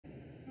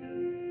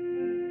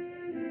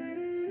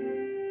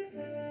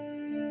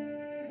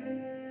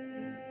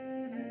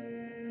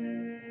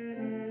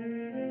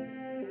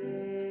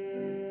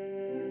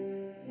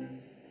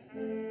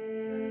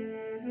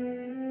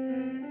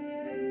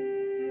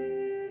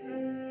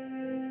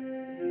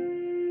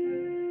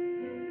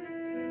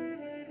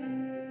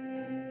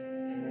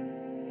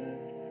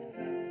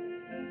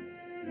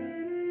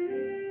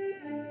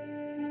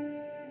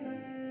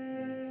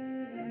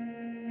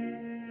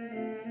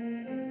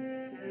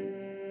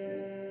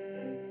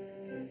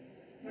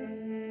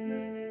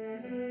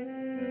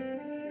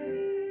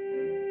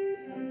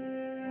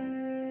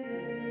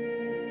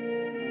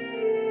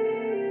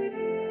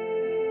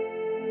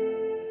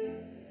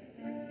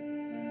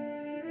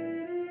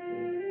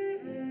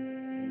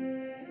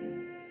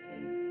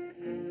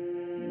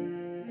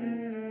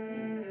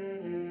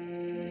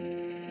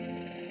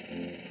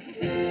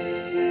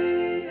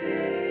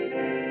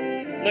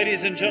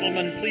Ladies and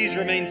gentlemen, please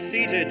remain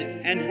seated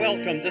and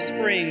welcome the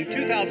spring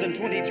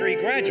 2023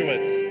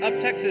 graduates of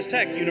Texas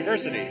Tech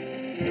University.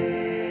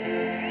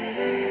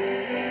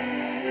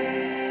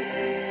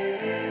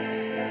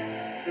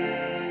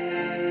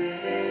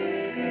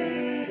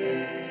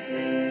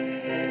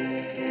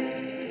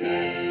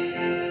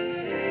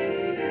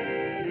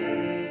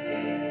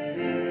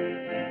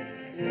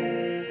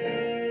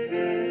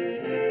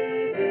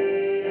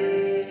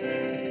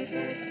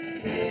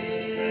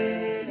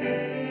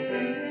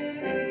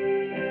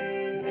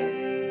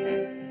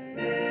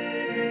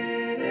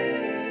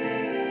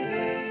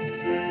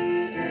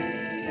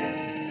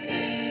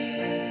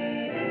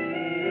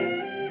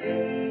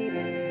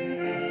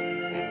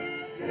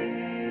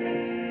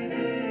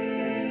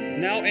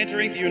 Now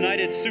entering the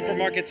United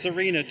Supermarkets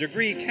Arena,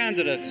 degree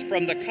candidates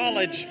from the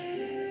College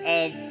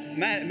of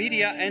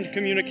Media and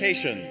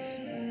Communications.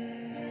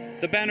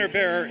 The banner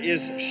bearer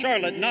is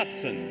Charlotte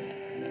Knotson.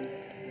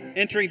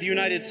 Entering the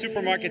United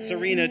Supermarkets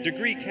Arena,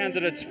 degree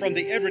candidates from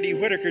the Edward E.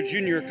 Whitacre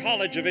Junior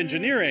College of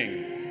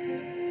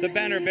Engineering. The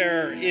banner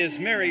bearer is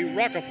Mary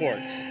Rockefort.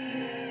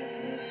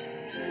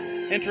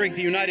 Entering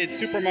the United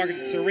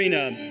Supermarkets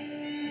Arena,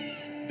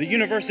 the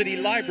University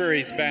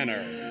Libraries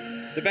banner.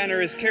 The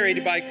banner is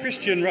carried by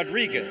Christian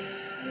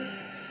Rodriguez.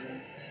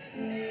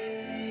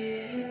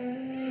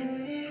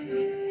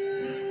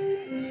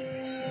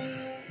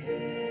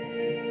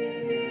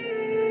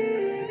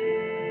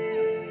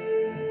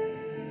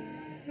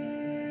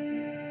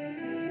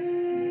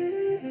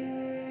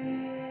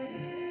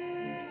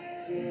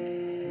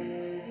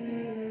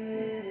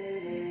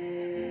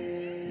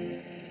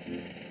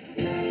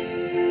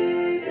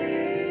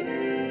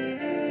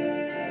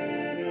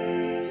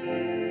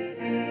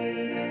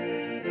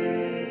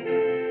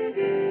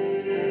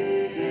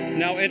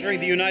 Now entering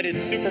the United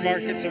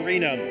Supermarkets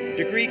Arena,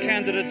 degree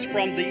candidates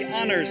from the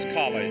Honors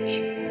College.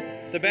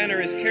 The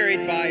banner is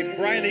carried by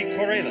Briley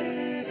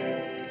Corrales.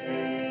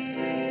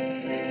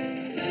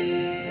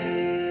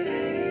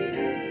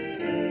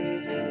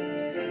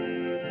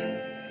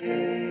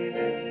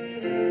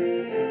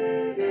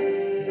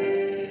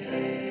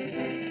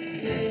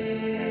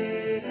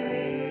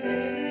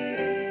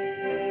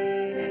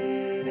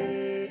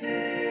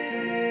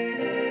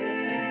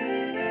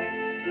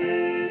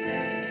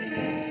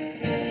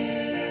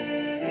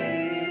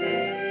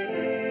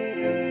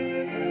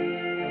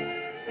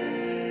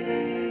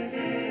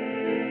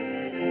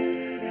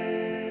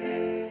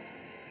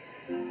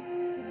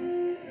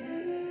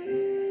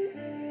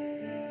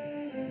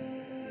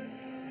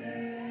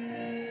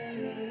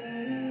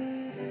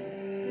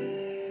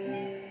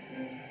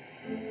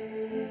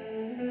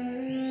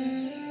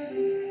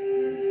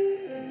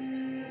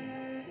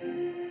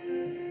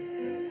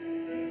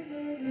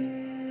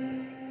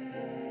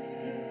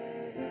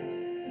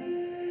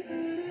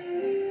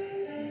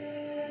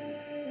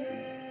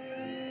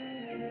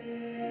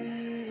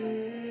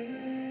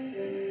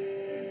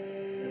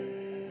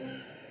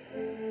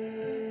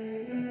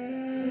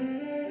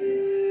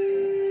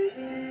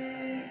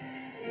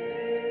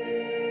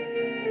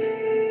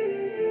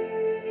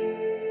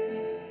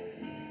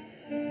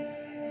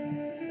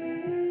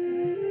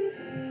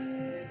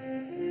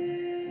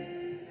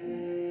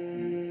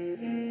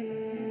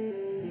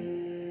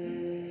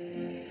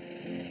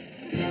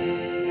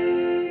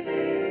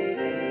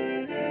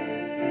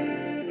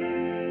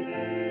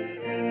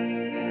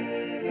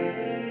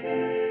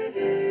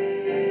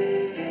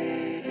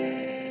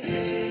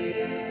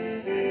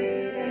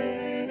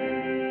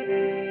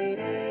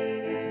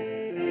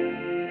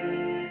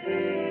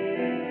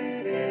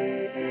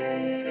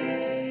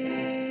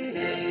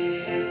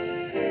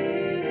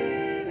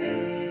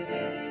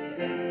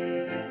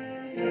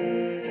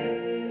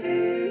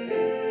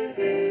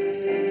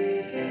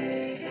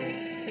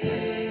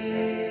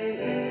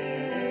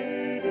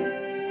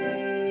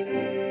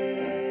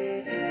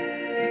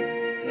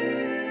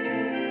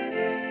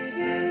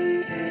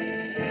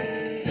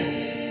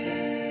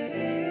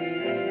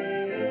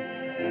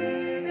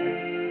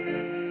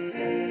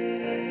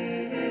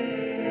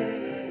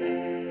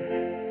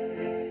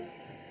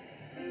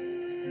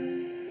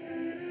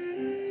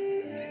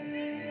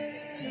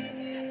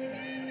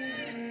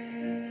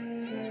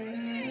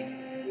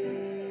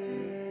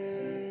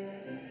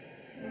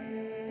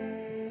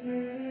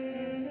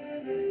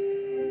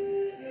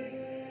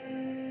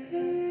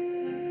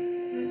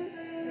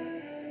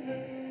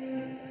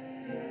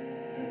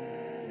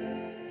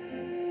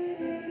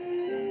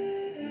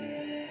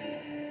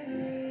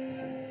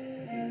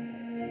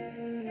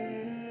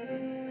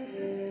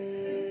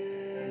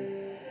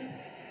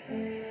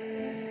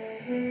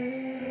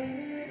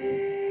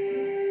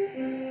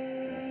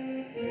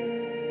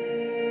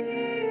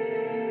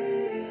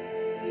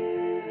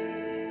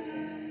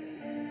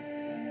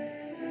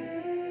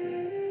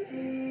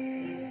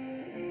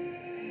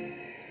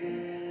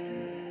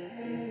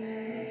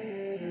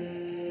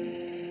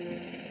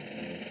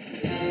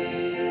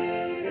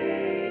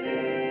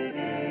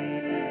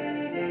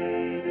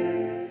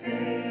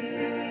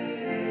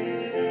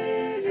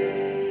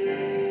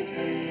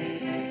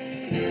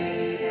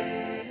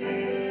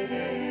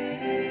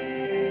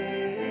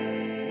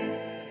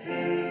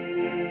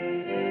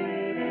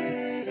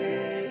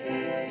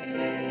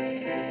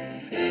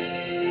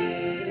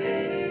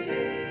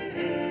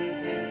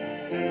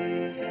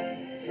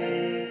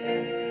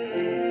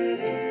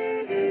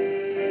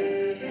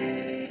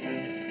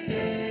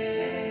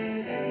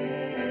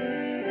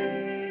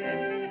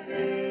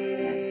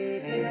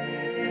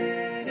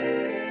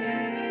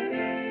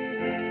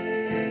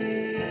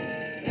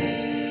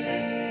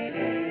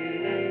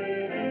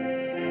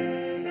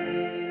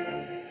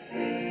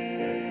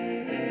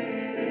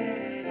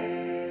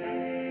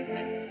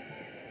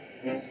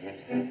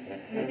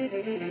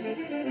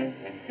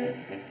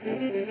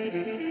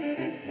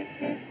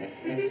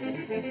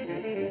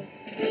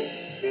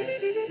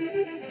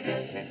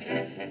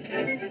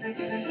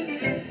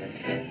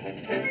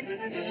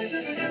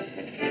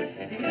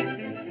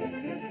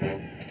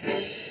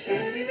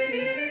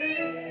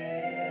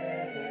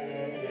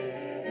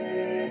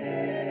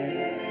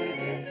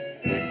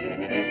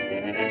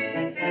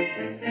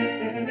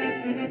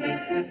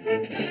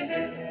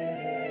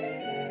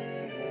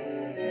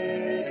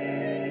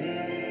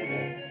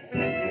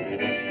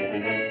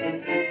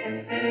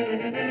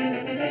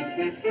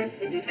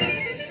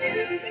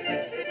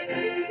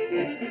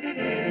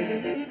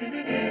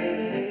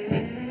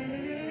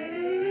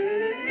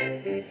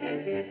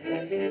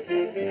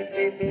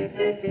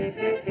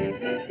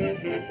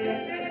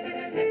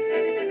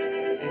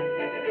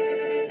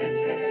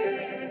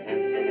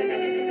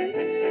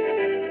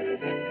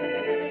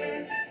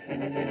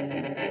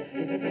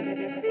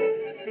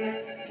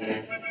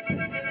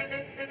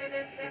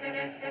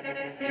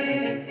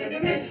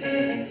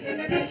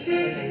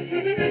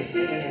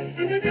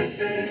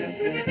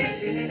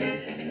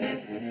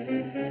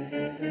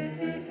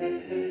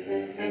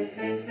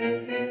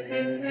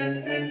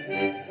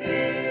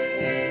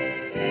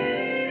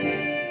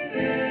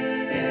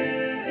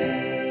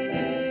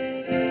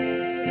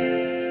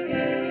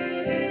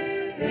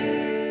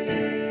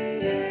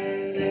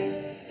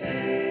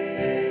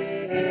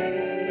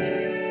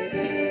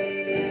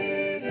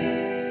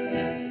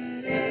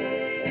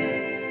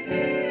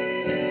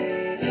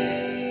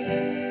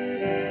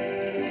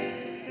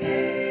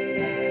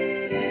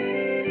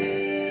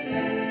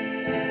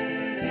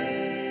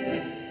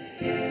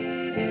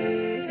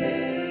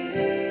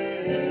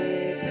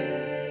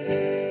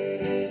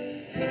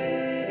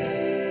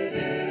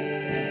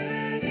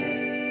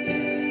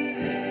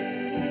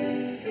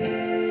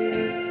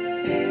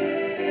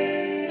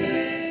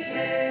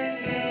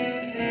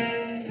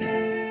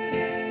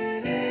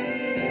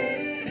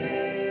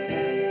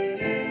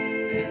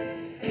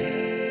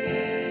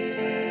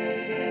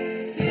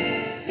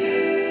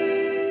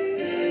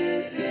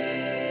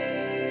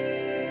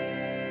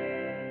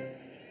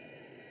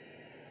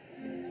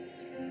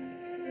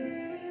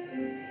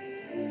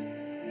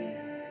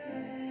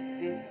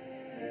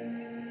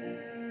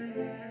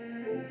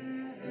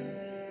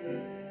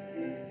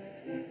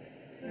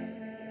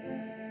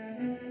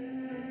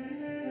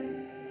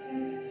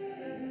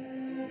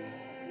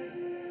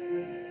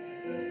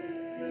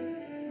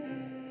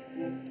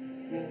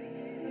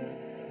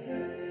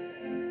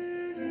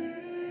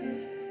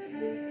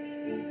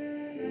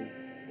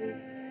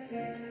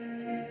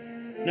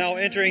 Now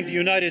entering the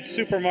United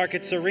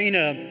Supermarkets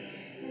Arena,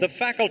 the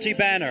faculty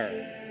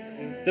banner.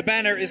 The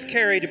banner is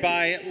carried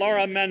by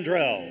Laura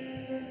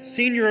Mandrell,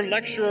 Senior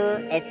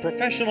Lecturer of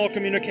Professional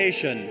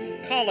Communication,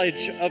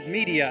 College of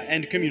Media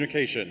and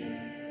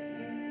Communication.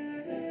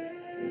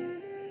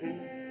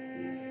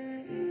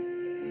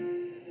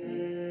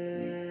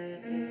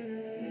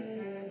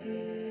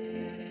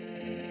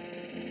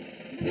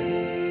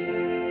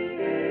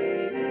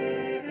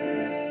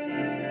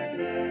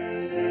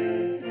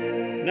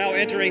 Now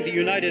entering the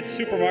United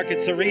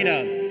Supermarkets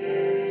Arena,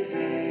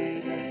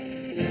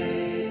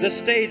 the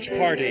stage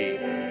party,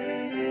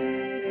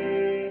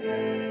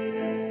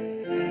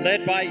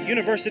 led by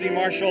University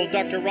Marshal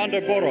Dr. Rhonda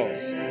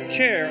Boros,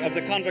 Chair of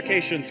the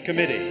Convocations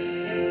Committee.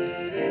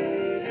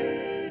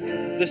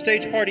 The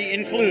stage party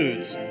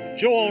includes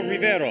Joel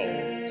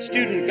Rivero,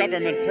 Student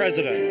Government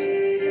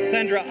President,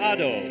 Sandra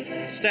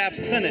Addo, Staff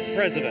Senate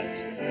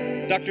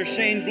President, Dr.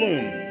 Shane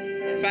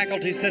Bloom,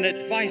 Faculty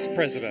Senate Vice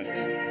President,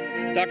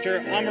 Dr.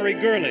 Amory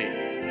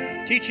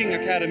Gurley, Teaching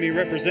Academy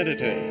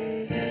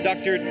Representative,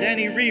 Dr.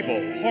 Danny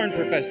Riebel, Horn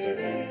Professor,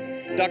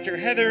 Dr.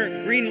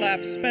 Heather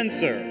Greenlapp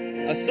Spencer,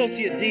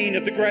 Associate Dean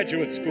of the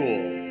Graduate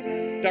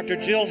School, Dr.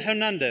 Jill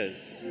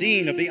Hernandez,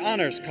 Dean of the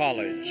Honors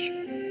College,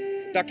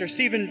 Dr.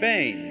 Stephen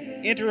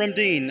Bain, Interim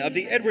Dean of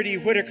the Edward E.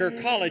 Whitacre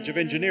College of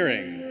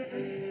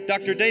Engineering,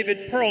 Dr.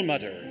 David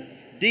Perlmutter,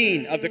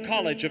 Dean of the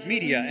College of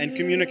Media and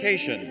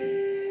Communication,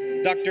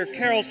 Dr.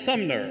 Carol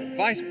Sumner,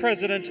 Vice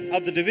President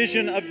of the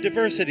Division of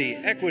Diversity,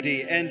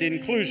 Equity, and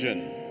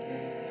Inclusion,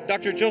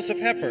 Dr. Joseph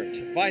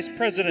Heppert, Vice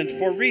President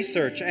for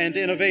Research and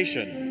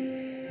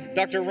Innovation,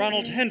 Dr.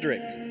 Ronald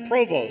Hendrick,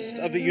 Provost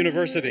of the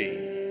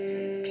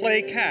University,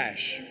 Clay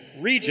Cash,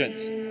 Regent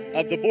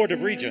of the Board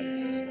of Regents,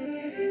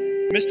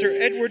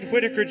 Mr. Edward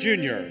Whitacre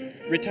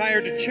Jr.,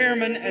 Retired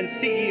Chairman and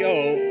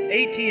CEO,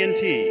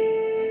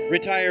 AT&T,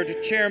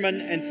 Retired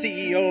Chairman and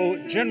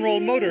CEO,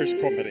 General Motors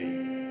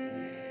Company,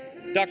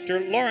 Dr.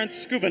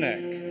 Lawrence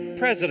Skubanek,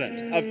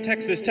 President of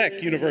Texas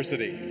Tech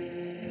University.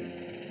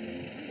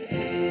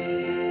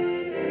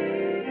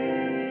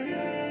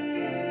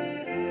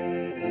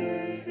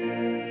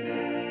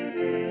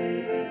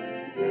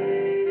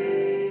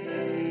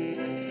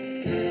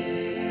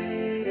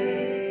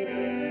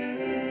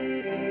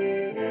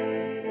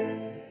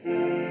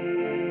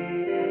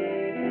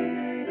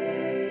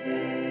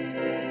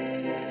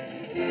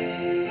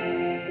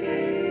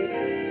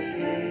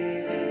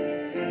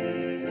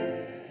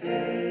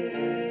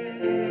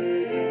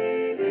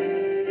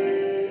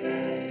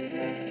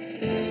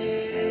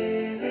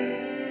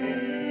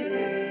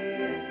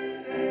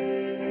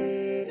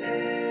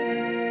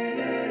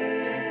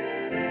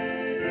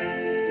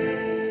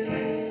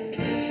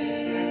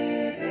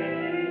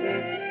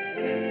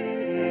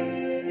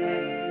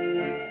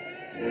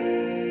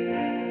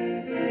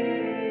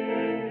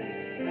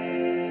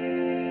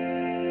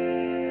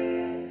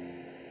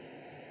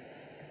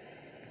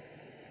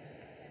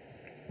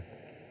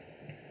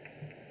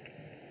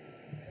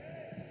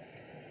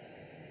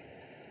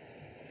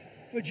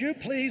 Would you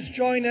please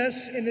join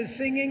us in the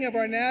singing of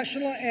our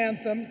national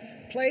anthem,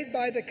 played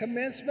by the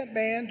Commencement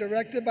Band,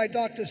 directed by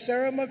Dr.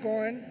 Sarah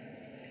McGorn,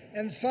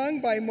 and sung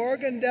by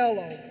Morgan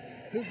Dello,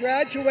 who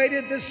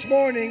graduated this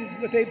morning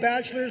with a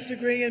bachelor's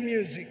degree in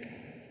music.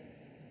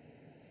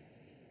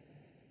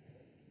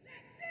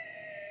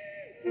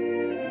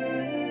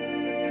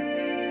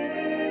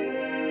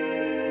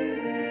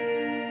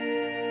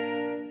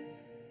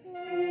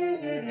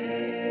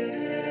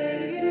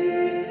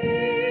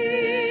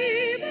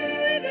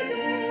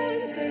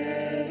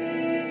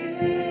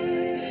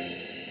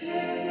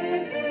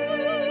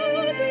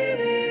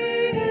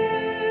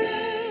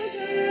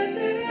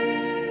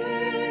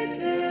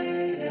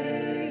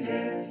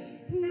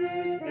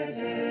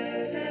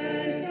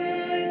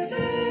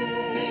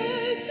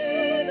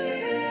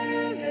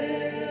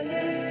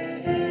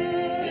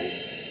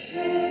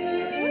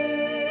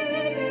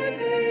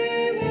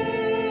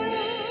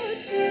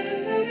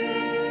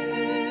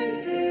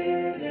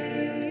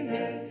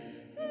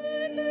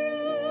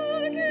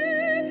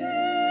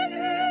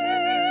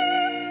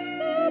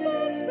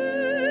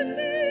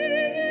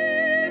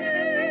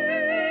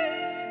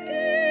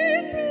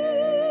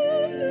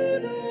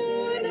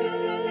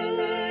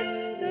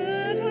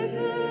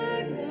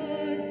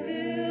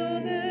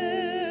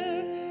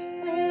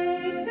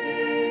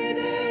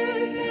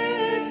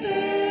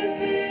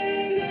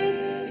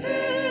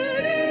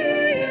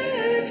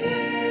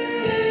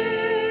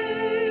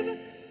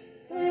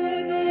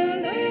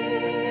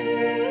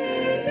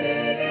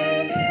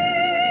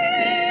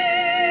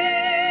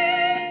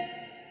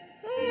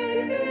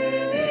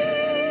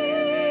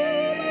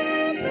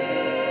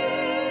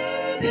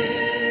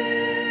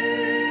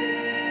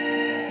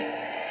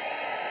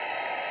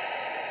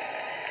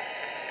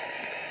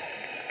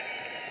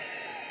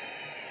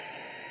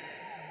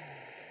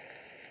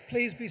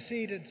 Please be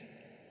seated.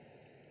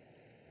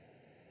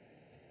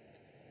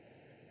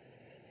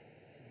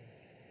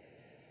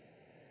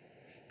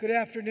 Good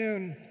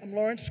afternoon. I'm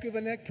Lawrence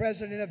Skuvanek,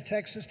 president of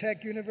Texas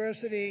Tech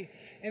University,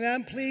 and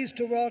I'm pleased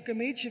to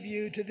welcome each of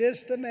you to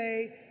this, the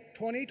May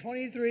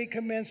 2023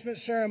 commencement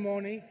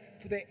ceremony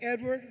for the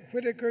Edward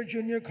Whitacre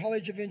Junior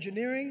College of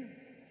Engineering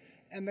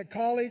and the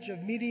College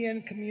of Media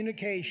and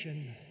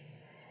Communication.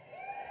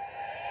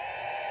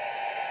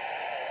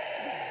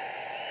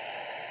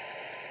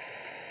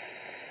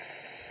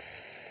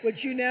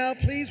 Would you now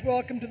please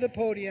welcome to the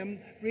podium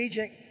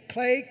Regent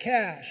Clay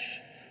Cash,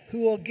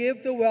 who will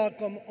give the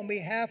welcome on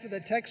behalf of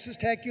the Texas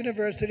Tech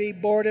University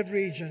Board of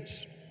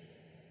Regents.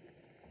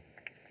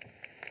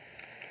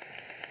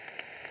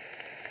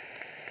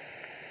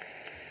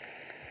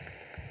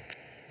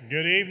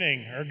 Good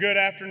evening, or good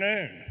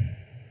afternoon.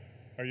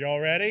 Are y'all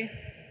ready?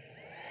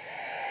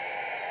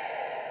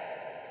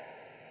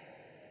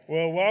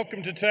 Well,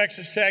 welcome to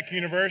Texas Tech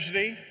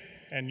University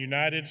and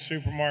United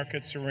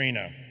Supermarkets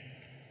Arena.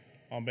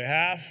 On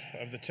behalf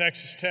of the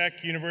Texas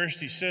Tech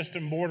University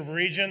System Board of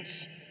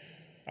Regents,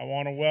 I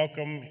want to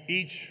welcome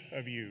each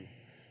of you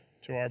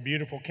to our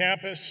beautiful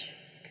campus,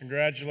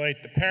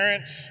 congratulate the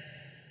parents,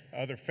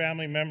 other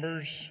family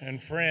members,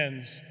 and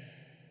friends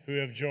who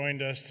have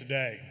joined us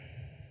today.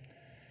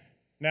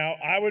 Now,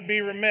 I would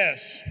be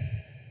remiss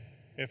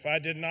if I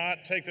did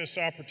not take this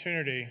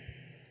opportunity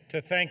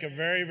to thank a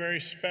very, very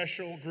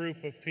special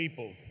group of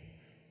people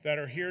that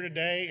are here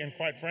today, and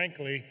quite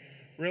frankly,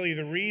 really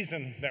the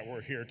reason that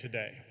we're here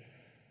today.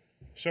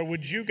 So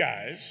would you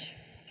guys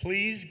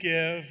please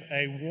give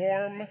a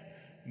warm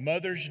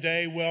Mother's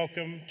Day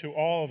welcome to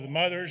all of the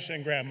mothers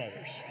and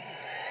grandmothers.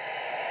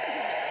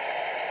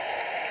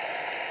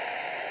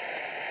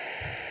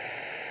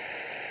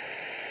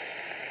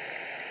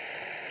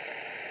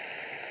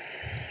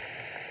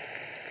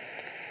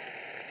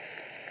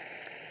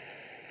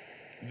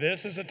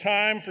 This is a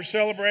time for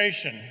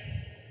celebration,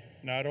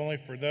 not only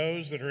for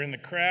those that are in the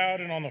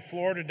crowd and on the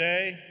floor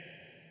today,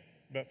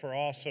 but for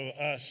also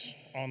us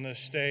on this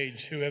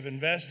stage who have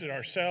invested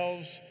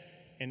ourselves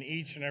in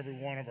each and every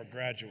one of our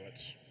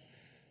graduates.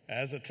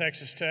 As a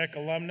Texas Tech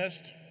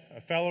alumnus,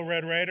 a fellow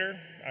Red Raider,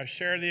 I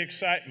share the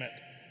excitement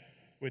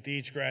with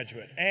each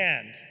graduate.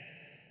 And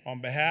on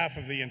behalf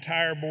of the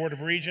entire Board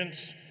of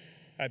Regents,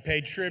 I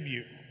pay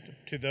tribute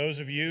to those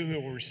of you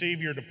who will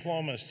receive your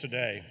diplomas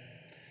today.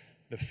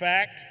 The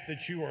fact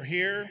that you are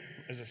here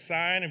is a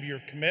sign of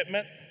your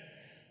commitment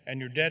and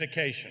your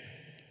dedication.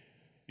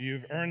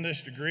 You've earned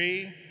this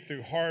degree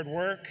through hard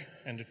work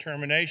and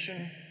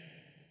determination,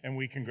 and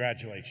we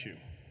congratulate you.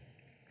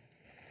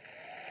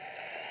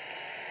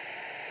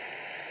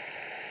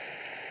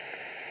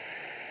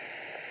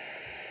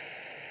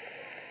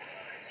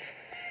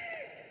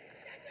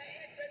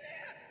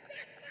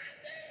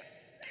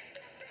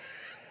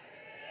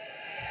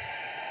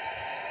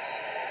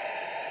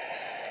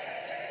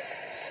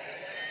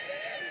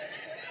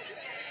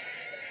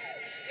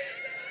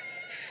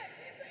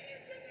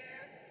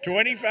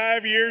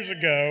 "25 years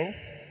ago,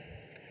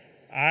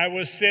 I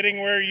was sitting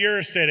where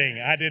you're sitting.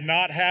 I did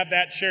not have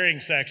that cheering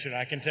section,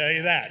 I can tell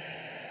you that.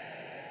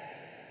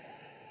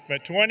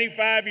 But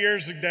 25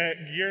 years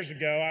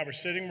ago, I was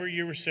sitting where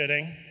you were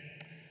sitting,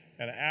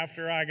 And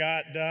after I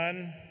got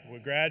done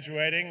with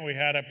graduating, we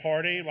had a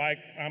party like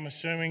I'm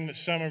assuming that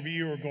some of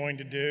you are going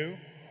to do.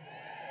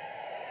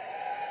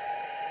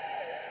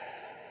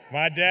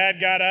 My dad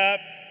got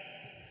up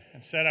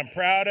and said, "I'm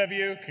proud of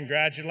you,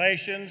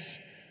 congratulations,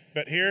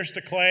 but here's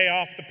to Clay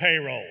off the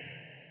payroll."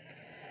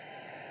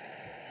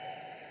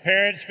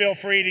 Parents, feel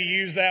free to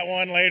use that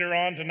one later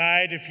on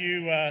tonight if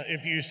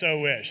you so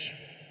wish.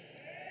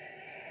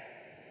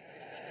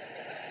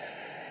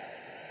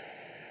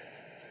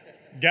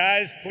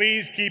 Guys,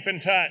 please keep in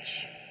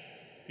touch.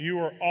 You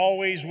are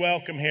always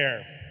welcome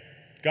here.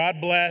 God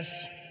bless,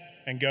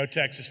 and go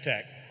Texas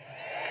Tech.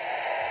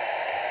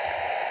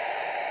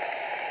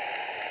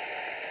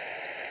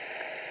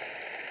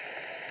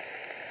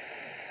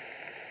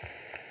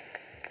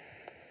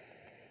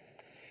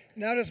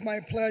 Now it is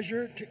my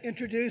pleasure to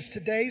introduce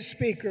today's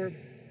speaker,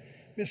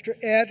 Mr.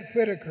 Ed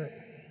Whitacre.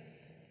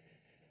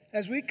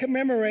 As we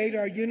commemorate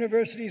our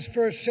university's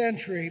first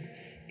century,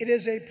 it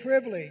is a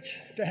privilege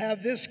to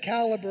have this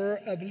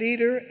caliber of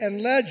leader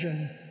and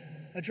legend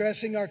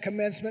addressing our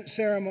commencement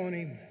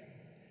ceremony.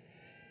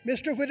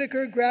 Mr.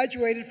 Whitacre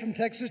graduated from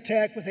Texas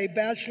Tech with a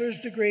bachelor's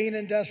degree in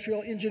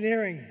industrial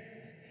engineering.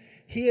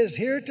 He is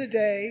here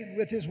today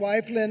with his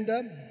wife,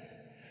 Linda,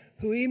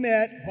 who he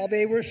met while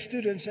they were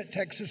students at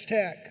Texas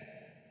Tech.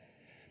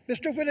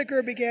 Mr.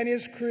 Whitacre began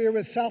his career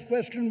with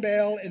Southwestern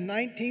Bell in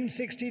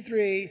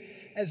 1963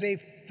 as a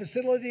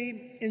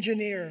facility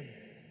engineer.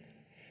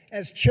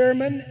 As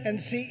chairman and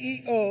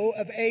CEO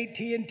of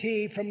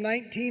AT&T from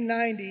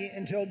 1990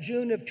 until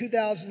June of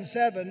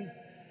 2007,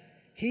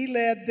 he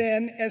led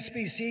then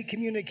SBC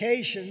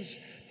Communications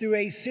through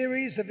a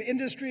series of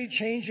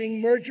industry-changing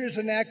mergers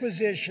and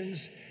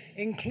acquisitions,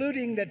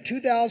 including the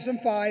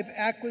 2005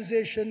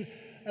 acquisition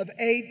of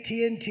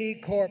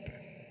AT&T Corp.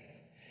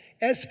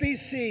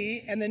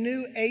 SBC and the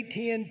new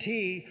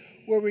AT&T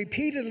were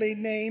repeatedly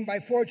named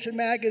by Fortune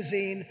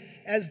magazine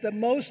as the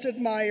most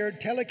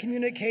admired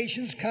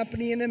telecommunications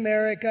company in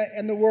America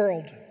and the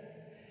world.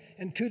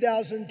 In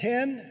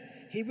 2010,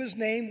 he was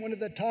named one of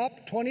the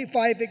top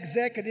 25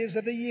 executives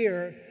of the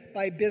year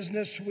by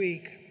Business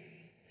Week.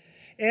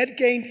 Ed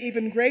gained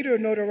even greater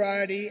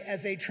notoriety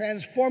as a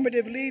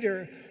transformative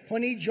leader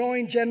when he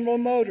joined General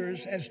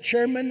Motors as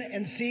chairman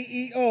and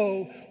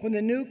CEO when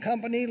the new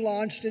company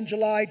launched in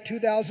July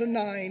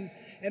 2009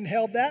 and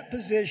held that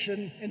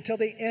position until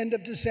the end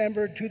of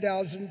December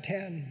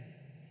 2010.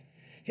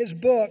 His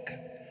book,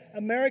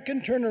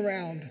 American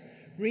Turnaround,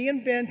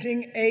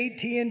 Reinventing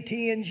AT&T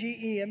and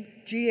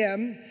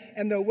GM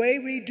and the Way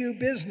We Do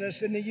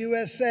Business in the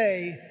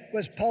USA,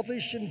 was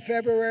published in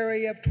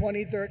February of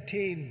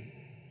 2013.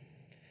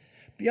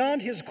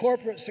 Beyond his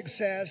corporate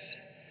success,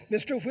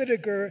 Mr.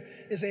 Whitacre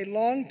is a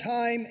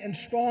longtime and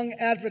strong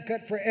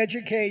advocate for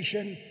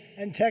education,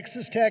 and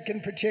Texas Tech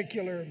in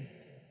particular.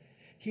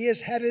 He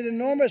has had an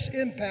enormous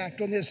impact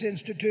on this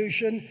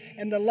institution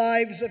and the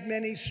lives of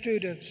many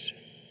students.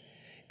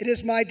 It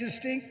is my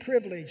distinct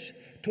privilege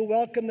to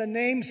welcome the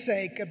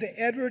namesake of the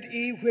Edward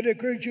E.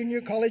 Whitacre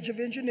Junior College of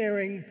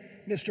Engineering,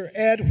 Mr.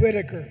 Ed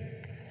Whitacre.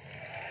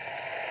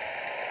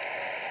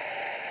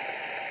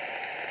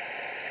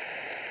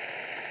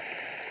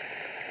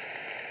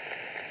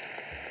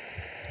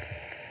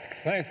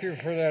 Thank you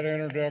for that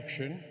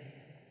introduction.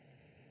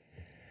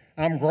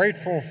 I'm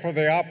grateful for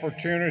the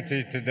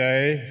opportunity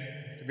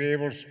today to be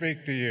able to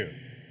speak to you.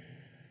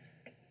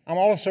 I'm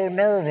also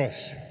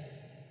nervous,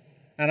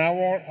 and I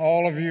want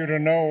all of you to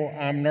know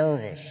I'm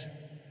nervous.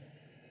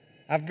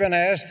 I've been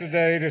asked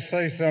today to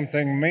say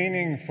something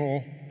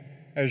meaningful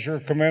as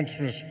your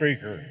commencement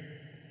speaker,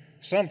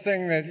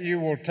 something that you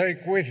will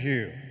take with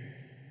you.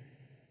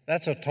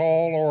 That's a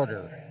tall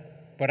order,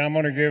 but I'm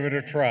going to give it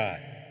a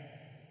try.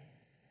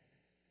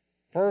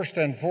 First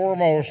and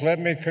foremost, let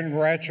me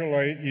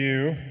congratulate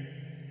you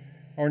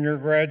on your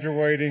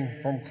graduating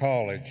from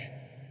college,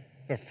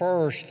 the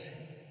first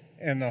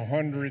in the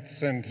 100th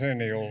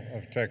centennial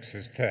of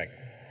Texas Tech.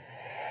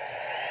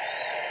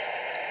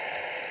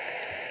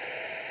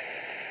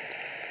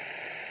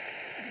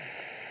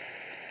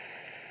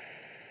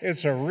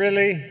 It's a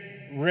really,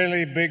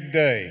 really big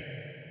day,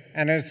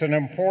 and it's an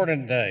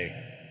important day.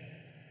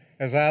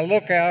 As I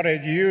look out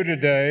at you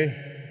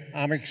today,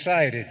 I'm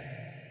excited.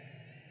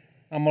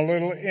 I'm a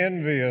little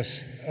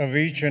envious of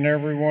each and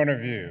every one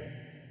of you.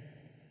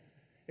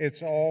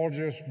 It's all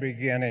just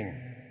beginning,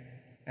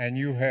 and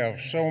you have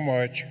so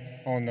much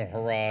on the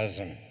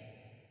horizon.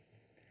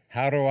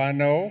 How do I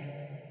know?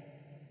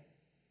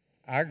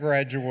 I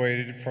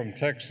graduated from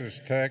Texas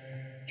Tech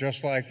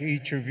just like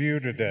each of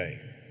you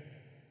today.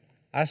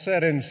 I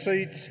sat in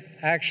seats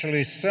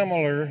actually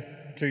similar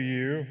to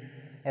you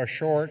a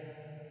short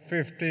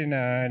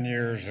 59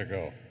 years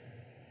ago.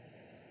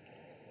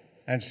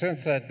 And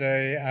since that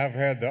day, I've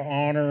had the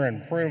honor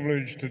and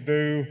privilege to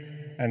do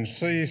and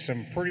see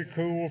some pretty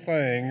cool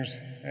things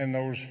in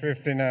those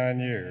 59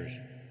 years.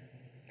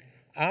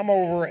 I'm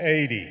over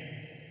 80.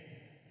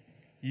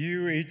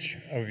 You, each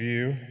of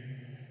you,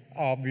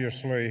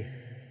 obviously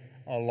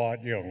a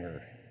lot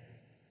younger.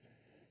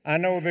 I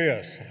know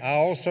this. I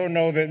also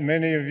know that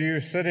many of you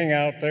sitting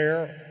out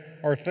there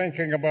are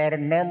thinking about a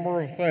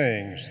number of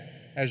things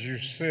as you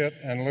sit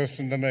and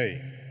listen to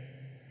me.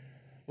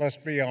 Let's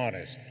be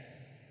honest.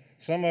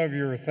 Some of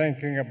you are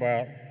thinking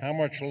about how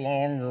much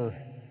longer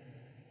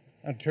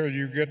until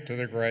you get to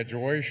the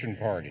graduation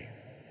party.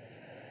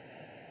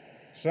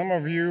 Some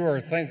of you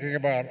are thinking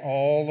about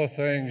all the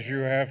things you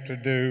have to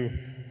do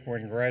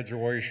when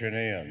graduation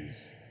ends.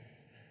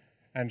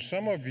 And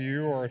some of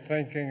you are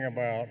thinking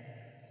about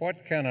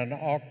what can an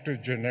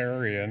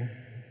octogenarian,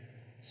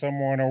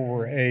 someone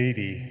over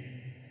 80,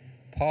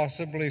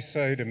 possibly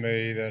say to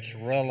me that's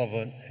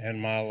relevant in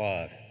my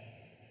life?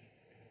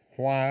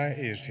 Why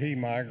is he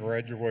my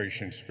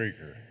graduation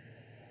speaker?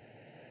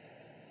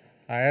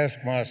 I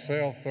ask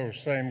myself those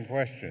same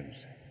questions,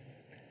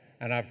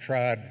 and I've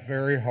tried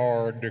very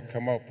hard to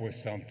come up with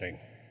something.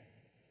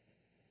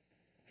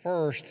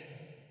 First,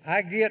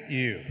 I get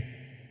you.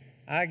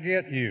 I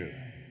get you.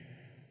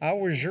 I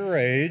was your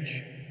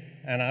age,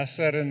 and I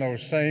sat in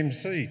those same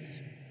seats.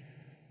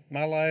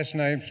 My last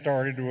name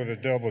started with a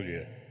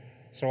W,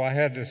 so I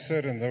had to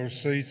sit in those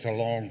seats a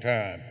long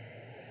time.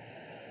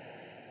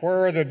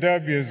 Where are the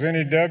W's?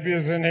 Any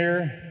W's in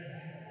here?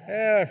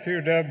 Yeah, a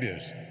few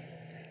W's.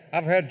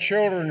 I've had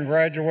children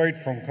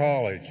graduate from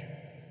college.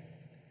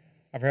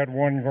 I've had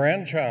one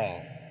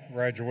grandchild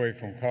graduate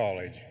from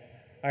college.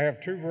 I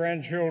have two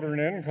grandchildren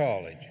in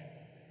college.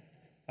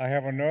 I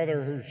have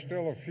another who's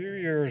still a few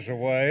years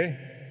away,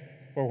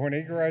 but when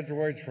he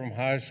graduates from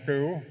high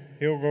school,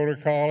 he'll go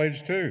to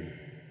college too.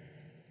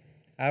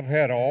 I've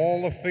had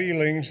all the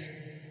feelings,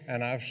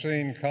 and I've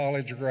seen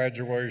college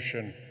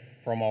graduation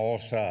from all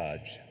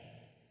sides.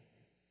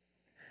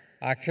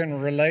 I can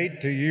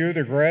relate to you,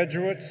 the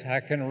graduates. I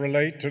can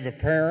relate to the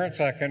parents.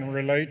 I can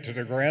relate to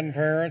the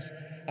grandparents.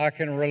 I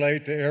can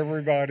relate to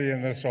everybody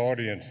in this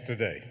audience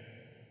today.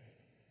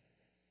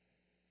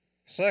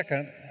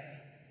 Second,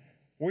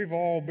 we've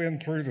all been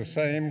through the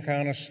same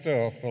kind of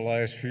stuff the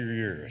last few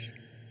years.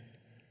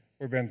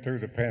 We've been through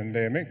the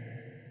pandemic,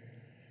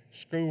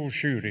 school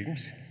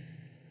shootings,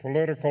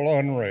 political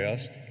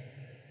unrest,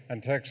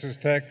 and Texas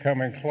Tech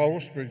coming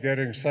close but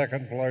getting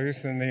second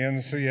place in the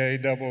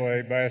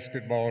NCAA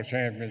basketball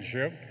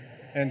championship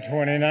in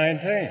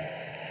 2019.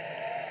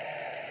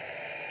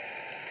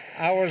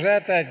 I was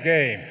at that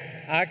game.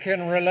 I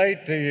can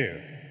relate to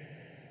you.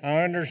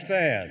 I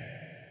understand.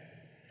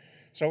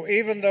 So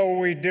even though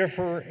we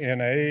differ in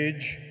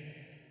age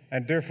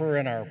and differ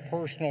in our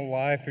personal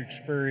life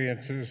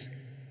experiences,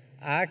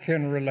 I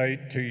can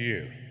relate to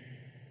you.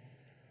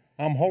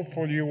 I'm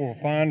hopeful you will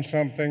find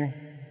something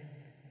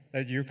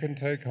that you can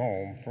take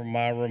home from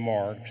my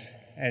remarks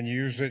and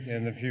use it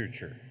in the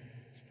future.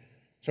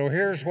 So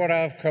here's what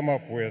I've come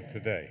up with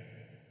today.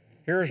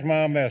 Here's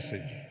my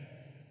message.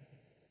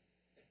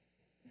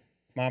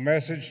 My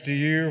message to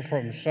you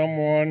from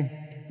someone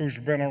who's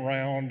been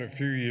around a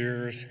few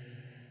years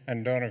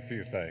and done a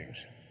few things.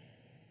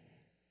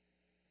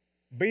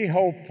 Be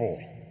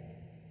hopeful.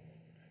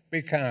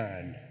 Be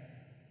kind.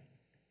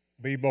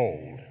 Be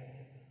bold.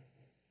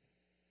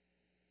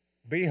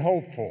 Be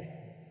hopeful.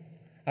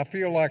 I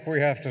feel like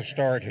we have to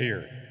start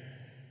here.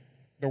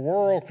 The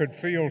world could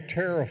feel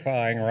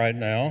terrifying right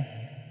now,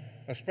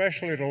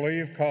 especially to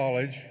leave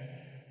college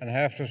and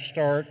have to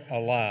start a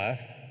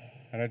life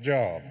and a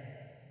job.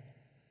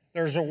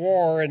 There's a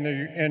war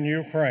in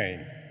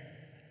Ukraine.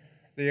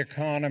 The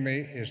economy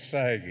is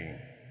sagging.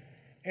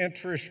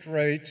 Interest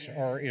rates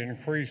are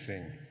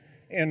increasing.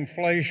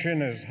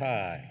 Inflation is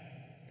high.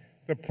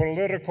 The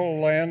political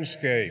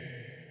landscape,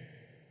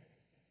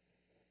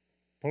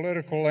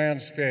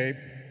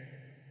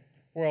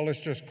 well, let's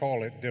just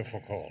call it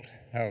difficult.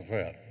 How's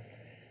that?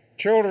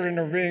 Children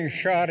are being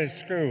shot at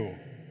school.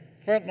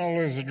 Fentanyl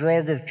is a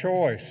drug of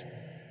choice.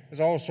 It's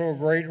also a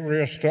great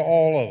risk to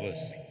all of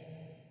us.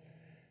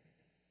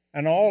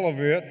 And all of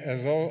these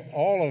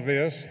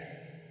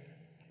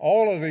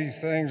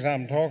things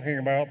I'm talking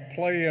about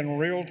play in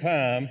real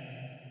time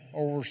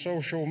over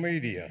social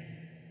media.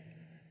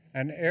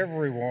 And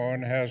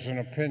everyone has an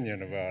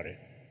opinion about it,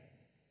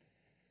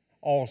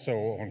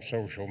 also on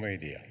social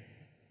media.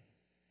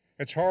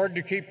 It's hard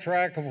to keep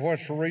track of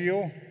what's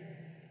real,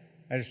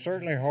 and it's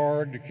certainly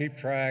hard to keep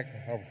track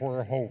of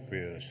where hope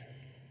is.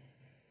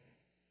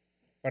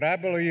 But I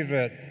believe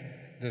that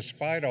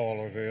despite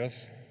all of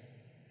this,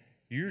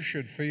 you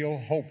should feel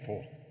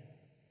hopeful.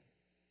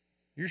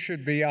 You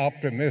should be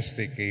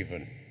optimistic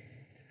even.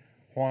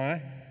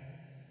 Why?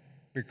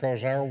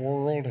 Because our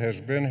world has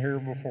been here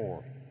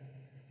before,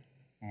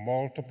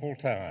 multiple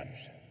times.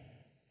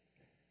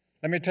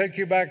 Let me take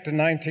you back to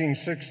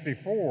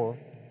 1964,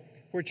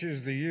 which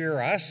is the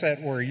year I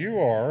sat where you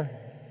are,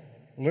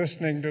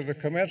 listening to the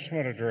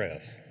commencement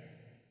address.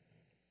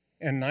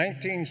 In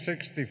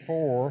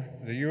 1964,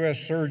 the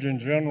U.S. Surgeon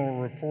General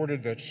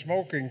reported that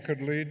smoking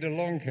could lead to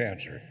lung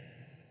cancer.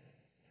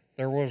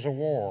 There was a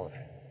war,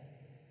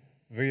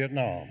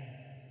 Vietnam,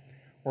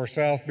 where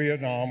South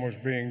Vietnam was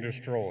being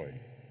destroyed.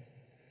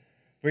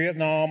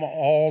 Vietnam,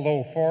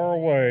 although far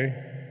away,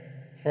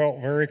 felt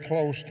very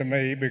close to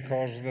me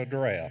because of the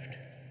draft.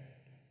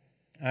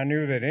 I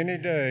knew that any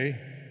day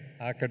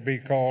I could be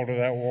called to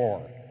that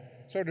war.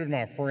 So did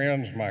my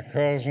friends, my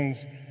cousins,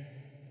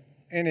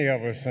 any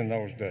of us in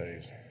those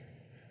days.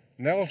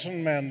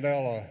 Nelson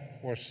Mandela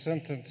was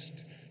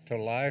sentenced to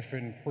life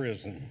in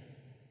prison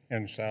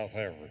in South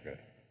Africa.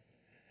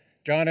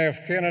 John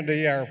F.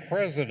 Kennedy, our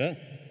president,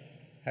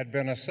 had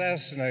been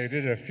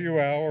assassinated a few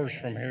hours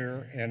from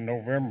here in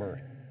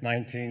November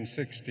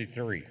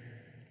 1963,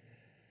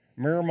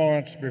 mere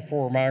months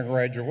before my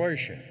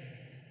graduation.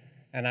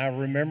 And I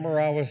remember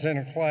I was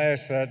in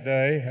class that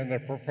day, and the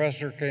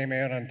professor came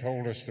in and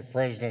told us the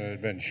president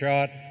had been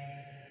shot,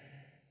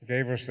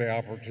 gave us the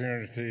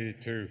opportunity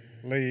to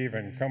leave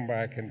and come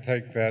back and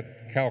take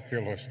that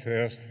calculus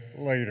test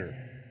later.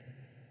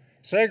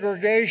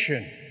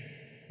 Segregation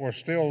was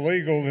still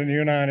legal in the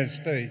United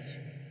States,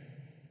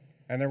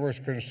 and there was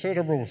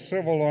considerable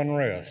civil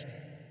unrest.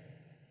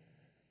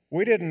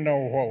 We didn't know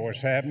what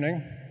was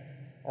happening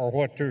or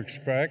what to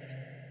expect.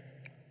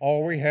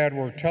 All we had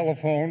were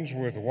telephones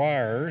with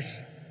wires,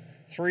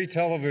 3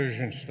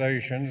 television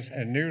stations,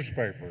 and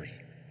newspapers.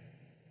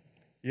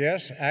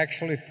 Yes,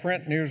 actually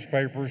print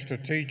newspapers to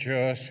teach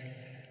us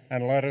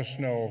and let us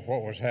know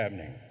what was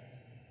happening.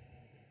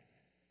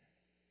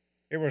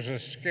 It was a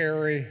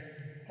scary,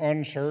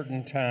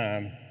 uncertain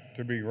time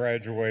to be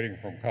graduating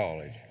from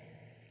college.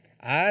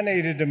 I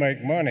needed to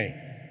make money.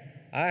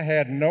 I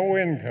had no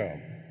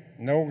income,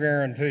 no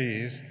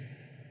guarantees,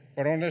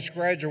 but on this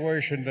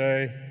graduation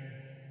day,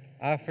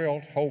 I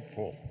felt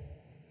hopeful.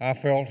 I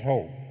felt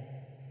hope.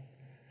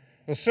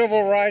 The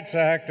Civil Rights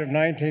Act of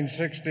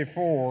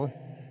 1964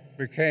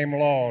 became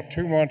law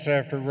 2 months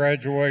after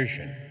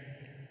graduation.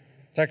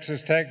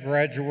 Texas Tech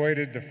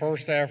graduated the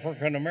first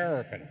African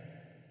American,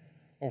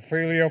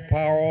 Ophelia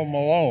Powell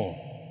Malone,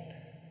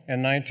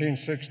 in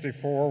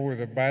 1964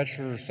 with a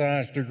Bachelor of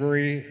Science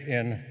degree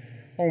in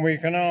home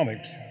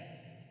economics.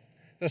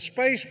 The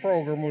space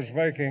program was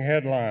making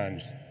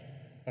headlines.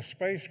 A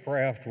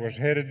spacecraft was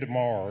headed to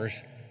Mars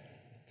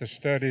to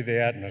study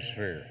the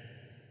atmosphere.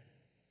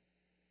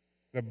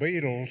 The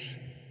Beatles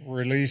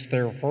released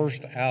their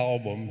first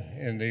album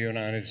in the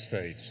United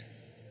States.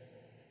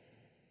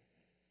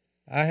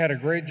 I had a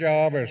great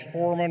job as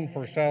foreman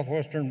for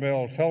Southwestern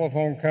Bell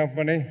Telephone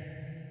Company.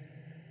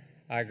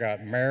 I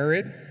got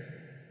married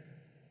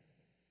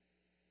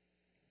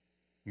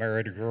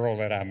a girl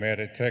that I met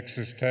at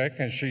Texas Tech,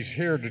 and she's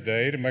here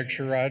today to make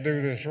sure I do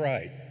this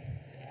right.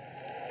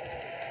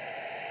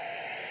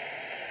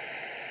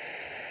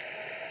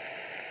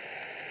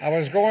 I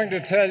was going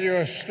to tell you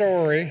a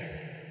story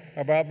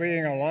about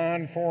being a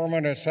line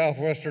foreman at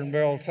Southwestern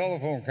Bell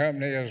Telephone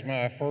Company as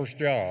my first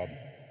job,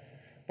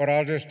 but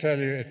I'll just tell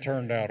you it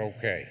turned out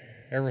okay.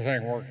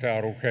 Everything worked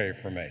out okay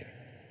for me.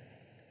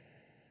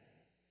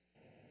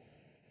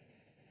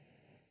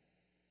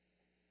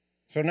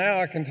 So now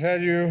I can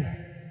tell you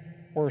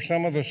where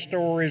some of the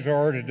stories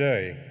are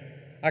today.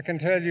 I can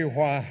tell you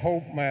why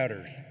hope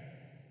matters.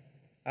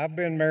 I've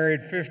been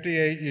married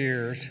 58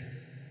 years.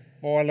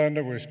 Boy,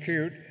 Linda was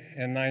cute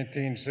in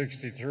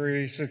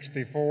 1963,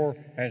 64,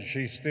 and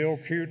she's still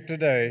cute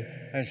today,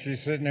 and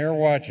she's sitting there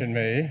watching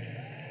me.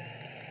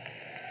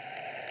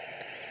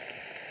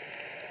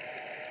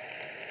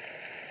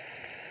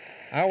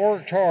 I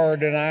worked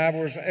hard, and I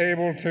was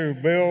able to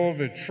build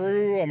the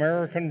true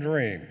American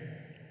dream,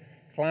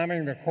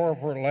 climbing the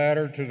corporate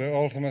ladder to the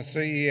ultimate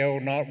CEO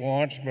not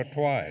once but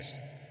twice,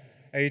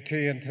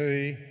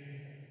 AT&T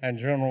and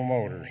General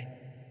Motors.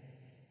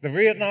 The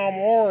Vietnam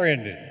War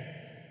ended.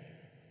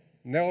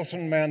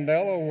 Nelson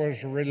Mandela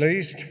was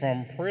released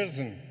from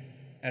prison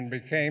and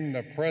became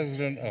the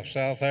president of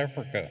South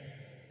Africa.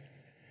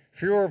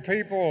 Fewer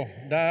people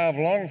die of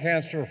lung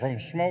cancer from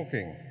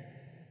smoking,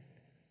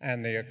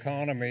 and the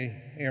economy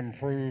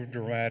improved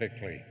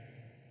dramatically.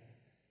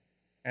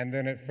 And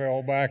then it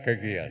fell back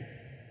again.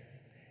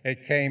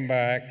 It came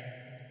back,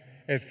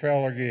 it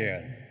fell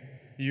again.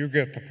 You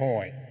get the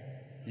point.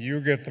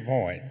 You get the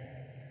point.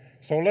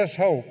 So let's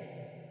hope.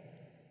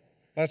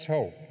 Let's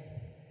hope.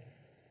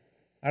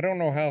 I don't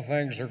know how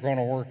things are going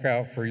to work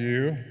out for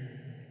you.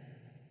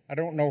 I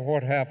don't know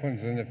what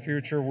happens in the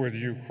future with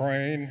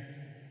Ukraine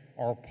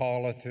or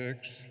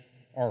politics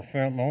or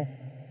fentanyl,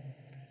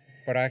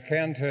 but I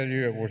can tell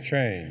you it will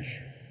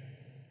change.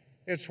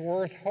 It's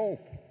worth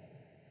hope.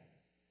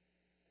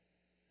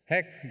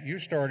 Heck, you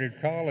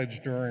started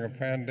college during a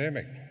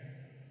pandemic.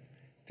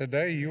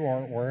 Today you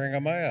aren't wearing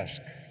a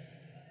mask.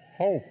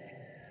 Hope.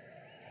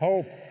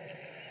 Hope.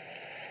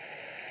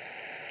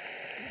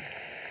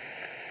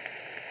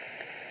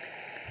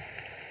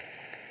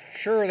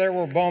 Sure, there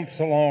were bumps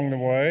along the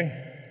way.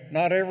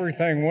 Not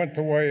everything went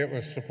the way it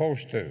was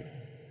supposed to.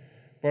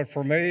 But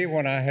for me,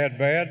 when I had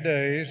bad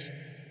days,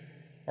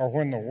 or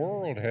when the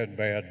world had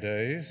bad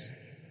days,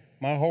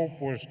 my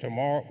hope was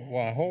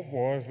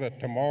that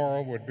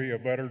tomorrow would be a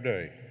better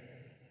day.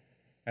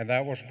 And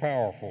that was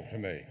powerful to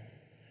me.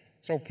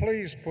 So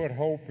please put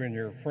hope in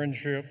your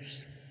friendships,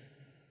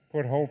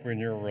 put hope in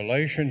your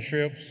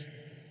relationships,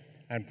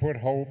 and put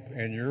hope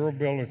in your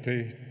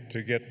ability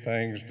to get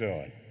things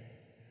done.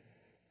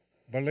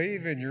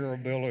 Believe in your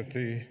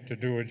ability to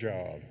do a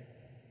job,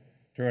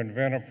 to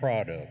invent a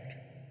product,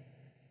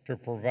 to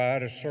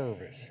provide a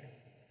service,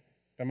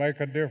 to make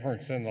a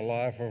difference in the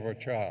life of a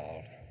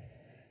child,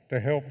 to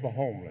help the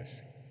homeless.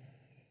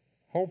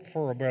 Hope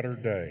for a better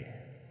day.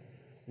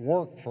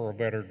 Work for a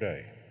better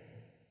day.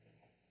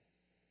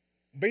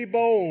 Be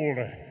bold.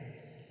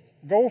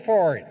 Go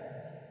for it,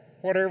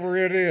 whatever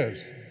it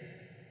is.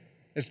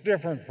 It's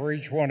different for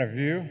each one of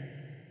you.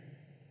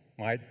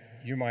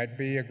 You might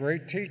be a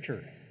great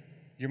teacher.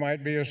 You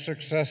might be a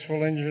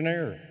successful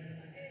engineer.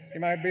 You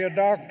might be a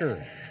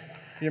doctor.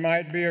 You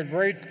might be a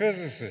great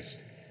physicist.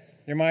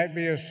 You might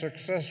be a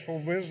successful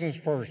business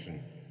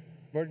person.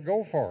 But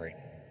go for it.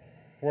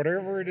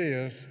 Whatever it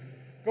is,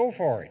 go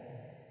for it.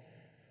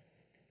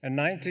 In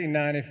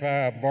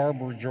 1995,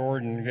 Barbara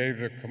Jordan gave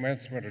the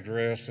commencement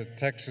address at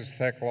Texas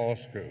Tech Law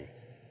School.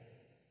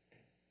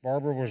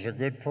 Barbara was a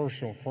good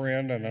personal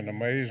friend and an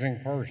amazing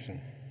person.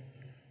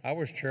 I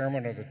was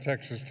chairman of the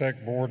Texas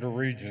Tech Board of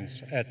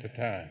Regents at the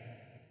time.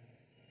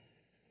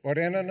 But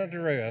in an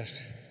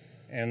address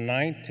in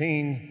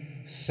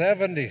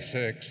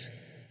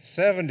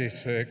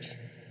 1976,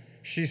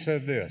 she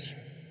said this: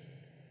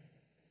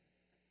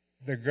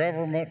 "The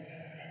government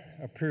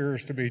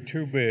appears to be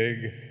too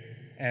big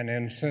and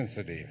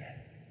insensitive,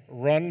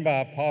 run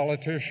by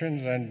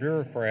politicians and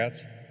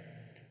bureaucrats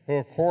who,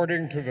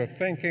 according to the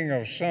thinking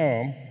of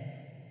some,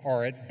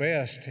 are at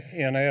best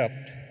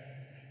inept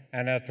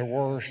and at the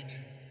worst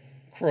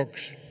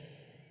crooks."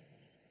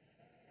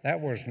 That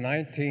was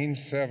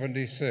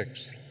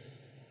 1976.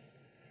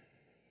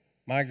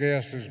 My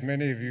guess is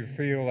many of you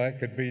feel that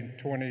could be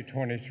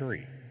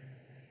 2023.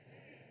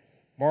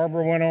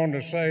 Barbara went on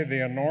to say,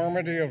 "The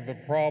enormity of the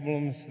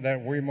problems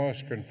that we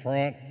must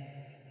confront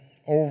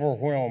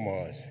overwhelm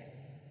us.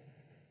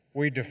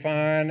 We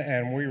define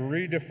and we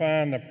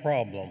redefine the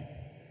problem,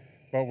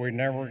 but we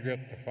never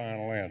get the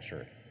final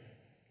answer."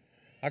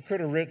 I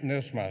could have written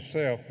this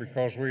myself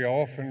because we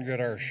often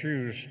get our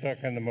shoes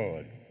stuck in the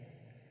mud.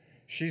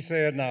 She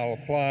said, and I'll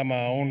apply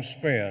my own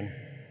spin,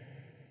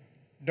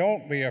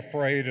 "Don't be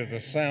afraid of the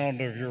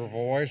sound of your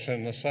voice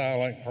in the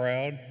silent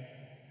crowd.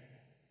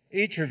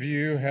 Each of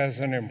you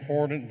has an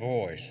important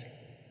voice.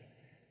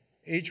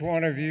 Each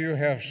one of you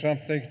have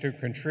something to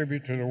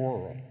contribute to the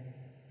world.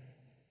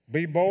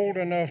 Be bold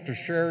enough to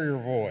share your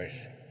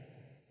voice.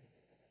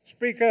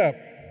 Speak up.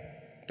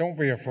 Don't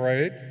be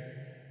afraid.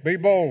 Be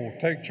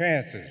bold. Take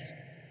chances.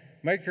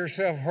 Make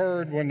yourself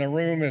heard when the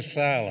room is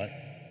silent.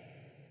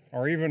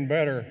 Or even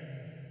better,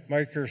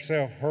 make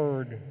yourself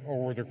heard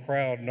over the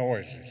crowd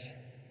noises.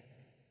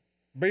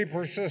 Be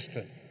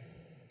persistent.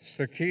 It's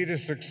the key to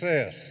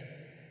success.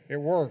 It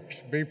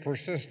works. Be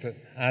persistent.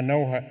 I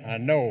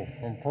know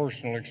from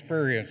personal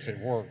experience it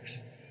works.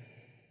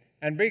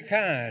 And be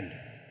kind.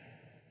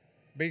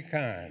 Be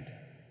kind.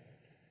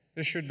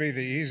 This should be the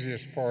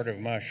easiest part of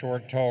my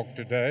short talk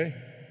today,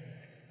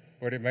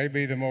 but it may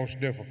be the most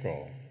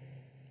difficult.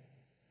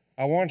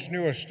 I once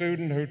knew a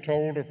student who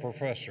told a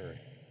professor,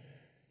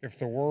 "If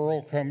the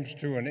world comes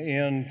to an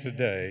end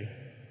today,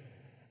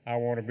 I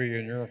want to be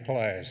in your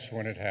class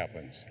when it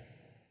happens."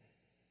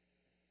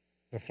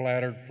 The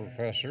flattered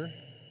professor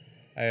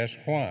asked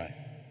why.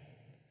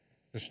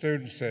 The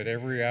student said,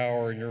 "Every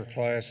hour in your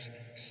class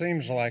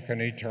seems like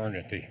an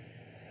eternity."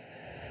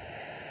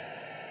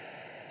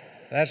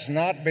 That's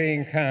not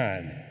being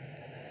kind.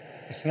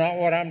 It's not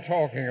what I'm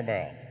talking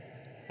about.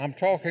 I'm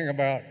talking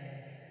about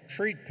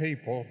treat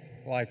people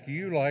like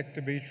you like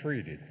to be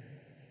treated.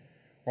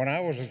 When I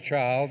was a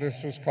child,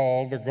 this was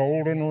called the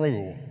golden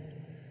rule.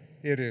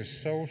 It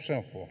is so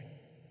simple,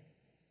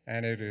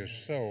 and it is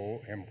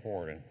so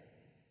important.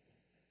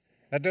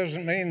 That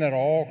doesn't mean that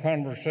all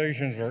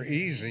conversations are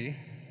easy,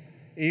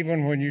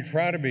 even when you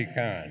try to be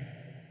kind.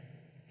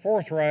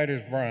 Forthright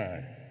is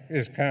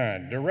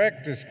kind.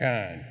 Direct is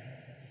kind.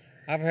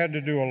 I've had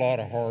to do a lot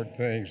of hard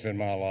things in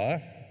my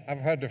life. I've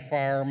had to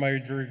fire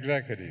major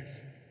executives.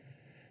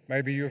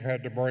 Maybe you've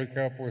had to break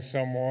up with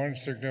someone,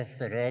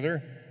 significant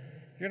other.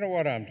 You know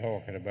what I'm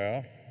talking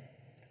about.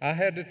 I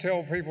had to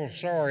tell people,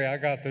 "Sorry, I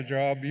got the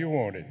job you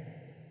wanted."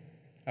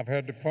 I've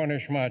had to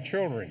punish my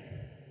children,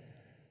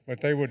 but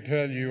they would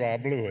tell you I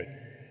blew it.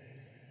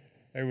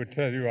 They would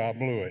tell you I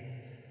blew it.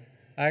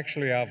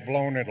 Actually, I've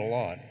blown it a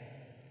lot.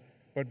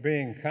 But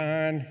being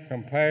kind,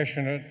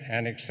 compassionate,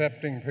 and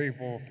accepting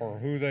people for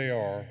who they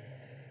are,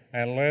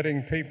 and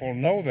letting people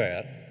know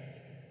that,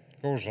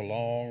 goes a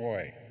long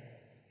way.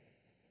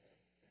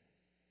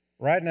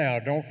 Right now,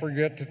 don't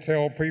forget to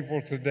tell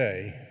people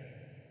today,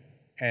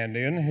 and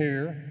in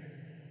here,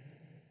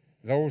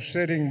 those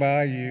sitting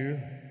by you,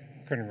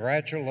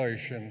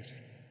 congratulations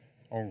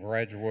on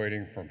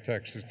graduating from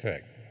Texas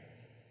Tech.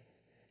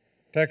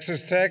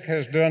 Texas Tech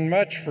has done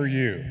much for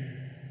you.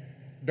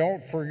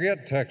 Don't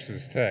forget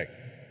Texas Tech.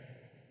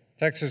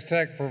 Texas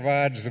Tech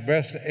provides the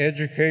best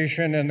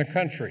education in the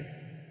country.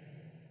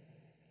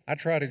 I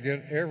try to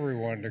get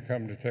everyone to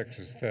come to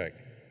Texas Tech.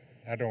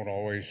 I don't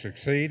always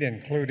succeed,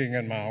 including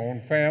in my own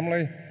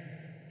family,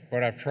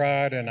 but I've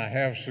tried and I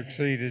have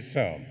succeeded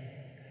some.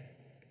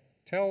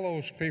 Tell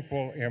those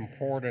people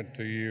important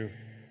to you,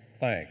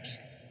 thanks.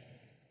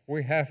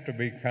 We have to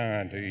be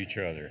kind to each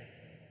other.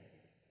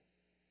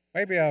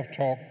 Maybe I've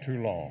talked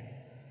too long.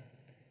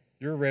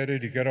 You're ready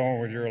to get on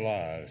with your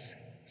lives,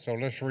 so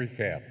let's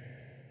recap.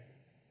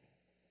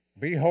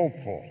 Be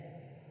hopeful,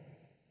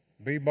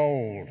 be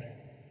bold,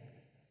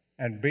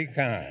 and be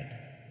kind.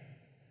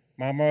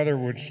 My mother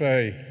would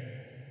say,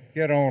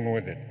 get on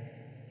with it.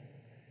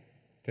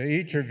 To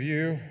each of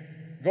you,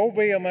 go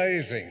be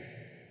amazing.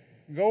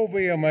 Go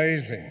be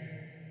amazing.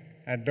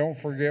 And don't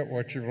forget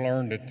what you've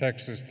learned at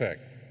Texas Tech.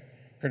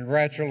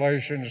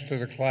 Congratulations to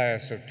the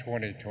class of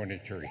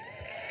 2023.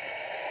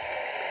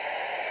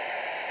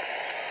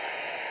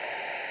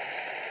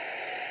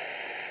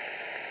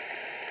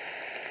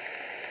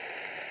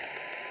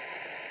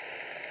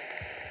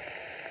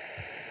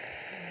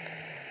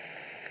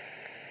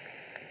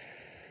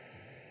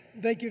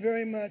 Thank you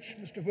very much,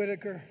 Mr.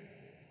 Whitacre.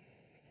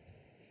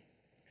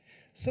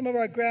 Some of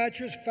our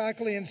graduates,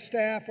 faculty, and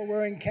staff are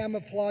wearing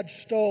camouflage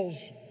stoles.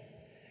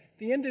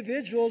 The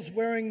individuals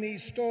wearing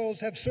these stoles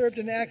have served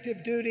in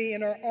active duty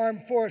in our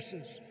armed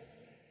forces.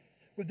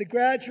 With the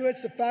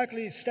graduates, the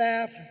faculty,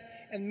 staff,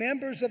 and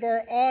members of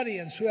our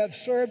audience who have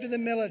served in the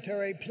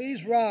military,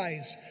 please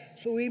rise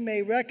so we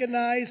may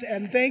recognize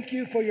and thank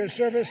you for your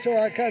service to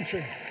our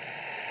country.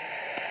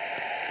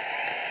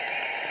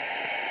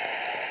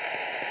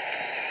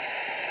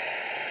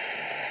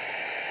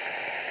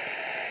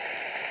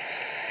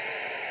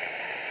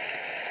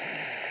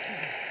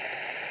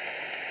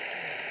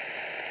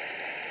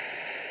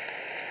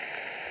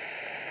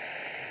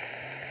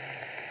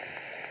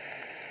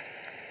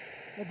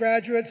 Well,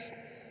 graduates,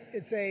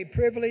 it's a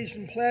privilege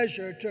and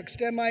pleasure to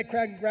extend my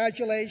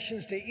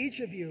congratulations to each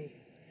of you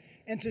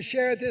and to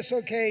share this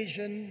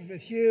occasion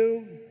with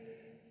you,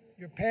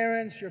 your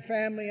parents, your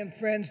family, and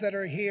friends that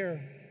are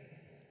here.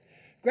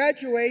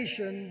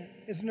 Graduation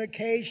is an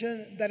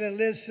occasion that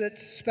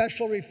elicits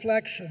special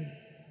reflection.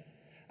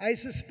 I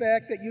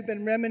suspect that you've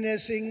been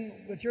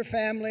reminiscing with your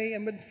family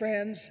and with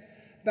friends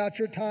about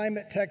your time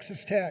at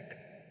Texas Tech.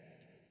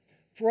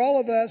 For all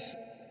of us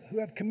who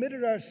have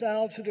committed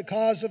ourselves to the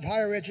cause of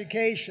higher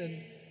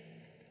education,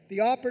 the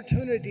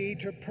opportunity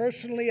to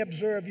personally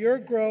observe your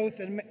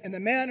growth and the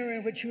manner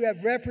in which you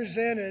have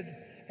represented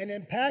and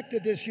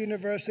impacted this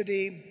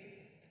university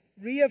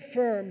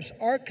reaffirms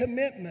our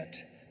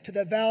commitment to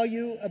the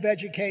value of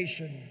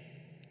education.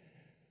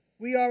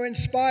 We are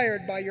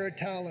inspired by your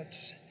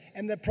talents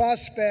and the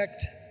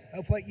prospect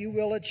of what you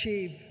will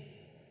achieve.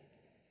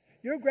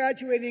 Your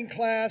graduating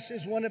class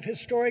is one of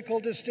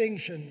historical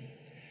distinction.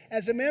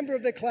 As a member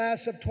of the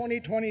class of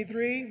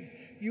 2023,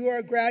 you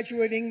are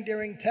graduating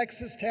during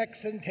Texas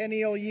Tech's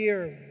centennial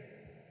year.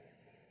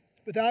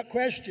 Without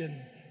question,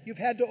 you've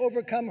had to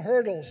overcome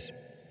hurdles,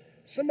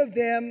 some of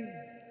them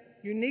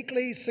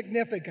uniquely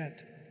significant.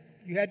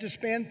 You had to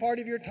spend part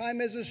of your time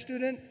as a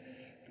student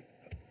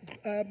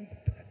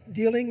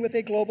dealing with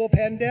a global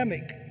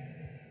pandemic.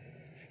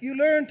 You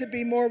learned to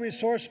be more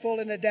resourceful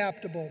and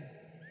adaptable.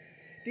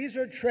 These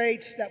are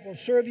traits that will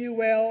serve you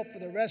well for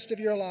the rest of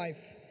your life.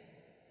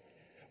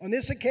 On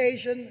this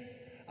occasion,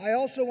 I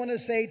also want to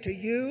say to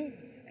you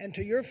and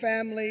to your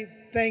family,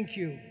 thank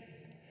you.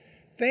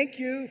 Thank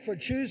you for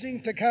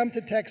choosing to come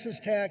to Texas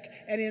Tech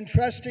and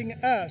entrusting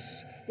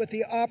us with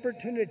the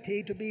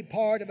opportunity to be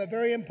part of a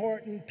very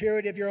important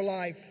period of your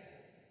life.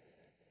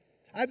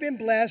 I've been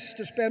blessed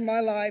to spend my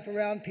life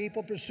around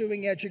people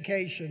pursuing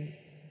education.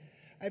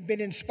 I've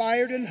been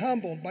inspired and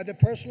humbled by the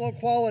personal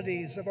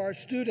qualities of our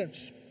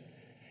students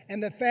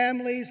and the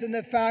families and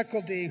the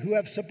faculty who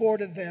have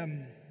supported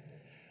them.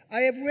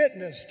 I have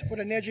witnessed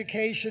what an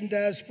education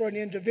does for an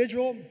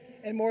individual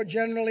and more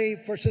generally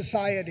for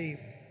society.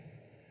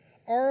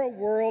 Our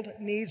world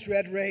needs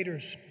Red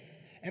Raiders,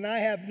 and I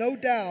have no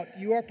doubt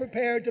you are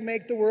prepared to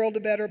make the world a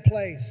better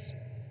place.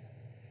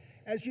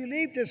 As you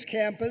leave this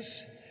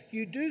campus,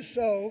 you do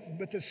so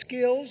with the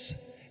skills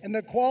and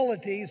the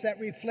qualities that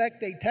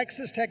reflect a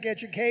Texas Tech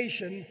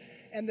education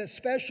and the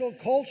special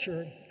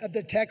culture of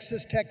the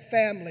Texas Tech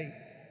family.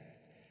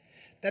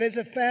 That is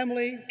a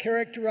family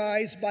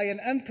characterized by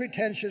an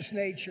unpretentious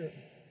nature,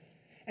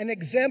 an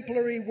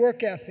exemplary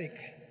work ethic,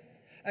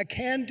 a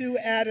can-do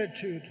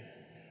attitude,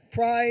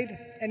 pride,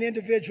 and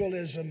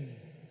individualism.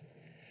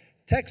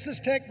 Texas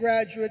Tech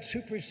graduates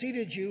who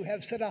preceded you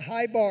have set a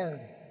high bar,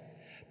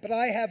 but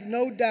I have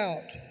no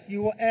doubt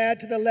you will add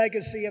to the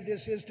legacy of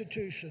this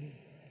institution.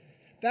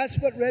 That's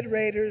what Red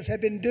Raiders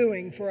have been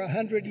doing for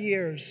 100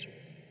 years.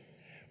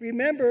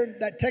 Remember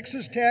that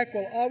Texas Tech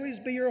will always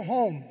be your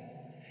home,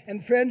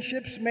 and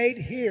friendships made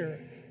here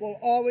will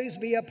always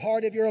be a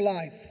part of your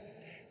life.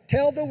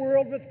 Tell the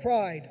world with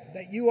pride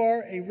that you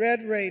are a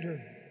Red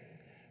Raider.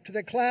 To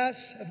the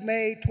class of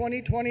May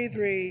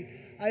 2023,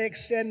 I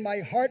extend my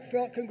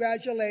heartfelt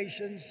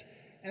congratulations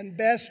and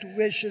best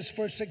wishes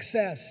for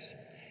success.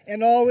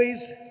 And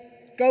always,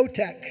 go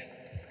Tech.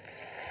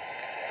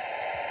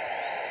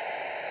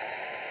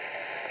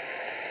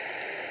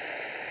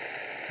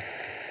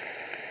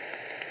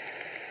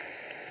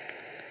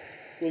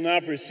 We'll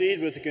now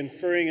proceed with the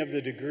conferring of the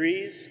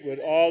degrees. Would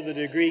all the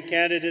degree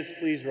candidates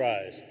please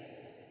rise?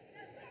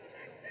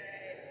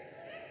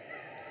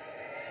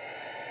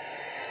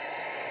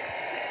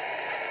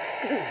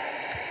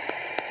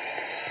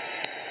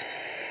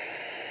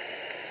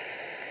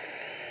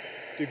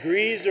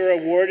 Degrees are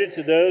awarded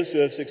to those who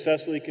have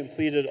successfully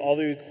completed all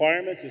the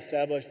requirements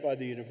established by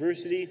the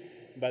university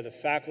and by the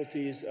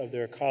faculties of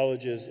their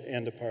colleges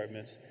and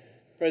departments.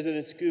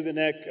 President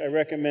Skuvanek, I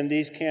recommend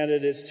these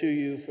candidates to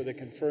you for the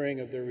conferring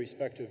of their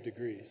respective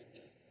degrees.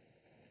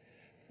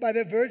 By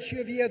the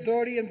virtue of the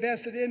authority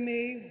invested in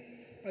me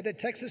by the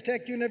Texas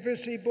Tech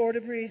University Board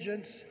of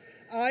Regents,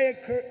 I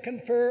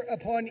confer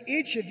upon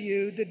each of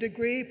you the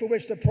degree for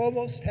which the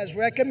Provost has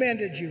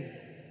recommended you.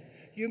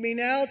 You may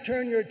now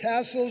turn your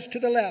tassels to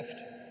the left.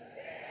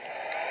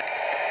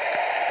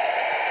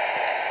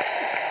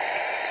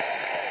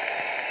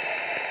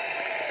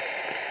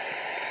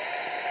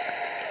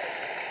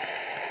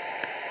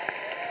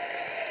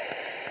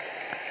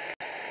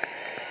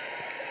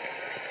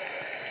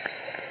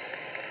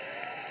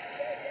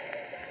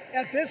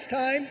 At this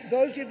time,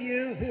 those of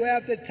you who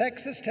have the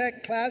Texas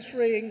Tech class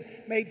ring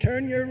may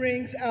turn your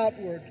rings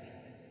outward.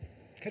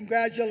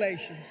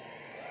 Congratulations.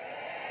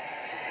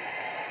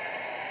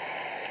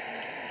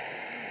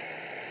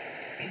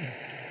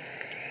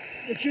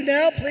 Would you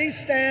now please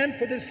stand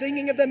for the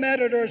singing of the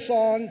Matador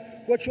song,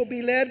 which will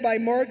be led by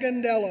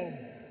Morgan Dello.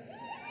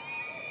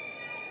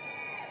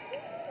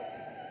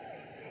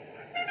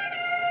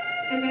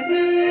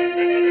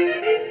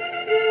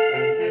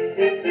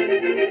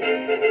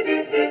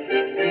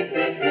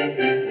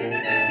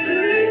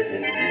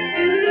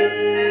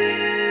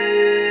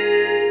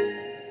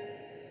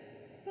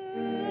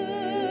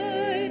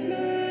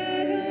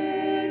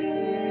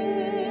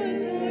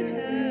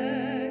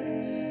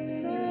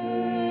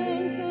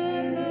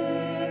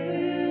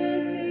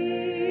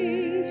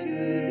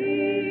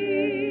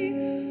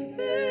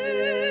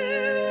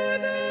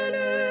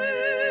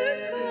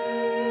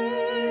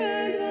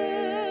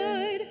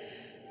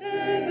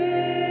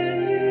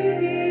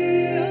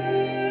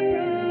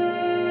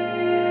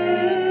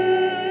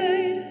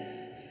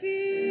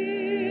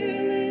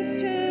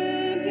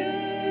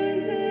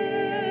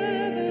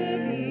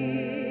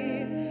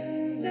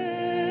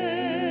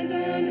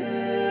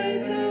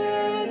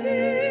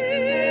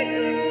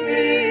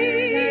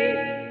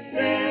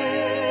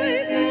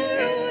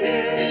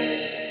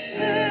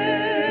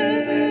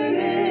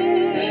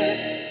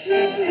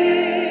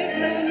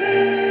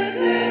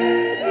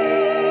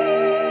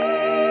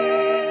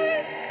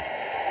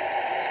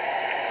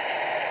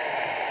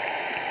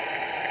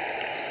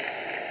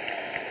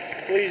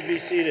 Please be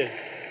seated.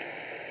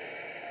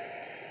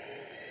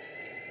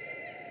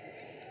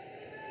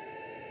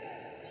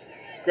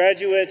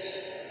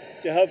 Graduates,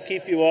 to help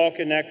keep you all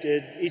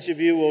connected, each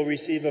of you will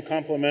receive a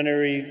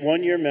complimentary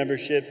one-year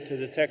membership to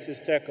the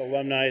Texas Tech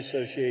Alumni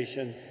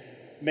Association,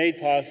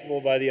 made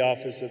possible by the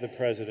Office of the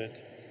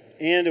President,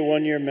 and a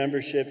one-year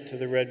membership to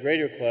the Red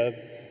Raider Club,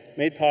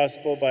 made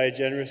possible by a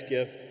generous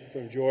gift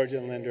from George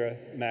and Linda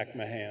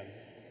McMahon.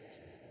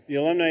 The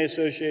Alumni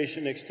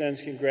Association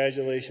extends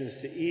congratulations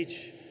to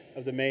each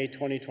of the May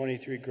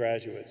 2023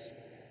 graduates.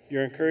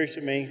 You're encouraged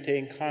to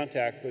maintain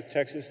contact with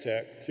Texas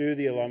Tech through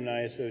the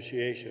Alumni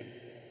Association.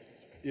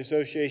 The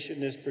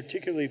association is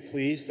particularly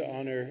pleased to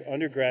honor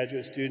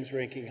undergraduate students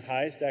ranking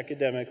highest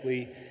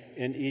academically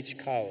in each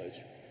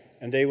college,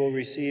 and they will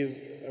receive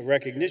a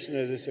recognition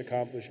of this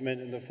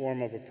accomplishment in the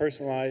form of a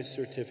personalized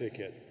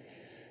certificate.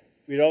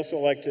 We'd also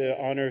like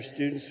to honor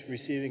students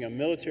receiving a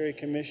military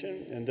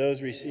commission and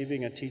those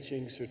receiving a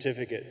teaching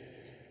certificate.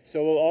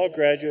 So will all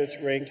graduates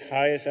ranked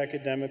highest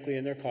academically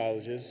in their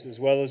colleges, as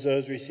well as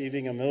those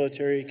receiving a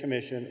military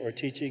commission or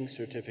teaching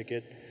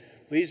certificate.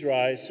 Please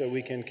rise so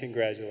we can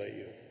congratulate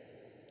you.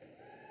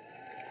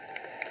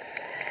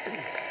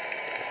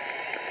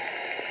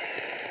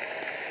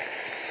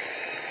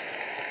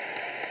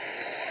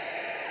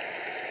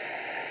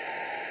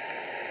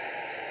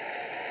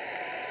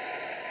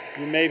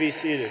 You may be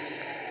seated.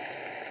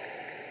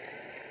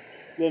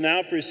 We'll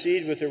now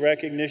proceed with the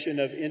recognition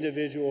of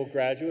individual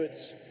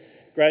graduates.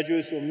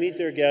 Graduates will meet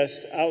their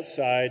guests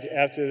outside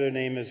after their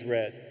name is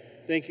read.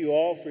 Thank you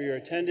all for your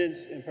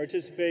attendance and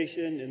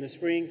participation in the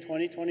Spring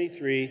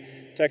 2023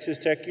 Texas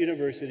Tech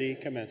University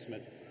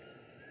Commencement.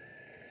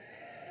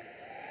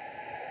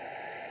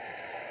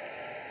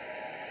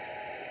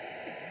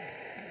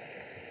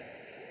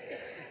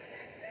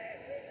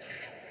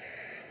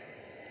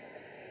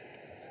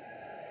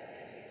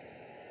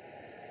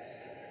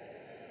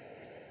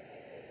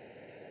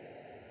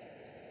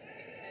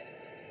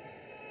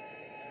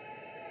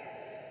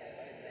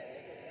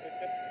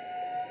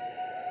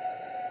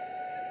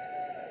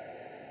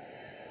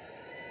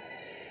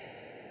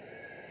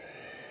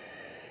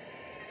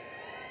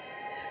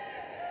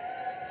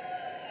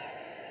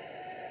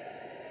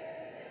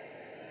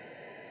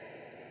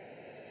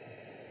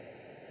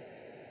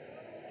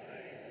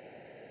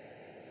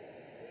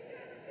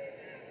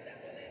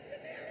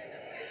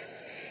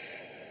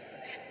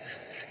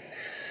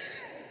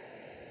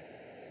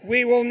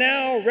 We will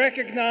now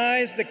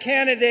recognize the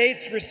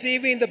candidates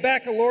receiving the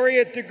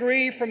baccalaureate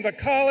degree from the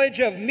College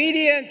of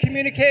Media and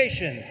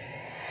Communication.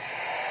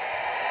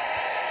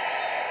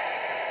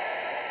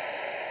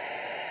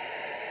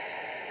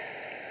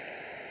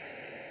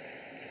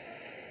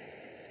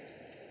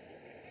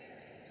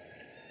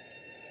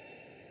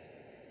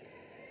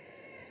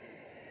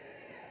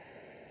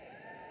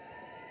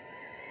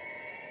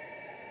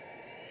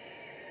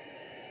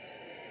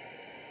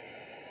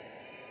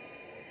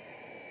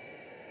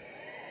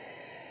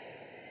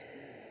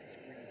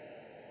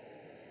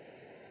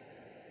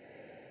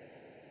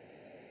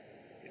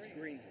 It's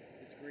green.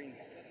 It's green.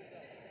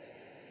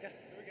 Yeah, there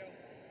we go.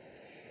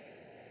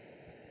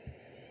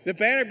 The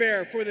banner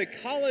bearer for the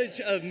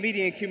College of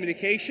Media and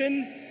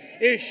Communication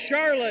is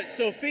Charlotte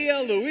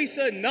Sophia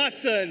Louisa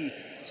Knotson,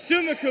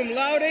 summa cum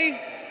laude.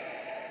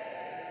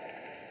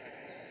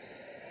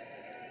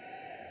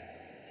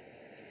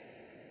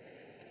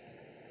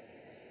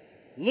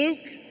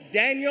 Luke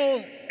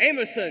Daniel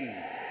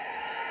Ameson.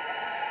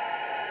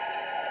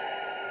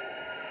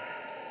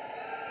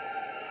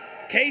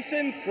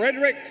 Kason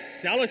Frederick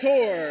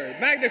Salator,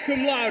 magna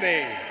cum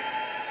laude.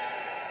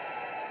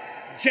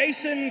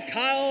 Jason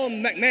Kyle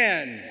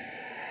McMahon.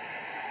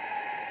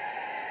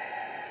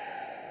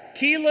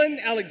 Keelan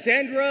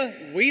Alexandra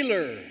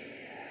Wheeler.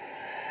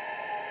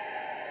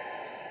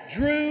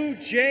 Drew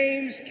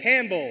James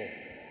Campbell.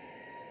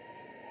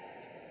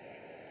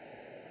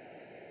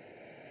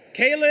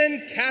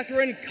 Kaylin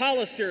Catherine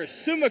Collister,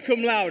 summa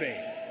cum laude.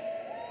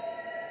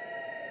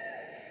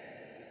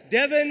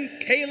 Devin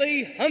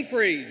Kaylee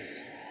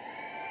Humphreys.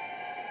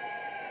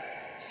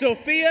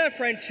 Sophia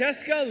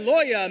Francesca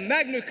Loya,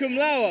 magna cum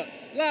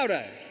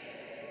laude.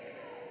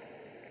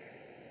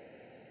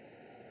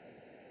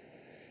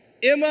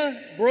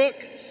 Emma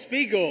Brooke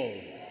Spiegel.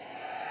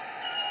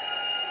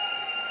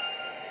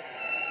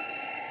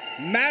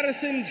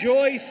 Madison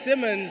Joy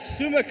Simmons,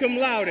 summa cum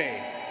laude.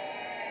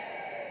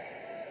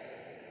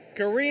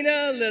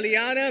 Karina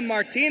Liliana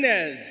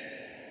Martinez.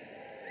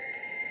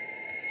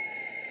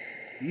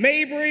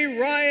 Mabry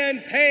Ryan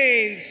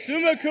Payne,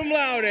 summa cum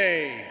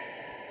laude.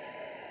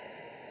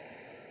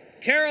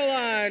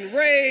 Caroline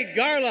Ray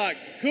Garlock,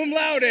 cum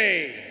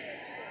laude.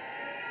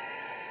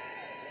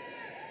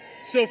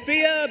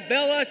 Sophia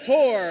Bella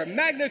Tor,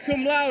 magna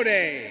cum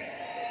laude.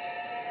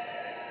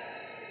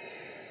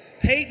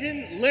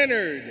 Peyton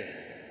Leonard.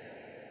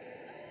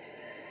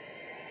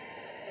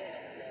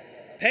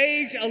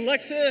 Paige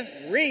Alexa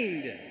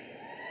Riend.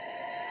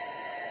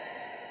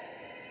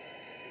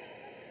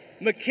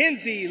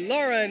 Mackenzie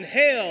Lauren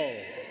Hale.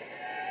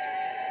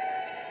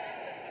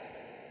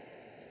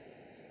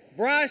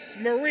 Bryce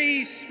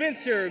Marie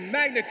Spencer,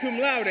 magna cum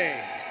laude.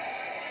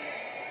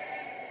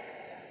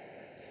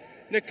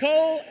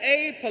 Nicole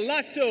A.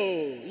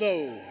 Palazzo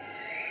Low.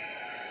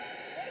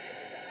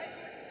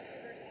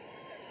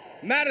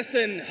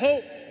 Madison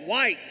Hope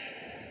White,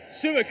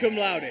 summa cum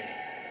laude.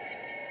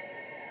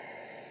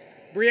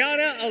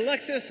 Brianna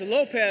Alexis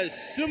Lopez,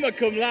 summa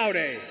cum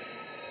laude.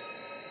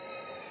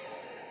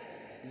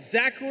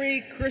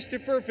 Zachary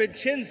Christopher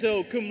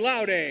Vincenzo, cum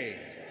laude.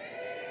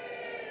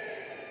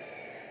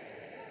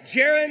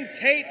 Jaron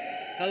Tate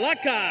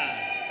Halaka.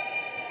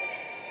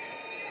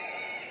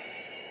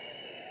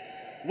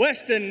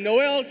 Weston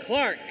Noel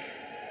Clark.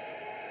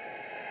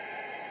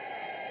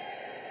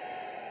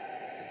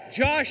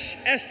 Josh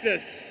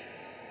Estes.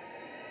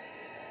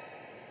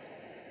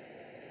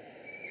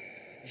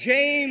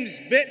 James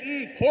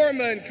Benton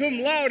Porman, cum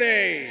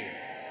laude.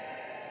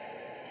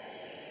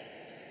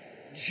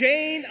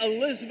 Jane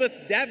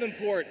Elizabeth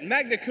Davenport,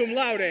 magna cum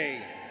laude.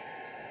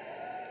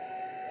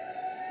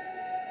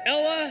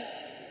 Ella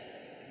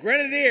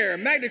Grenadier,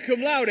 magna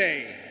cum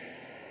laude.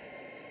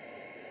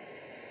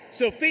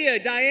 Sophia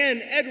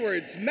Diane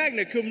Edwards,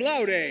 magna cum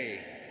laude.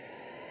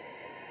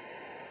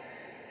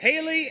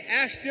 Haley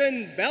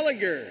Ashton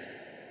Bellinger.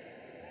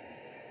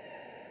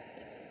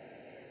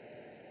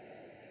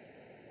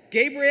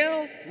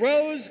 Gabrielle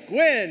Rose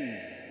Gwynn.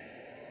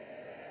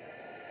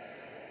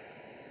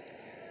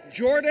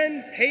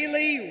 Jordan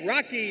Haley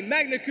Rocky,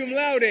 magna cum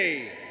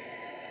laude.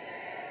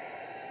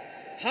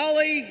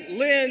 Holly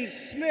Lynn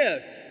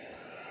Smith.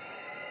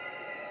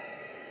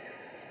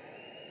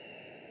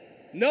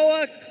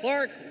 Noah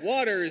Clark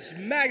Waters,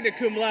 magna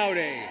cum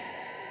laude.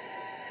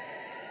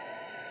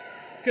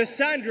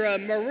 Cassandra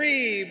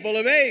Marie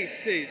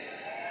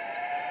Bolomesis.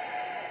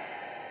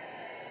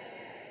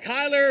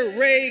 Kyler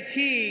Ray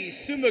Key,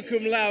 summa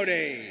cum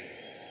laude.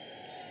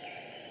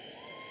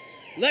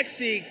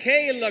 Lexi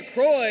K.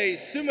 LaCroix,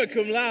 summa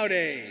cum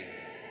laude.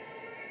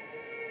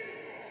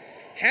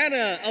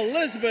 Hannah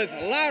Elizabeth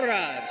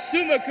Laura,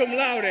 summa cum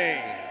laude.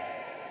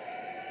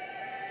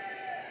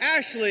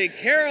 Ashley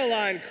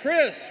Caroline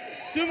Crisp,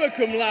 summa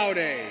cum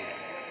laude.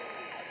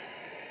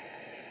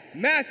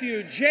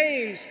 Matthew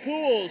James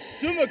Poole,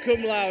 summa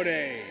cum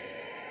laude.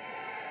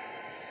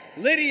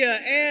 Lydia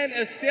Ann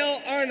Estelle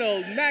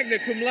Arnold, magna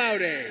cum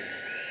laude.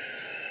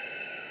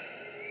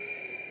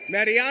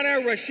 Mariana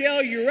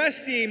Rochelle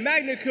Uresti,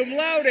 magna cum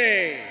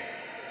laude.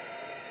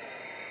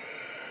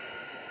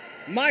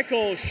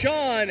 Michael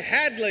Sean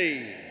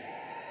Hadley.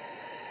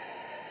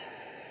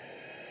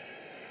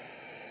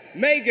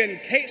 Megan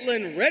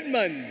Caitlin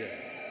Redmond.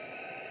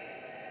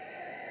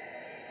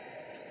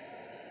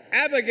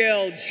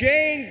 Abigail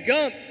Jane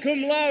Gump,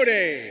 cum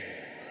laude.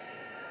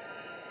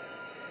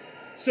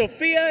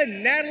 Sophia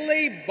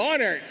Natalie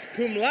Bonnert,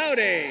 cum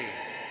laude.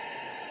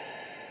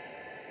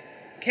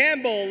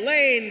 Campbell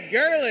Lane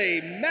Gurley,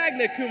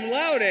 magna cum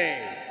laude.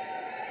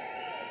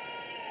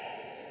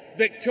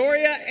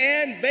 Victoria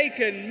Ann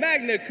Bacon,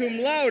 magna cum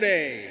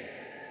laude.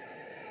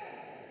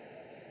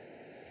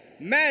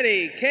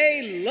 Maddie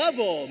K.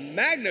 Lovell,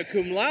 magna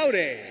cum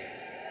laude.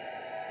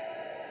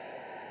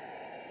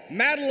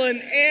 Madeline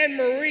Ann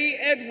Marie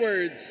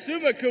Edwards,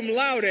 summa cum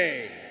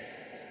laude.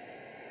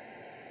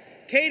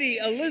 Katie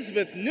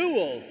Elizabeth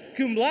Newell,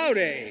 cum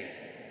laude.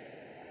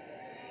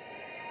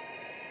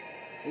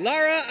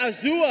 Lara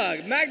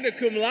Azua, magna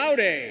cum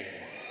laude.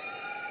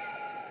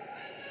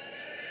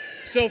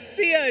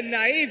 Sophia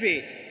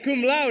Naivi,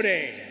 cum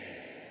laude.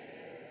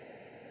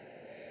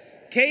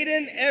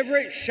 Caden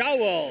Everett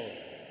Shawell.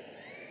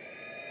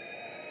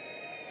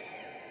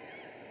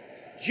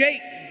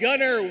 Jake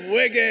Gunnar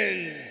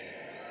Wiggins.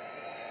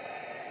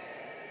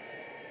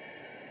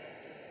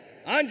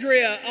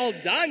 Andrea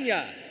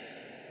Aldana.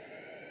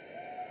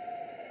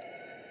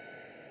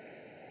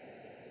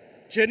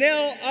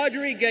 Janelle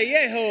Audrey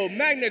Gallejo,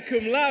 magna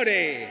cum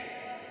laude.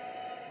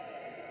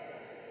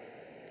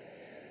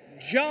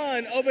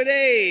 John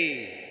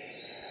Obade.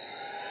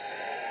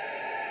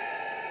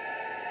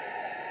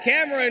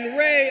 Cameron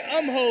Ray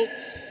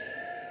Umholtz.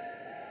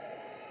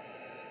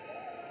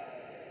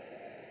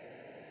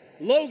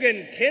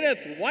 Logan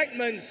Kenneth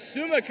Whiteman,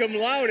 summa cum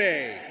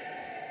laude.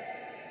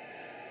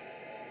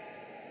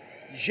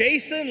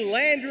 Jason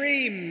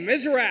Landry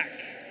Miserak.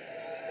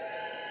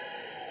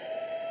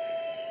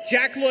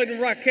 Jacqueline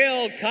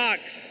Raquel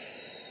Cox.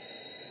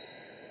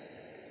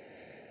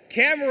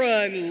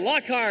 Cameron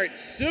Lockhart,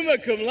 summa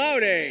cum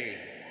laude.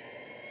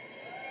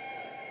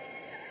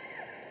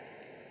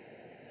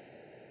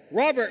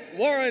 Robert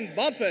Warren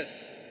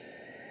Bumpus.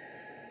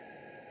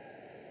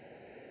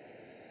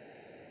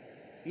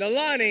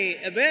 Nalani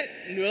Yvette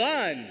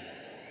Nulan.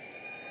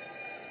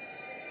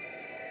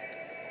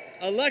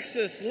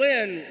 Alexis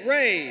Lynn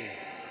Ray.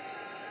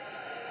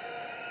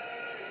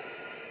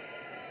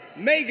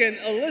 Megan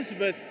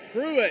Elizabeth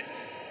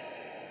Pruitt.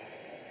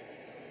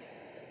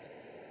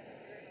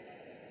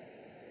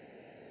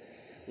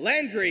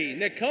 Landry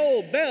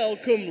Nicole Bell,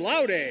 cum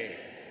laude.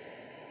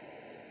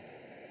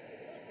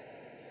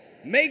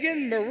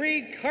 Megan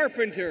Marie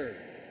Carpenter.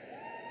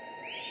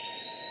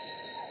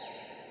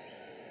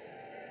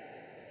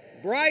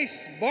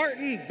 Bryce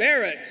Barton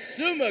Barrett,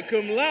 summa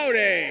cum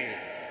laude.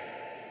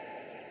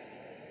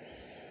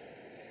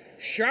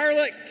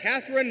 Charlotte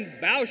Catherine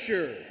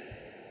Boucher.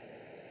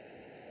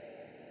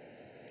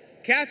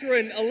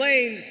 Catherine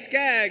Elaine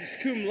Skaggs,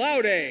 cum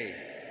laude.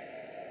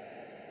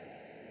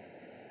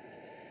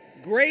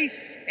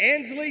 Grace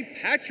Ansley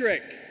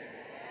Patrick.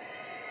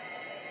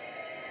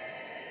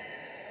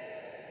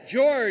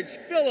 George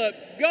Philip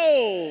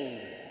Gold.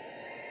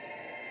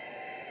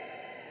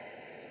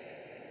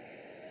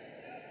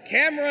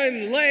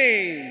 Cameron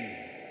Lane.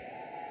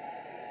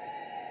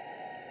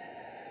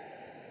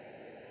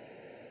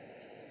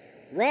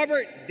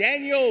 Robert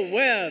Daniel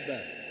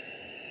Webb.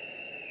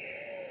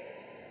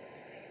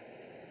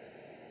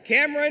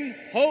 Cameron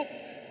Hope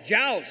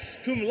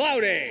Joust, cum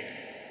laude.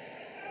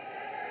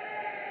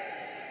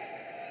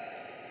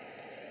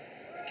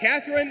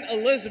 Catherine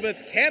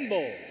Elizabeth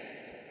Campbell.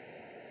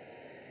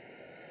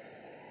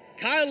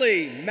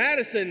 Kylie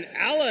Madison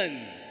Allen.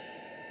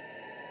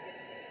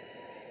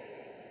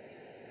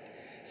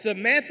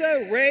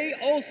 Samantha Ray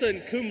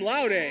Olson, cum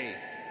laude.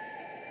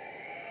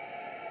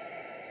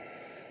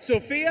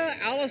 Sophia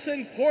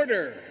Allison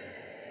Porter.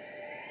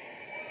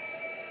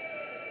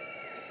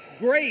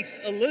 Grace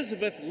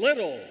Elizabeth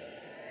Little.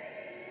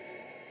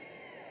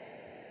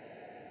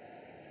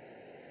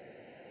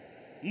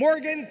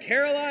 Morgan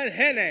Caroline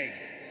Hennig.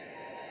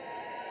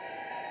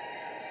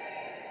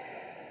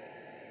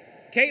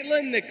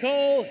 Caitlin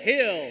Nicole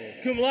Hill,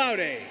 cum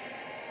laude.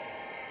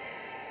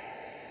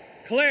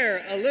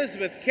 Claire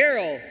Elizabeth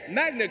Carroll,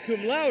 magna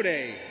cum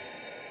laude.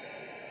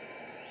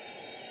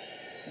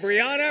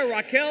 Brianna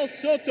Raquel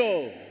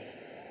Soto.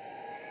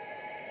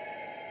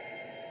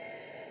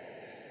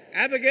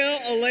 Abigail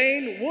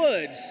Elaine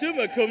Wood,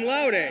 summa cum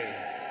laude.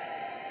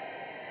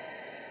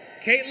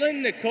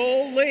 Caitlin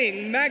Nicole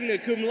Ling, magna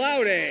cum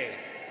laude.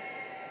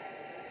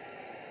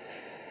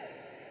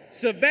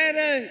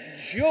 Savannah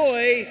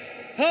Joy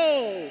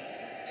Ho,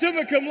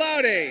 summa cum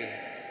laude.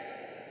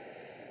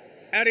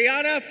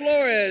 Ariana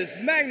Flores,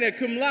 magna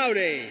cum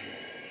laude.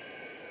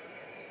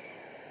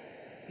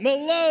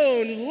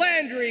 Malone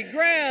Landry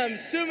Graham,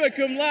 summa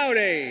cum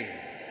laude.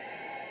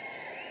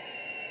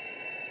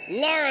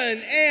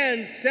 Lauren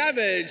Ann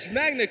Savage,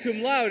 magna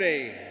cum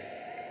laude.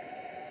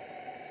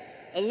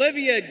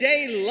 Olivia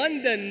Day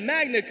London,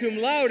 magna cum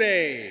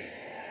laude.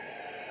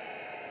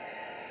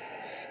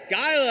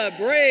 Skyla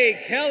Bray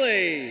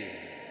Kelly.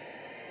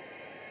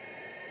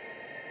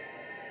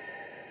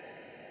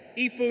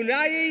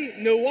 Ifunai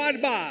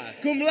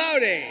Nwadba, cum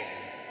laude.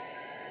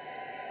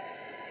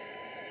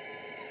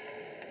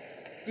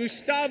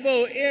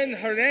 Gustavo N.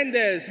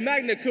 Hernandez,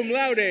 magna cum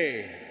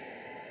laude.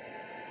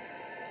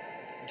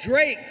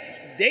 Drake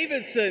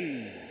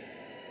Davidson.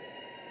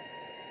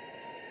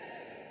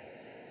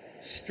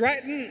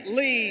 Stratton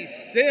Lee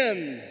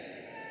Sims.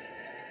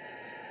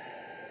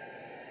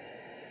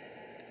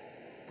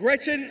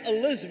 Gretchen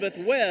Elizabeth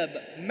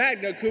Webb,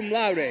 magna cum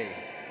laude.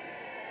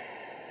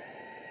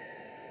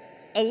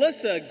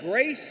 Alyssa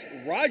Grace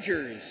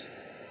Rogers.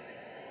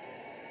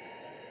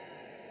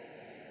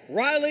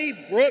 Riley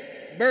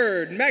Brooke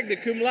Bird, magna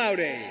cum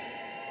laude.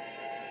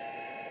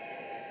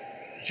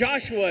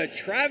 Joshua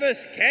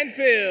Travis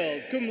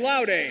Canfield, cum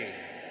laude.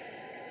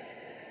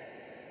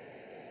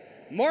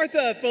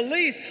 Martha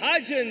Felice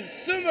Hodgins,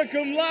 summa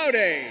cum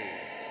laude.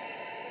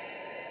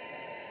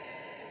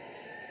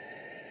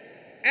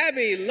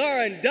 Abby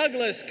Lauren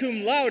Douglas,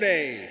 cum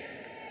laude.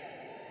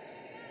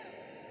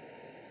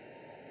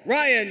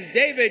 Ryan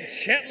David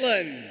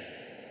Chetland.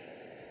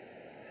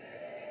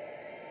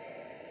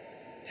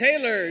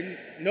 Taylor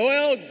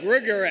Noel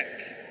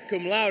Grigorek,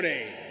 cum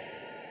laude.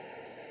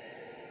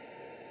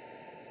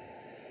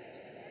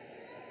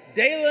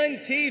 Dalen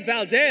T.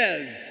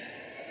 Valdez.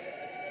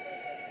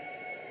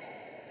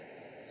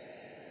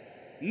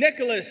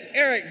 Nicholas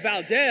Eric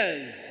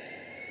Valdez.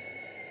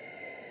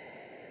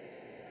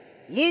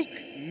 Luke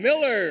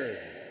Miller.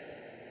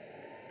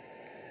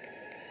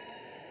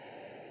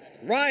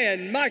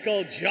 Ryan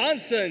Michael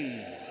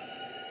Johnson.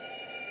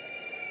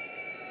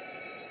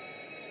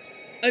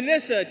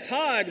 Anissa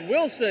Todd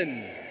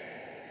Wilson.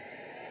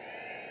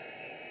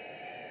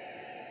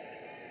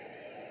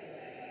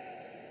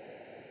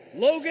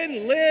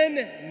 Logan Lynn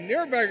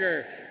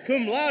Nierberger,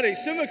 cum laude,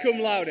 summa cum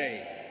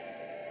laude.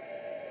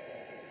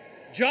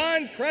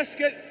 John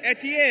Prescott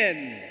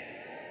Etienne.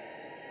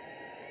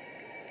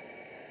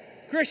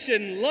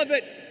 Christian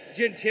Lovett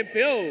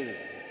Gentipio.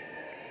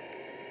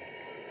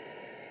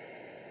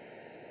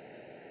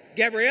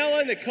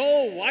 Gabriella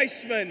Nicole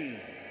Weissman.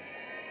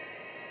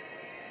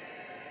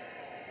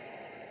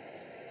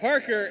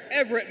 Parker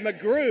Everett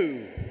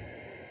McGrew.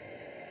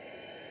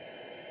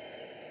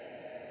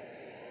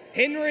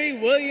 Henry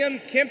William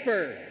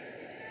Kemper.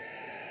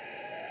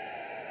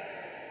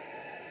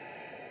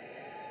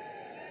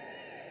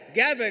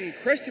 Gavin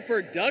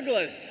Christopher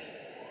Douglas.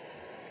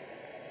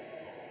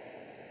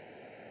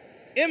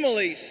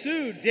 Emily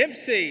Sue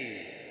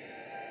Dempsey.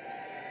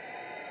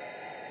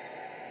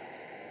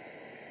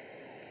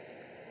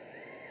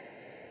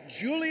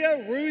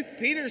 Julia Ruth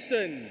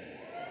Peterson.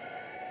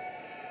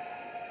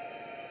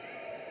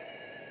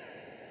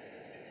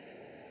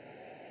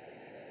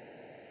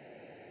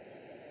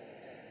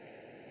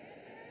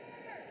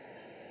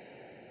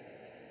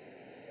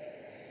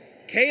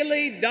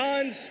 Kaylee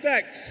Dawn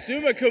Speck,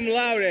 summa cum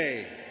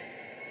laude.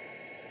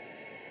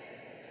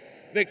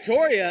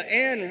 Victoria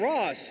Ann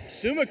Ross,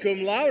 summa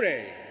cum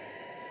laude.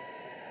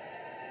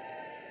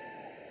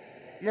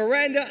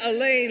 Miranda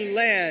Elaine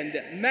Land,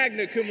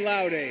 magna cum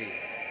laude.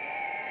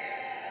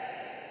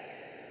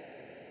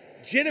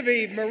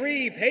 Genevieve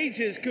Marie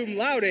Pages, cum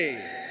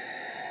laude.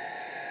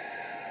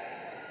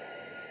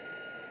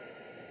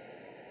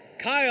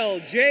 Kyle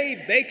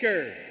J.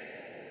 Baker.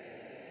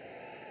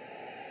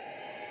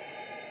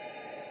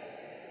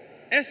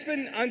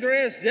 Espen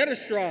Andreas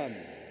Zetterstrom.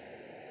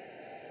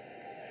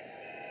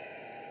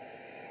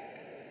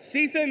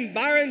 Sethan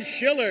Byron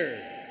Schiller.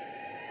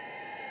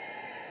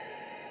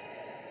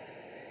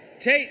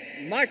 Tate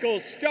Michael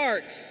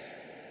Starks.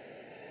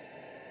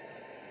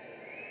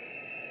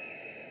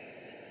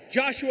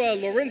 Joshua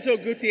Lorenzo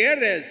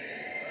Gutierrez.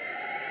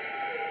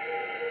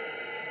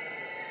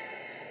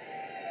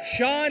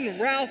 Sean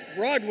Ralph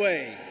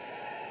Broadway.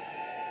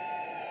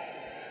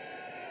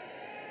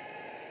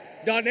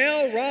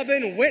 Donnell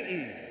Robin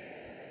Winton.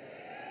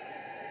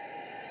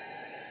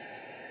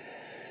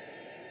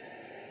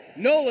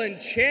 Nolan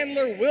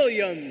Chandler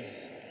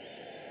Williams.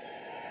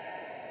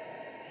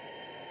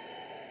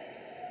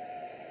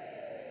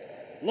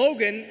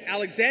 Logan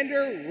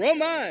Alexander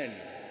Roman.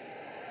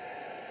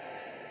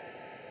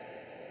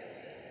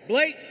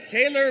 Blake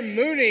Taylor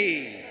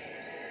Mooney.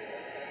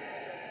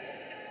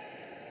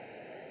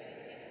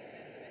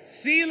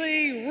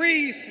 Celie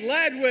Reese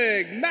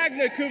Ladwig,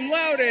 magna cum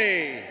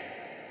laude.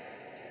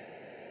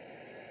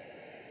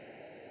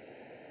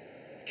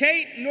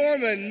 Kate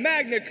Norman,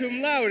 magna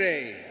cum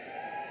laude.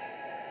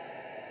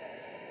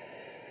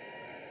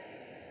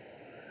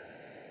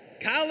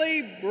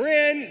 Kylie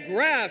Bryn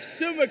Graff,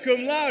 summa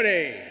cum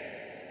laude.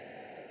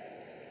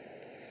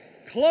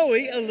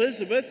 Chloe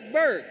Elizabeth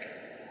Burke.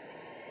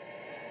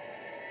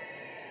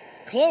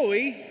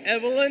 Chloe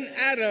Evelyn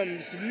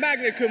Adams,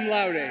 magna cum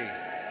laude.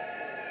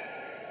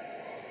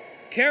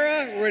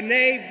 Kara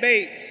Renee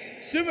Bates,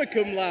 summa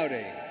cum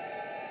laude.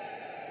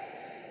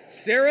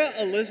 Sarah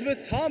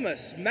Elizabeth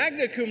Thomas,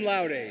 magna cum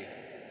laude.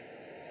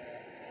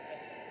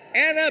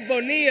 Anna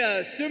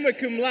Bonilla, summa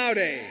cum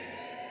laude.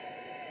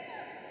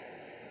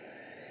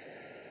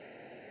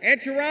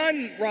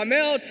 Antaron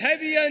Ramel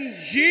Tavian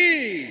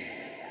G.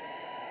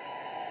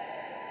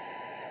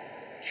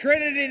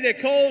 Trinity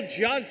Nicole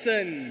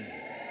Johnson.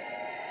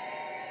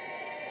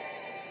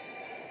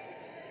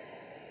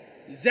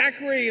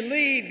 Zachary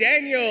Lee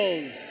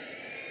Daniels.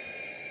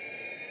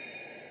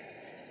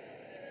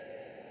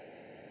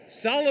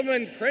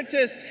 Solomon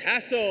Prentice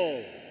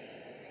Hassel.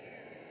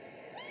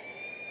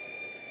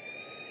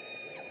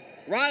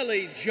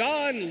 Riley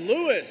John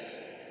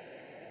Lewis.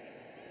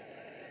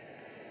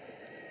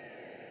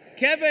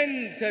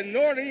 Kevin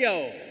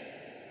Tenorio.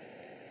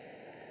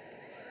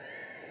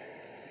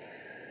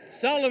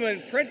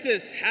 Solomon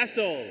Prentice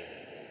Hassel.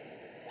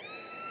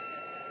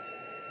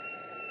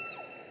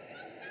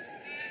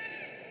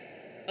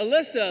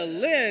 Alyssa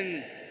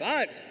Lynn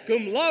Font,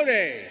 cum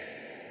laude.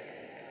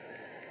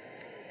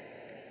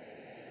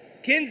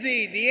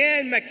 Kinsey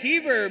Deanne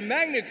McKeever,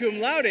 magna cum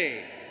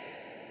laude.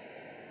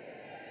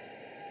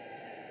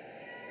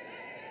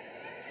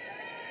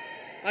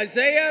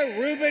 Isaiah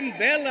Ruben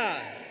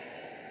Vela.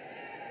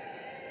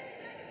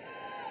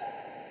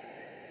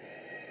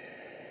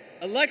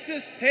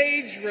 Alexis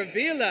Paige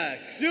Revila,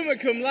 summa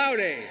cum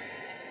laude.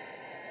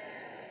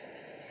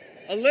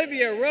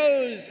 Olivia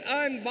Rose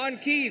Ann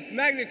Bonkeith,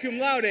 magna cum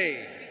laude.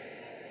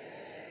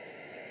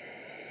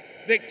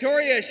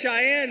 Victoria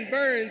Cheyenne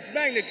Burns,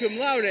 magna cum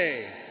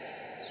laude.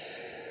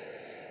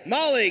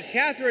 Molly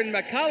Catherine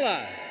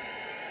McCullough.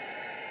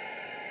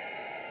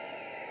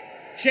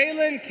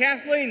 Shaylin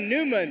Kathleen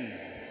Newman.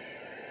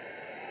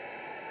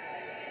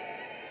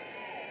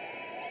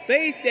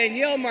 Faith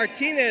Danielle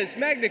Martinez,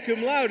 magna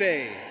cum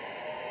laude.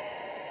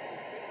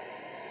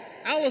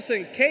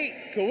 Allison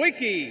Kate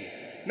Kowicki,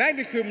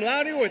 magna cum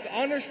laude with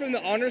honors from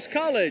the Honors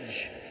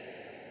College.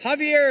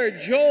 Javier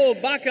Joel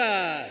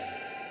Baca.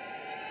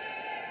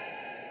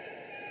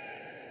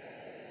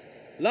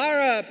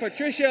 Lara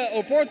Patricia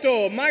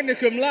Oporto, magna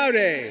cum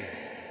laude.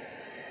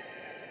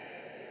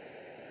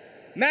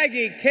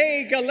 Maggie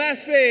K.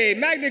 Gillespie,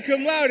 magna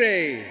cum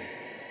laude.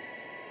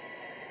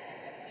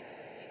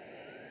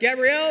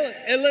 Gabrielle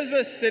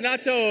Elizabeth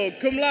Sinato,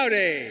 cum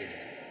laude.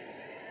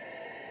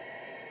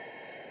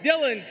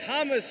 Dylan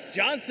Thomas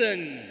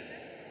Johnson.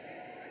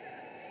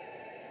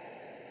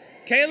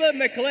 Kayla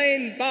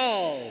McLean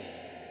Ball.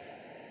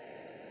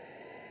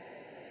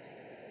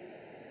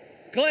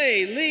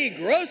 Clay Lee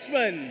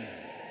Grossman.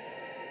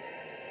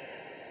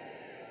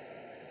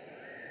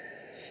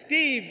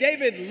 Steve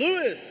David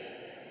Lewis.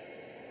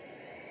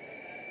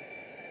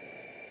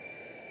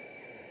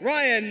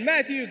 Ryan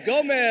Matthew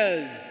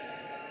Gomez.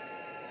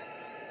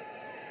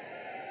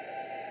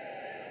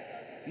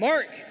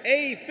 Mark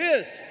A.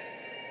 Fisk.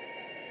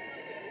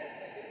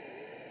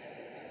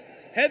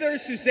 Heather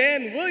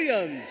Suzanne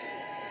Williams.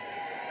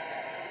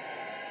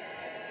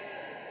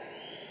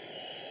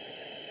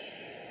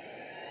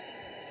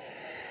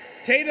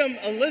 Tatum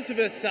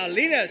Elizabeth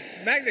Salinas,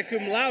 magna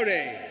cum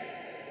laude.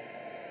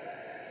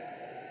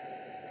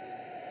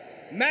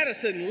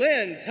 Madison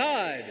Lynn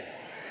Todd.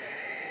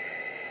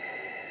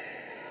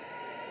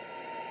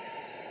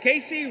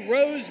 Casey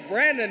Rose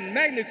Brandon,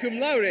 magna cum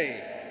laude.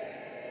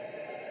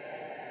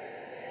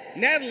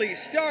 Natalie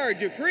Starr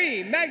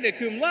Dupree, magna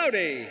cum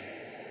laude.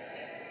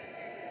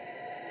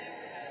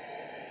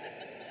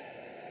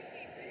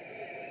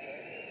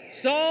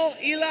 Saul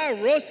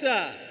Ila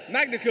Rosa,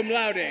 magna cum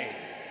laude.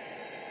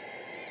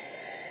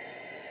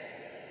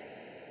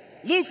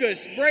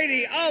 Lucas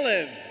Brady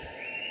Olive.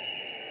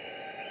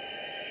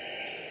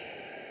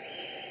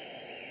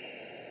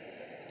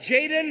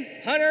 Jaden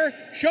Hunter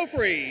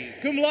Shofrey,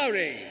 cum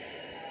laude.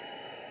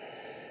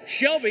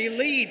 Shelby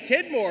Lee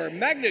Tidmore,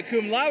 magna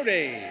cum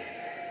laude.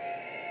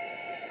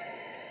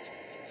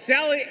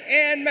 Sally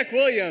Ann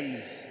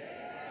McWilliams.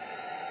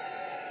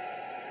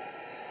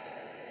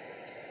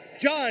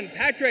 John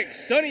Patrick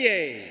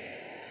Sonnier.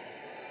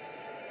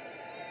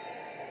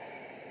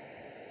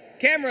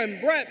 Cameron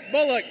Brett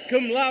Bullock,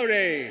 cum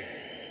laude.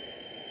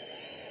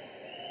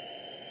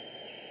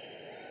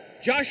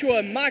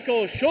 Joshua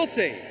Michael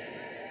Schulze.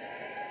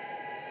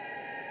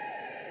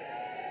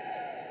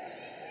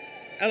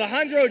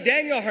 Alejandro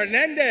Daniel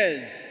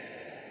Hernandez.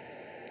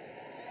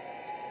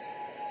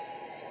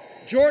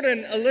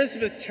 Jordan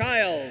Elizabeth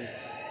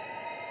Childs.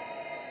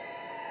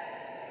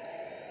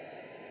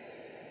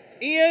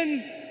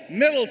 Ian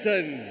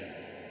Middleton.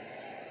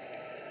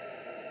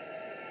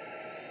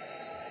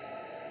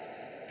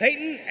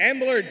 Peyton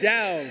Ambler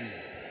Down.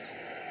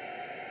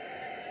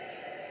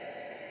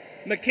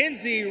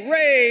 Mackenzie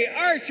Ray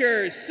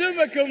Archer,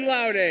 summa cum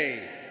laude.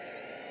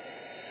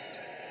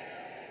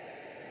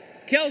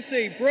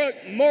 Kelsey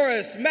Brooke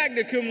Morris,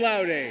 magna cum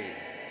laude.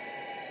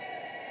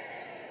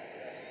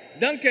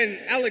 Duncan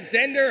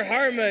Alexander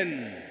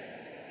Harmon.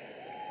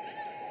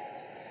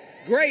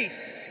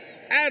 Grace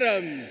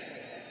Adams.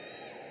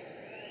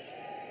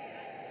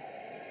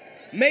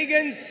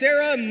 Megan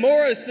Sarah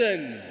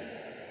Morrison.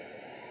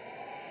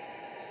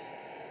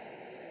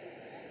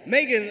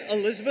 Megan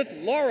Elizabeth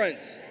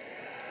Lawrence.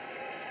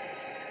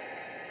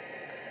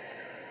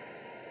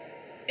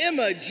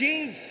 Emma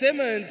Jean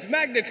Simmons,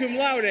 magna cum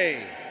laude.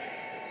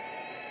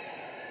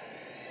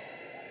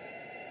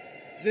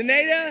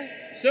 Zenaida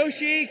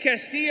Soshi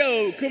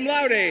Castillo, cum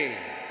laude.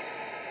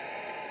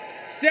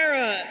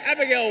 Sarah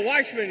Abigail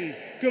Weichman,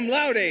 cum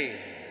laude.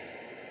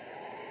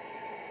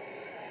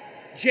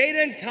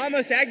 Jaden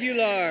Thomas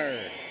Aguilar.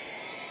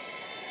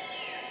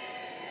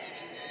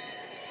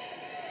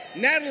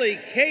 Natalie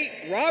Kate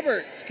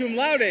Roberts, cum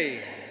laude.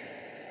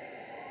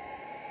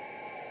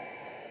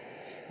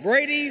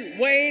 Brady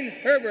Wayne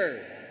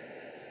Herbert.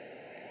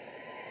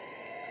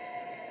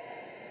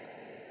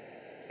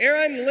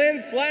 Aaron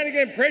Lynn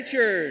Flanagan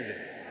Pritchard.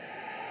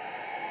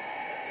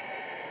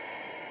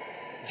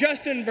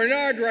 Justin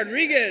Bernard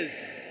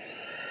Rodriguez.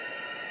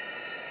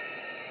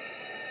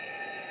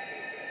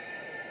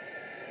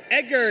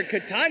 Edgar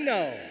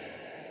Catano.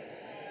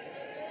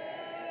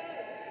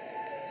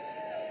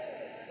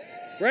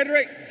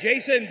 Frederick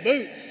Jason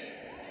Boots.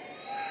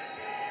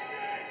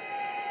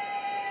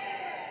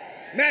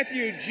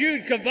 Matthew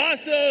Jude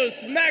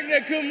Cavazos,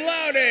 magna cum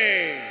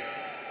laude.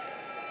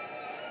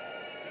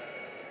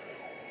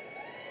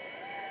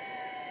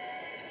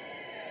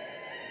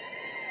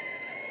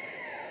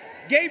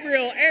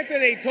 Gabriel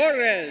Anthony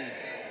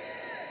Torres.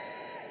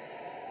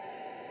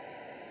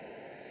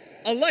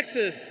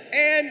 Alexis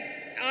Ann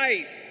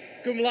Ice,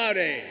 cum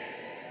laude.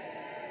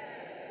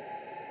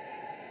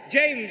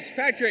 James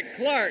Patrick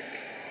Clark.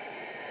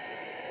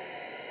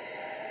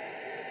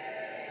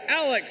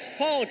 Alex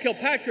Paul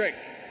Kilpatrick.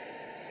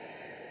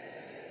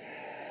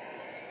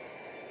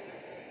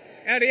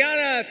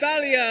 Adriana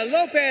Thalia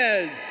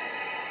Lopez.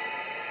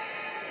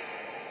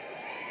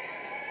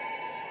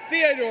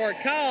 Theodore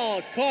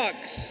Kyle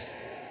Cox.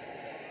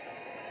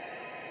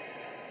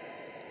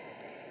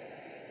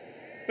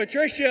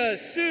 Patricia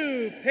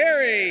Sue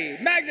Perry,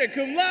 magna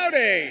cum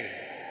laude.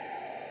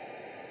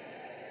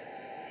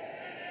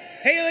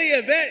 Haley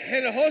Yvette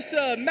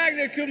Hinojosa,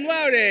 magna cum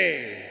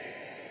laude.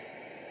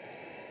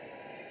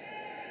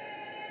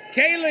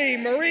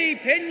 Kaylee Marie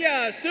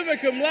Pena, summa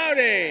cum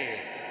laude.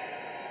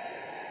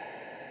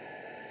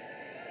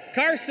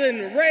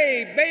 Carson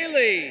Ray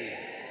Bailey.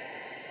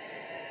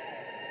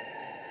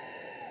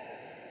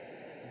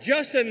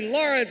 Justin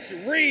Lawrence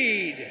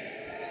Reed.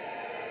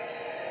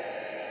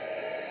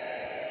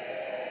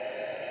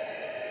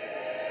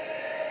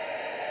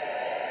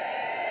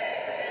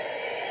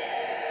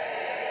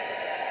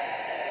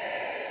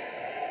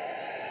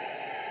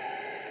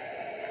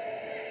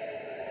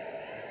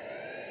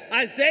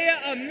 Isaiah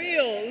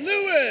Emil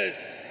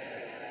Lewis.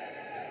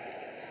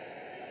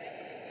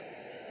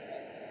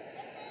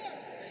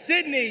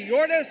 Sydney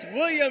Yordis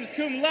Williams,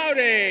 cum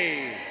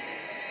laude.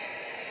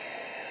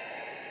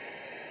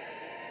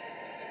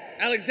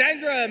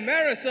 Alexandra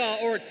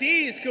Marisol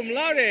Ortiz, cum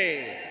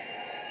laude.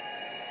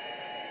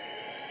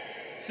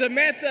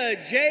 Samantha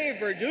J.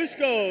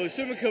 Verduzco,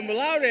 summa cum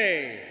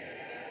laude.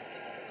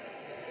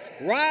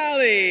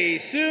 Riley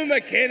Sue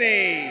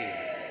McKinney.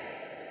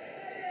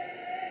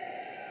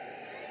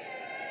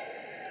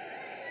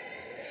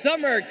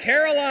 Summer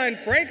Caroline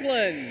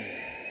Franklin.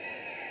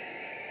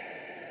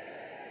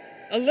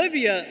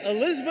 Olivia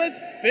Elizabeth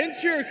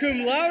Fincher,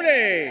 cum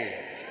laude.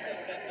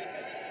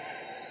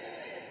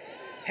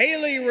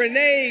 Haley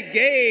Renee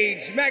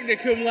Gage, magna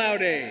cum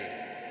laude.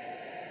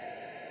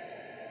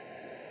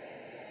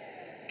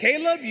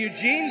 Caleb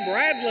Eugene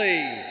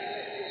Bradley.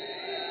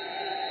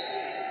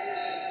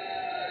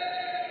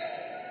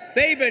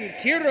 Fabian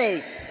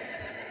Quiros.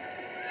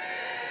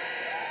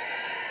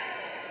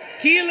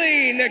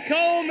 Keely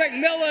Nicole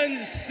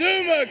McMillan,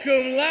 summa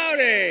cum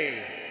laude.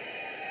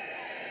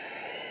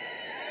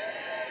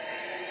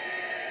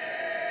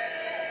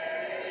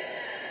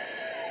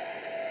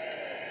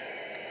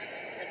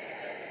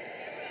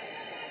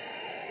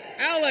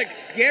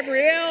 Alex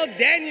Gabrielle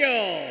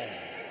Daniel.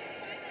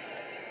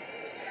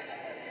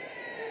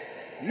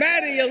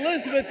 Maddie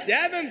Elizabeth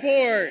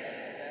Davenport.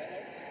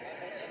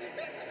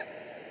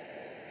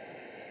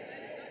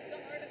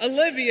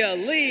 Olivia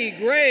Lee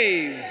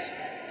Graves.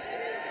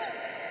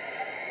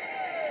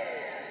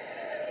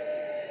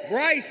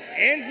 Bryce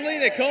Ansley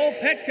Nicole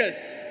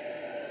Petkus.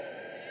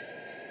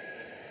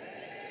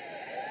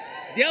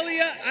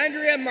 Delia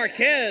Andrea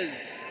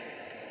Marquez.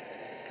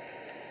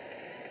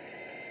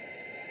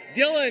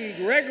 Dylan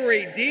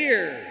Gregory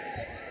Deere.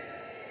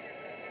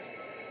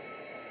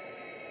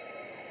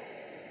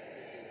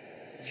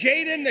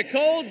 Jaden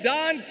Nicole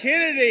Don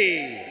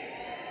Kennedy.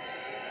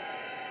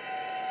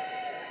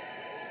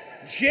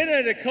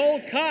 Jenna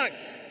Nicole Koch,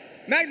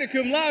 magna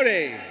cum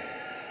laude.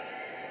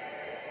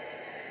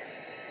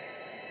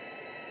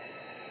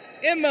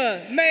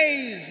 Emma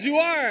May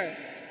Zuar.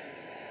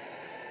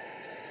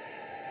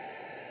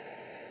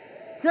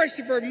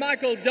 Christopher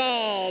Michael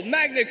Dahl,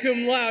 magna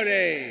cum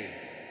laude.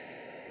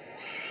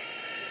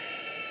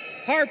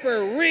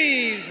 Harper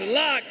Reeves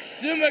Locke,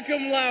 summa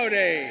cum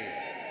laude.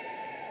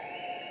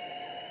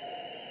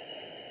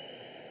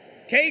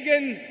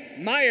 Kagan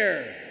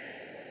Meyer.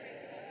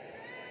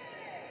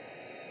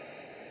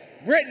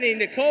 Brittany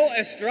Nicole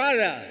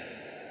Estrada.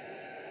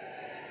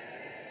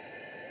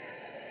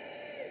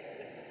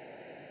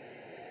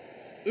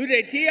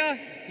 Udetia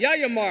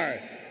Yayamar,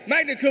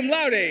 magna cum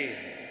laude.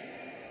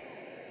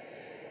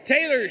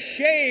 Taylor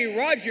Shea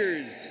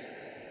Rogers.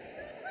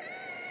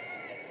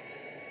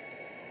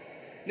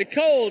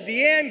 Nicole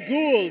Deanne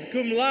Gould,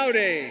 cum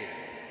laude.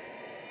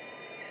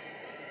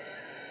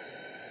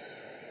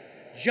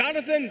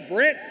 Jonathan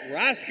Brent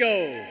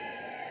Roscoe.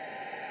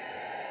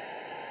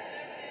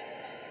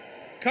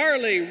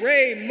 Carly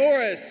Ray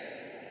Morris.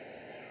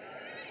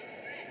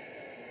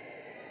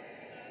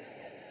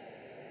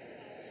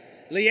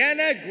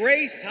 Leanna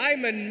Grace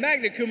Hyman,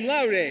 magna cum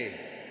laude.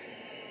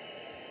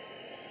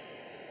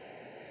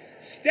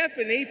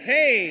 Stephanie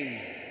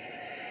Payne.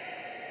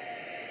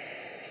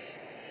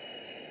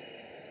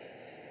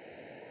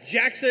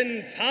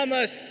 Jackson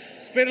Thomas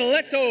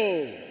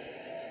Spitaletto.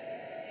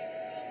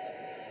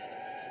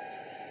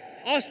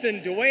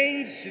 Austin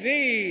Dwayne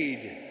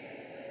Sneed.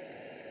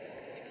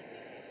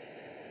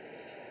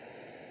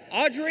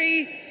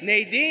 Audrey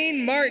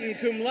Nadine Martin,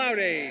 cum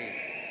laude.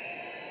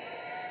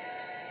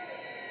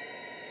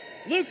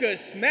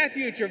 Lucas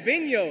Matthew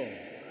Trevino.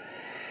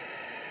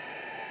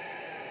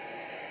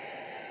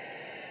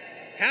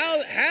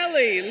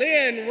 Hallie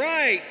Lynn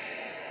Wright.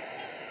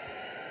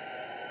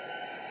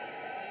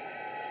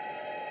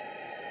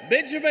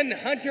 Benjamin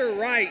Hunter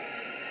Wright.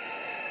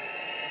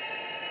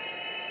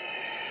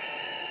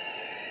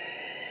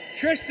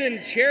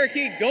 Tristan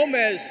Cherokee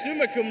Gomez,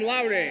 summa cum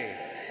laude.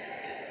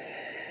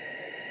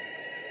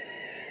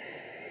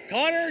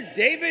 Connor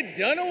David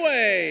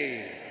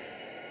Dunaway.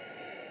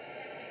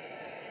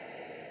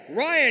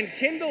 Ryan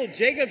Kendall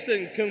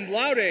Jacobson, cum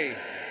laude.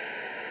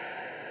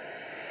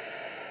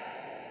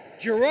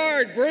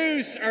 Gerard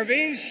Bruce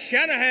Arvine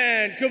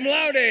Shanahan, cum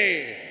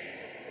laude.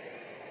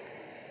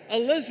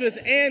 Elizabeth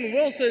Ann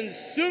Wilson,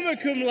 summa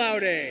cum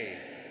laude.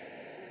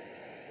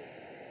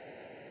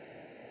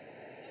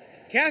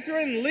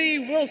 Catherine Lee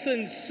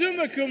Wilson,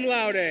 summa cum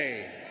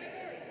laude.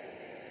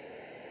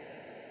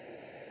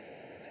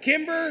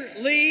 Kimber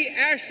Lee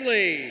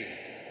Ashley.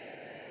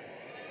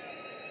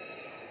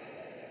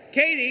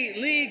 Katie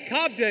Lee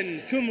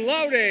Cobden, cum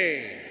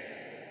laude.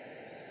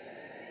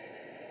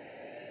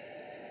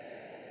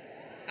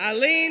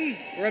 Eileen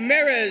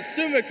Ramirez,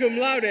 summa cum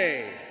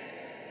laude.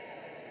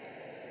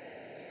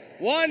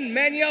 Juan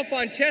Manuel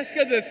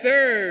Francesca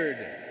III.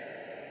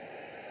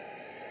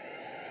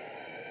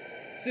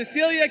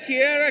 Cecilia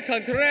Kiera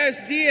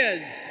Contreras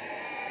Diaz.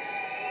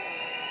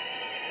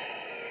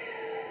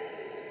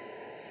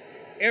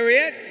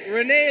 Ariette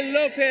Renee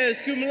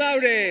Lopez, cum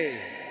laude.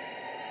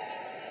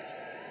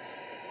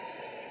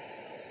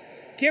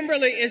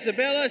 Kimberly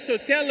Isabella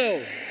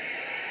Sotelo.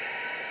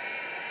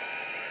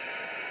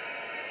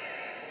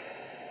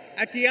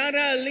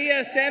 Atiana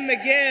Leah San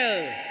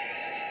Miguel.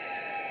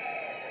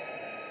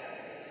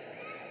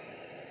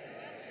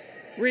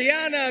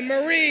 Rihanna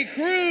Marie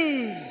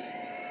Cruz.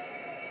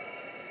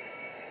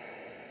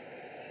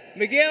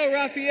 Miguel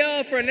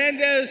Rafael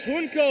Fernandez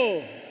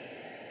Junco.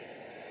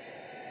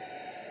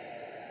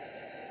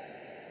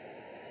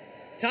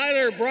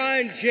 Tyler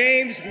Brian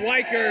James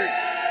Weichert.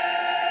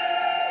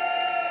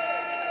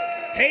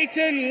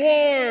 Peyton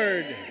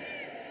Ward.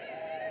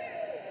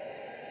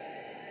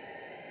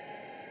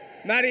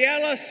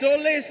 Mariela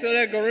Solis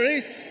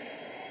Legoris.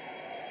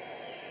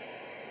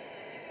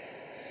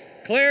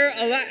 Claire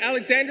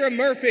Alexandra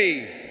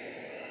Murphy.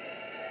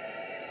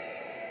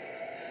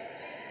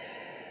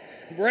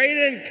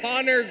 Braden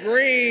Connor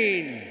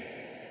Green.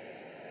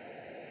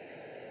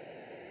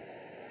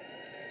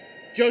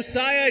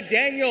 Josiah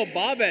Daniel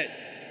Bobbitt.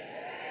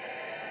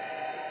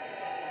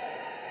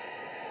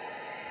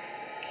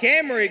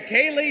 Camry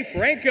Kaylee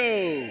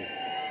Franco.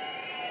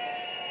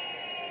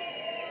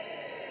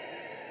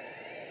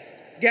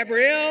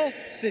 Gabrielle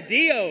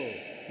Cedillo,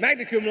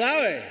 magna cum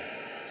laude.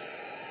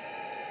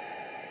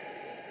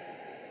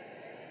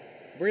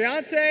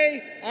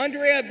 Briance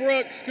Andrea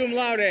Brooks, cum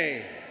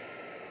laude.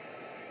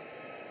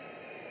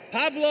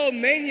 Pablo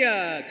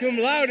Mena, cum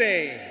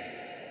laude.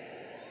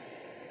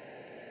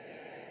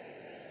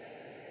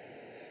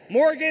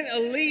 Morgan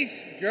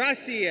Elise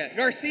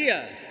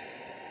Garcia.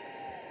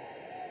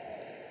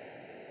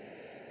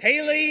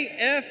 Haley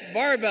F.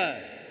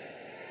 Barba.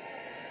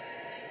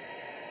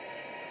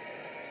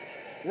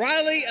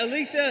 Riley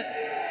Elisa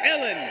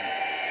Ellen.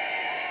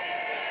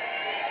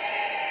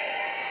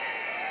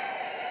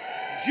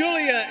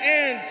 Julia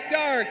Ann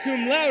Starr,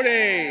 cum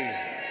laude.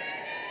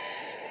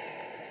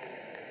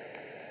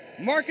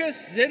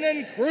 Marcus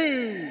Zenon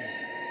Cruz.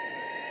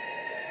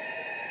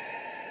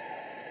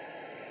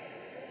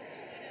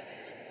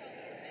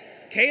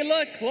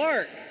 Kayla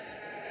Clark.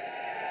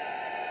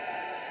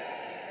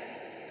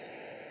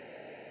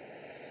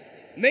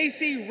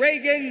 Macy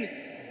Reagan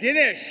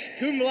Dinesh,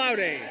 cum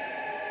laude.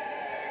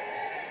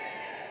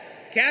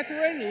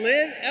 Catherine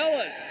Lynn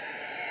Ellis.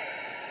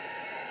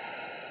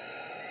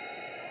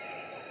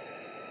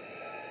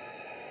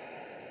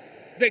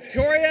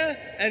 Victoria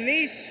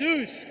Anise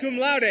Seuss, cum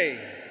laude.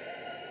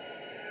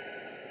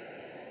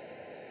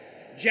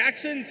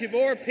 Jackson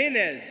Tibor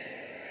Pinez.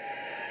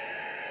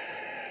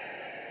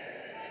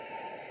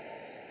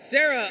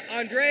 Sarah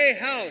Andre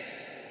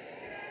House.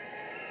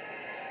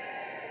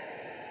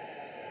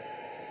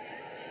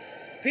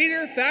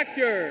 Peter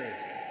Factor.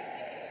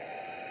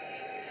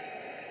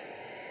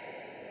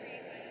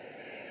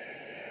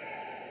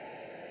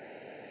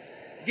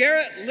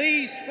 Garrett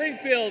Lee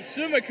Springfield,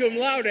 summa cum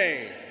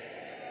laude.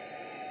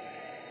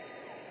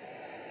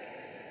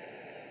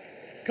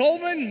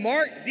 Coleman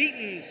Mark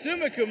Deaton,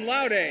 summa cum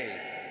laude.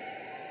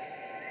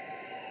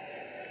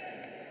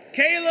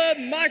 Caleb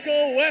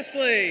Michael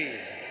Wesley.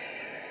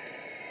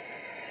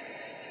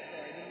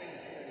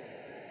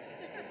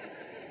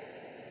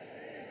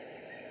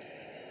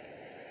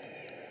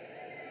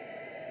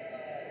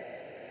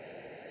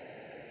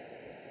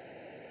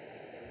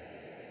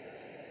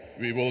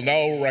 We will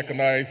now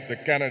recognize the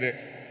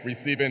candidates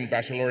receiving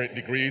baccalaureate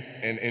degrees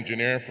in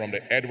engineering from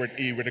the Edward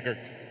E. Whitacre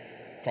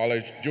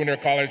College, Junior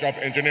College of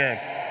Engineering.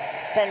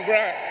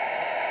 Congrats!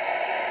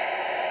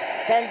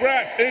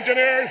 Congrats,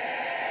 engineers!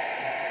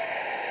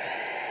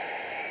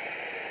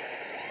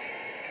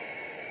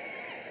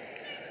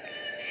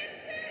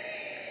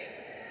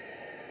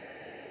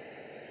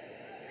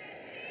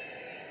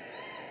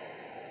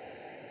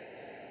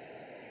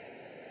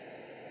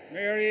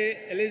 Mary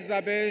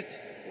Elizabeth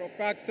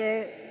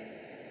Proctor,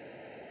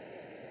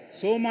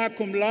 summa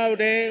cum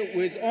laude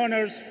with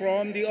honors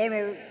from the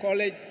Honor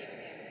College,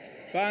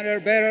 banner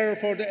bearer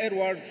for the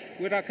Edward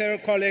Whitacre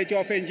College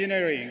of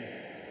Engineering.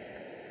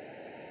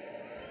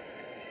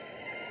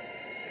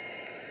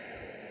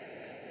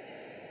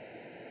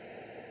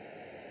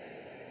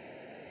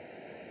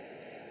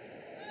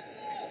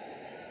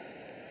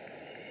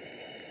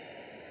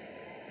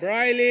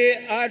 Briley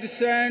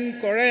Addison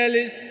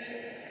Corellis,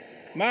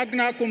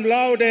 magna cum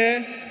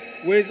laude,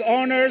 with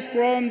honors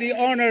from the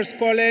Honors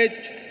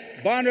College,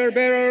 banner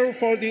bearer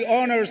for the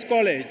Honors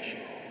College.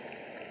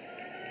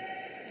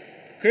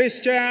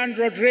 Christian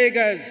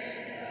Rodriguez,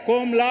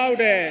 cum laude,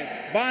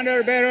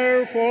 banner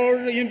bearer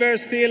for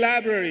University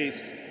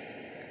Libraries.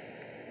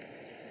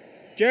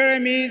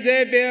 Jeremy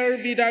Xavier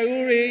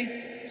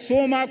Vidauri,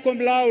 summa cum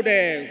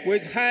laude,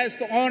 with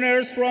highest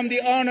honors from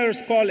the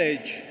Honors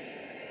College.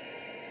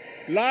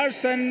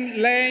 Larson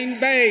Lane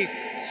Bake,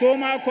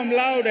 summa cum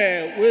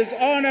laude, with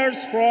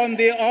honors from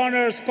the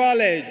Honors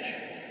College.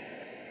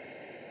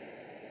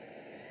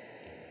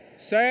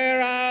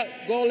 Sarah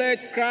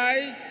Golet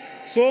Cry,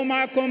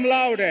 summa cum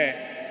laude.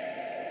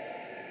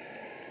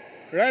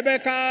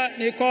 Rebecca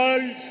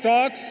Nicole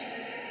Stokes,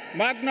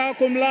 magna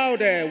cum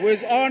laude,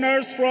 with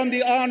honors from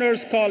the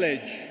Honors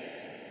College.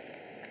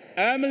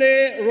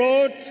 Emily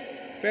Roth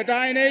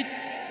Fedinich,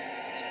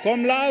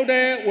 cum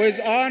laude, with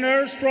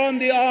honors from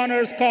the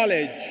Honors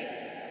College.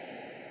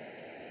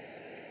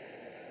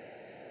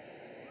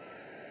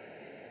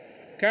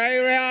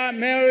 Kyra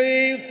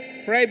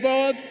Mary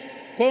Freibod,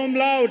 cum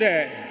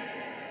laude.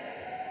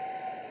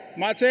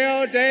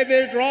 Mateo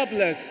David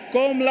Robles,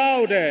 cum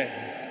laude.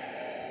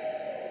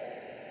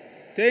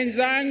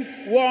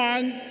 Tenzang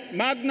Wang,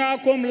 magna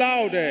cum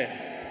laude.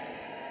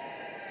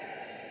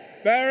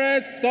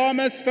 Barrett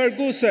Thomas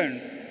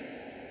Ferguson.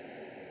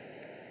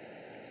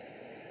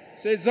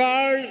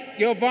 Cesar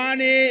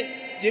Giovanni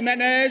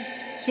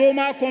Jimenez,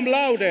 summa cum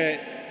laude.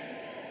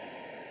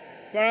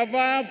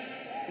 Paravav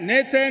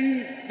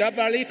Nathan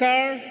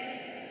Davalikar.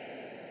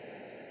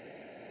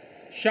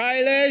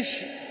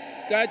 Shailesh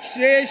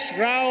Gachesh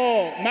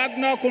Rao,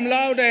 magna cum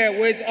laude,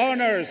 with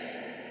honors.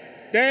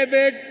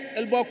 David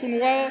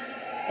Elbokunwa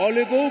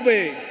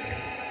Oligube.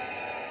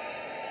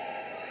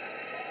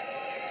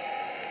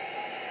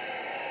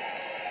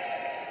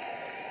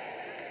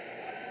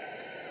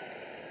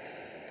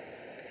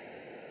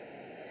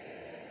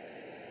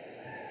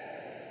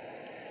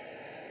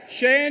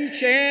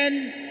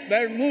 Shane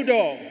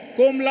Bermudo,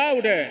 cum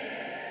laude.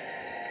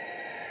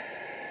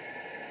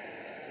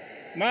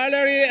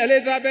 Mallory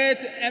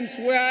Elizabeth M.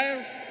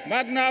 Swire,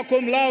 magna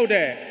cum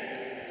laude.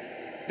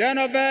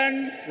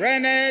 Donovan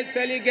Rene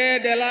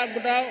Seligue de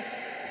Largo.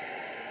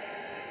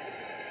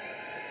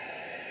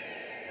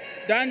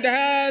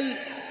 Dandahal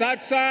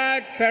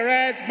Satsad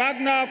Perez,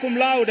 magna cum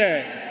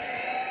laude.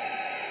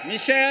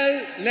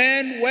 Michelle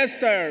Lynn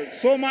Wester,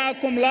 summa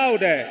cum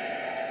laude.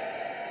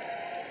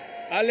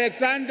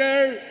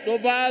 Alexander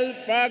Doval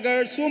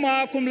Farger,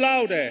 summa cum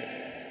laude.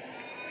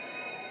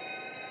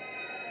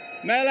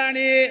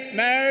 Melanie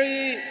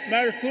Mary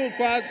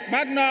Mertulfas,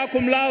 magna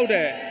cum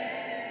laude.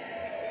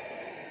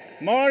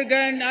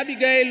 Morgan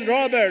Abigail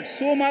Roberts,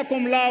 summa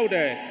cum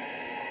laude.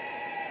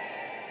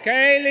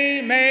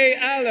 Kaylee May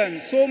Allen,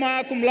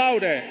 summa cum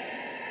laude.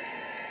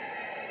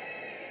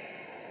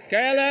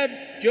 Caleb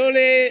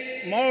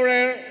Julie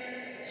Maurer,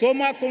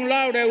 summa cum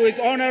laude, with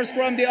honors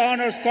from the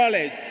Honors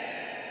College.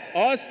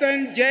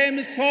 Austin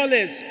James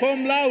Hollis,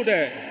 cum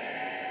laude.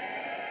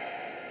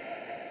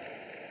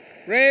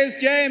 Grace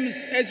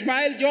James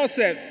Ismail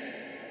Joseph.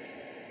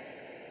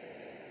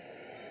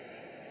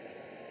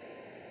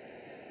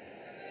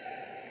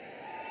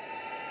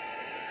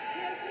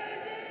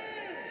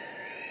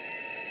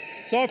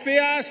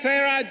 Sophia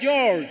Sarah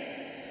George.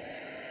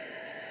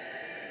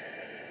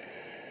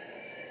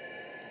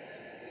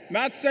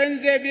 Maxen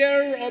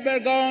Xavier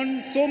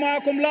Obergon, summa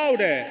cum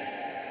laude.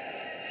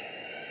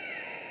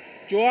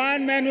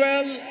 Juan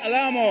Manuel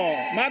Alamo,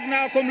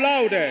 magna cum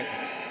laude.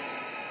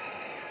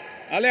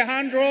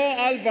 Alejandro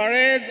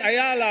Alvarez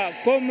Ayala,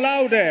 cum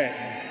laude.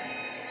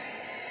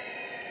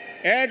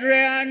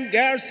 Adrian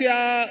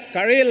Garcia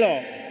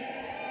Carrillo.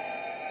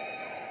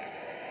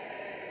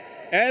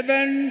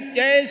 Evan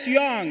Jace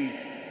Young.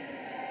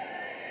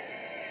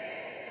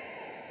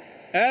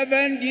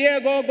 Evan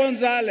Diego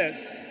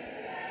Gonzalez.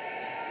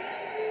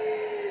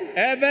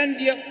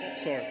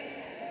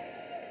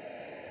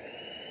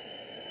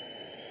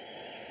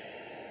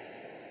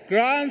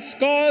 Grant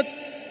Scott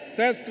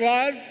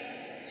Festler,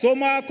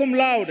 summa cum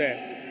laude.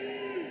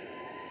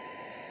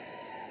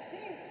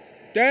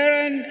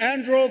 Darren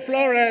Andrew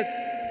Flores,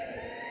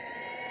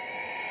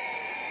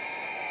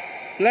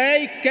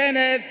 Blake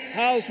Kenneth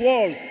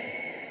Houseworth,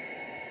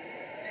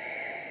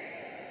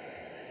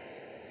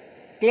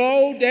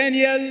 Chloe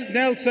Daniel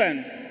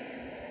Nelson,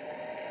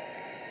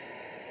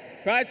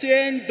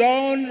 Patien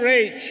Dawn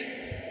Rich,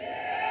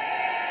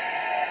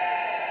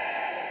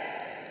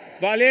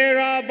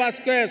 Valera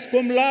Vasquez,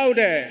 cum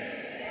laude,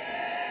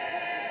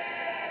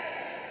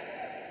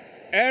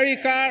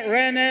 Erica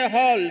Rene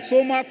Hall,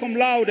 summa cum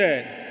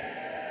laude,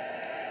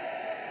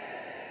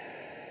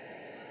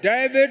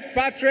 David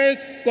Patrick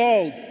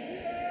Gold,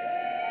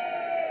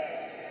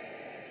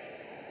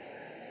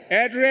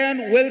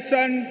 Adrian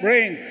Wilson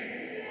Brink,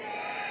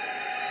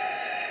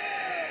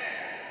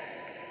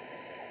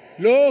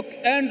 Luke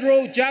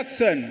Andrew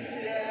Jackson,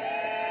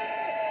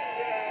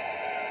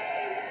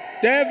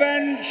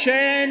 Devon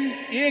Shane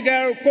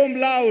Eager, cum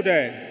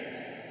laude,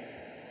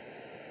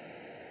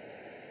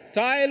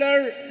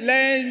 Tyler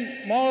Lane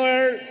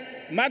Moore,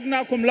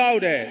 magna cum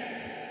laude,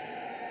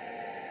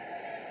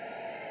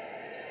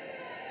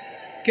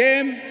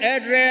 Kim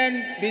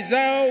Adrian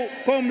Bizau,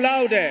 cum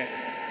laude,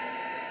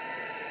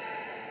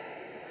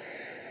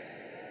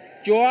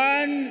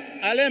 Joan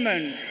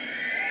Aleman,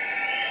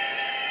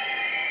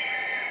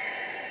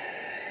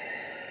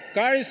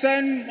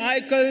 Carson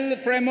Michael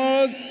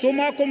Fremoz,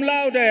 summa cum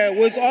laude,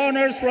 with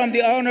honors from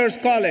the Honors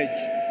College.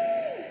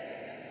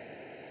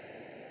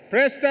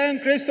 Preston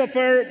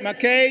Christopher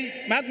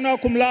McKay, magna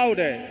cum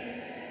laude.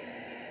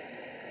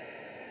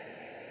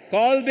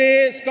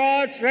 Colby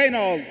Scott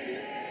Reynolds.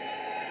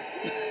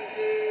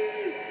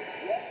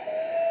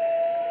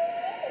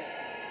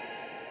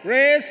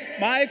 Grace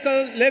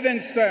Michael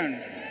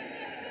Livingston.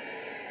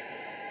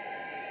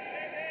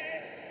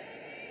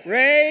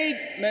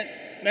 Ray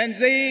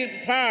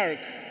Menzie Park,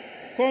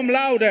 cum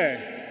laude.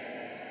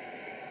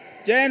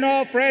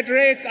 Jeno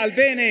Frederick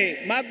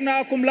Albini,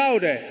 magna cum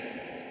laude.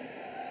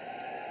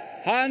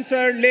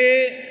 Hunter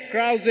Lee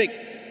Krausick.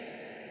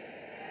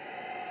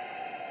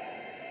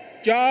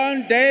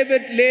 John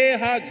David Lee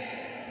Huggs.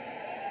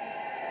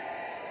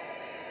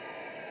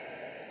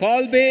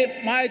 Colby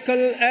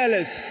Michael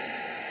Ellis.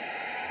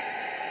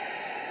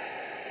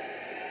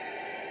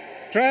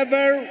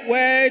 Trevor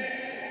Wade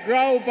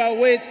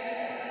Graubowitz.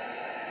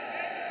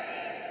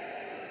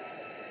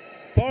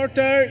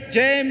 Porter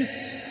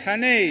James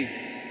Haney.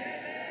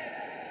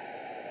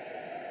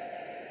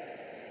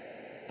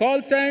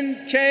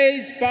 Colton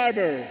Chase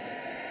Barber.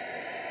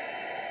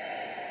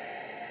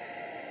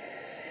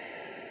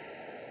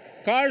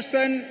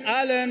 Carson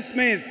Allen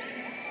Smith.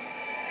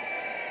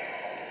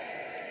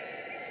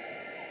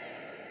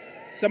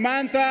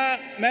 Samantha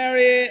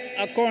Mary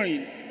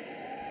Acorn.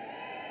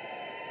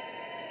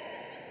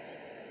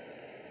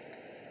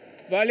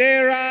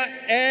 Valera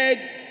Ed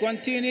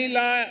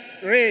Quintinilla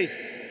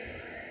Reis.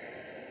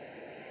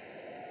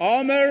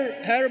 Omer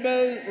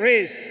Herbal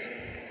Reis.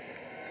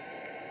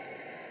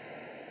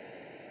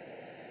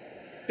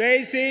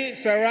 Daisy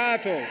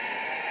Serato.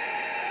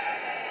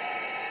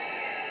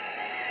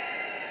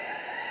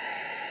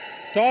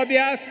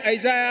 Tobias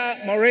Isaiah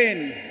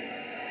Morin.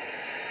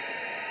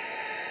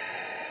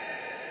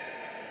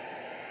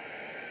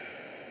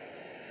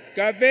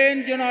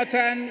 Gavin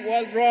Jonathan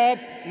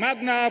Waldrop,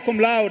 magna cum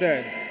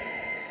laude.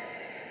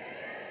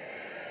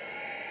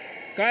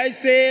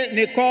 Kaisi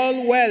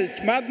Nicole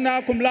Welch,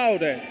 magna cum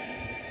laude.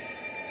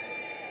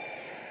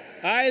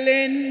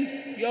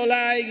 Eileen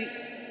Yolai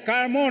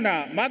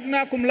Carmona,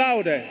 magna cum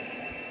laude.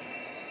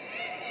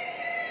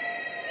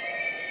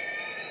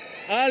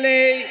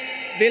 Ali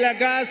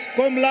Villagas,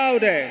 cum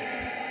laude.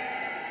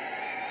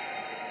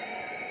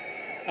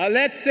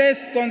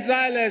 Alexis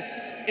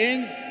Gonzalez,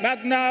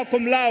 magna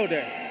cum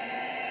laude.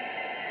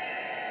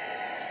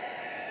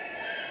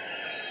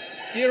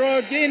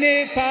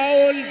 Girodini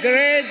Paul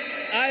Greg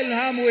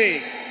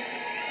Ilhamwi.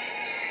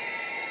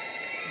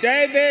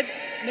 David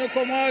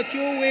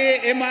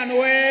Nukomochuwi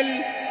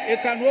Emmanuel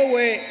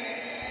Ikanwowe.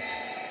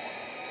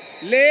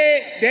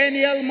 Lee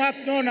Daniel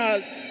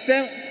McDonald,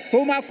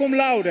 summa cum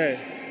laude.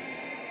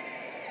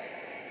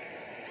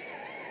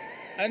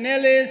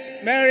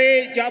 Annelies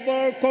Mary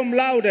Jabor, cum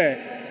laude.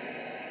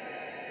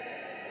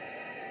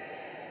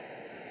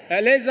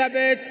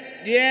 Elizabeth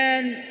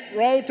Diane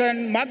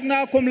Roughton,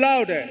 magna cum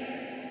laude.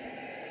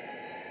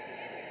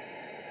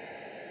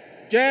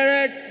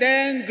 Jared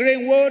Dan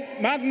Greenwood,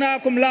 magna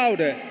cum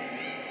laude.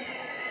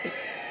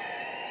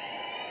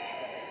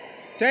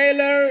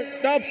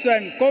 Taylor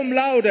Dobson, cum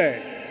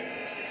laude.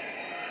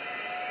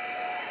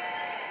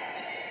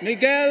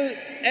 Miguel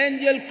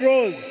Angel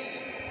Cruz.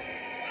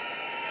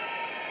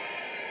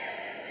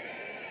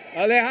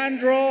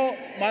 Alejandro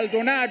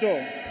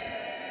Maldonado.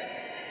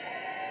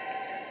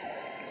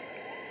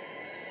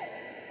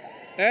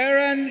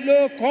 Aaron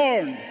Luke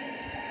Horn.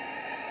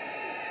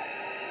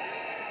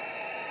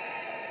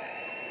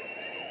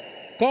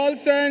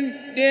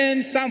 Colton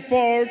Dean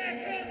Sanford.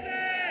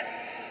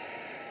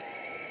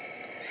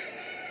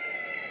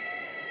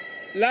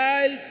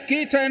 Lyle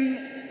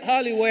Keaton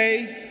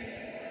Holloway,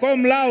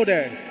 cum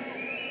laude.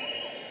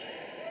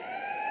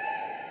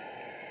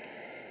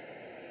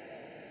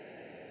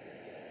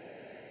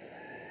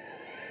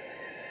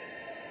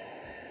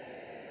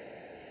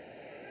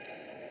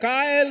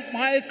 Kyle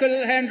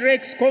Michael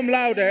Hendricks, cum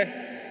laude.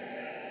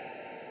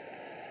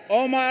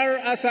 Omar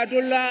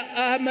Asadullah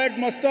Ahmed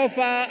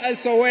Mustafa El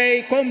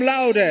Saway, cum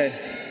laude.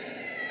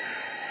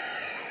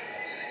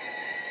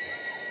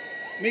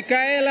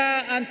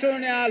 Micaela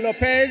Antonia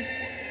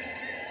Lopez.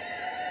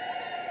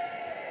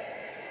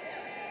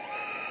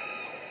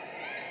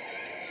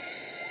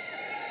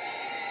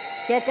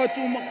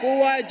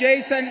 Sokotumukua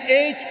Jason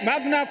H.,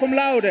 magna cum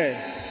laude.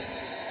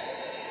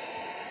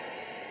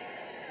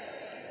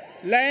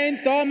 Lane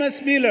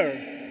Thomas Miller.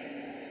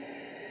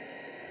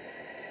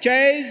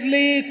 Chase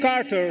Lee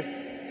Carter.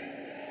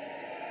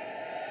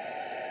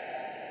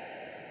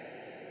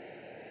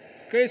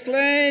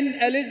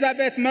 Chrislane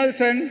Elizabeth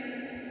Milton.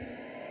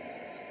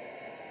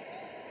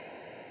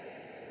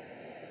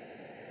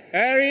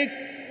 Eric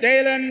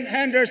Dalen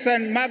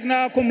Henderson,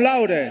 magna cum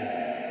laude.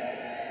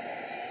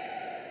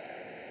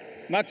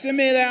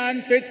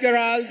 Maximilian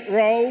Fitzgerald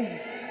Rowe.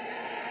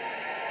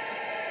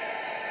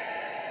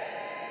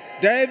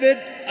 David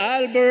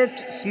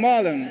Albert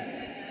Smolin.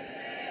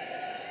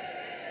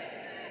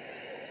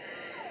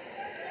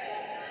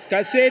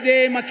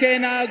 Cassidy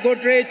McKenna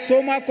Goodrich,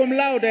 summa cum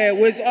laude,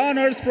 with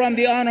honors from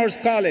the Honors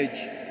College.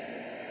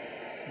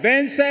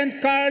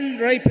 Vincent Carl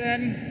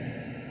Rapin.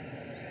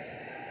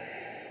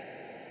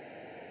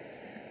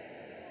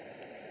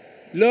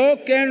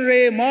 Luke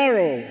Henry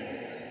Morrow.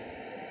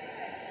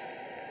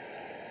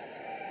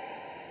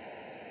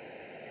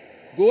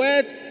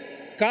 Guet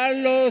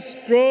Carlos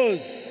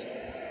Cruz.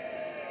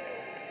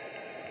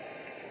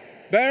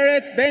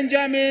 Barrett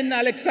Benjamin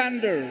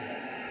Alexander.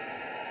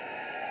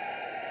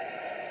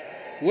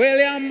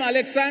 William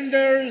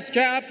Alexander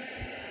Chap.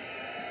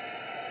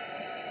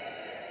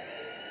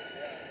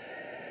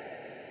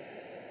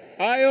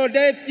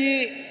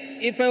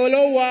 Ayodeti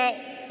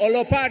Ifeolowa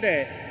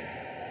Olopade.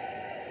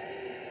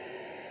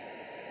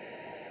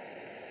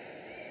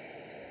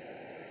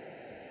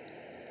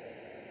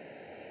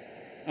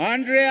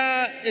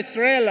 Andrea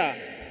Estrella.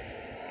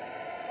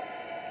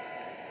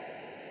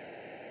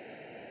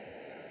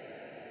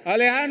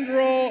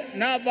 Alejandro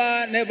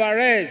Nava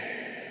Nevarez.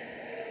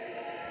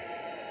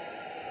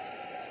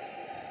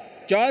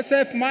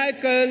 Joseph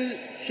Michael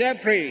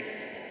Sheffrey.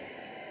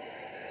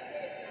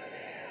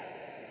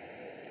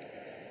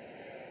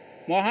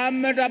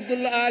 Mohammed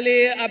Abdul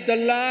Ali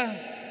Abdullah,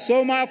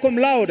 summa cum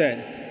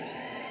laude.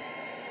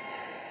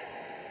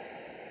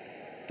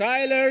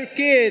 Tyler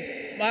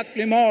Keith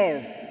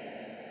McLemore.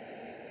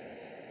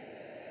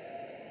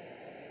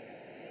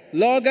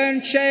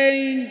 Logan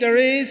Shane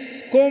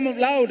Deris, cum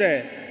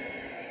laude.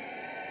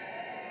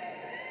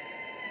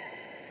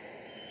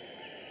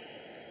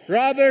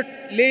 Robert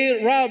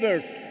Lee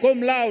Robert,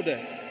 cum laude.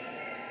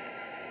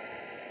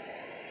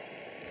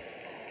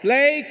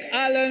 Blake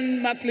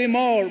Allen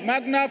McLemore,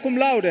 magna cum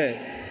laude.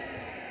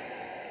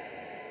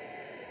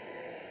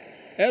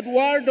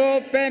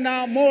 Eduardo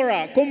Pena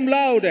Mora, cum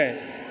laude.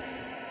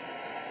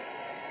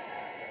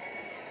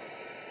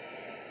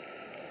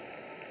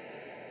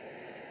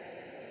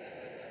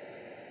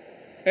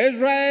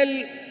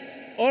 Israel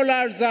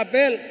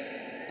Olarzabel,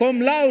 cum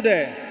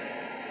laude.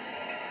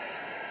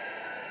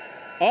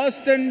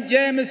 Austin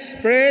James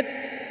Britt.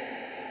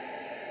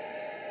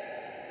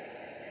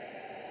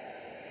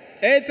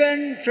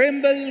 Ethan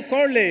Trimble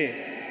Corley.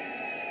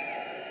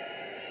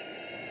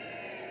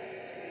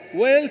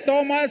 Will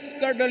Thomas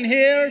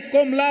Gardenhier,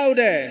 cum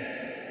laude.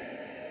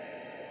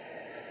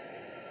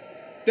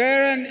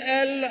 Darren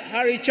L.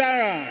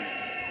 Haricharan.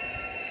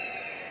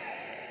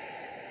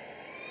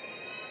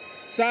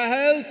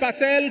 Sahel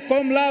Patel,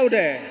 cum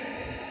laude.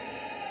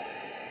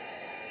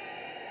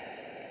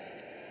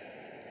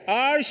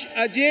 Arsh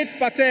Ajit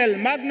Patel,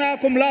 magna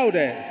cum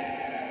laude.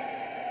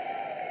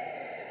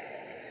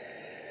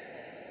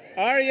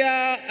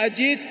 Arya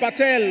Ajit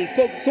Patel,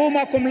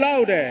 summa cum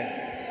laude.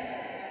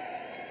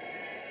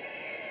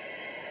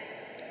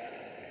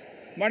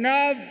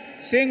 Manav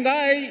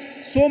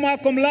Singhai, summa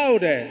cum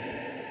laude.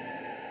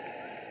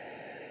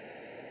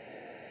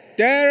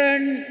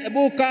 Darren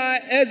Ebuka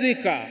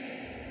Ezeka.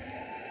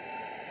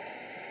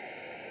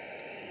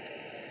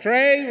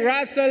 Trey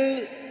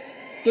Russell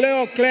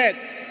Cleoclet.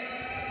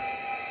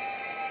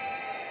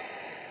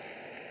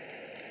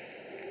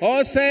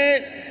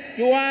 Jose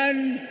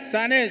Juan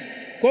Sanes,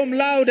 cum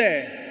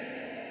laude.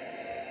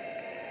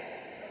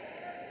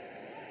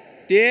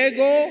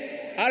 Diego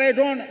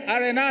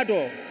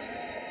Arenado.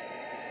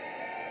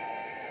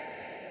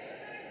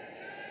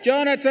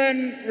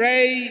 Jonathan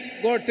Ray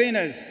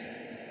Gortines,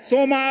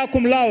 summa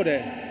cum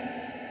laude.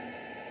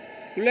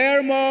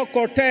 Guillermo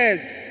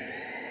Cortez.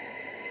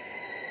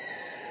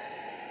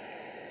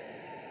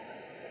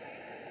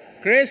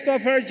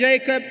 Christopher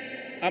Jacob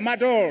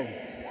Amador.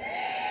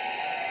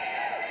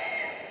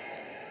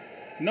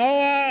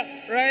 Noah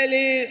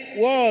Riley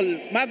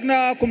Wall,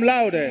 magna cum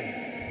laude.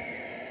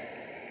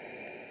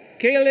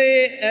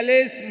 Kelly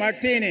Ellis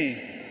Martini.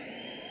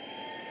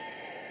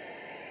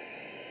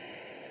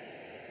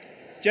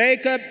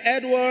 Jacob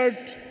Edward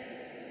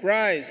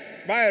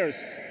Byers.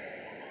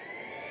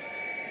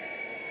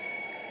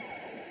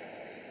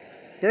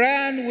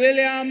 Brian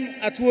William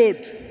Atwood,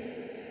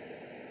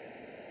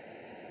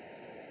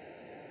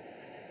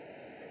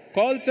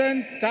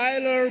 Colton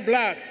Tyler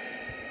Black,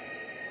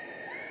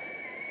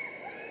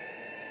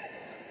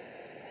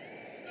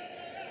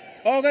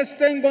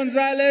 Augustin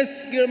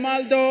Gonzalez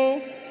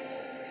Girmaldo,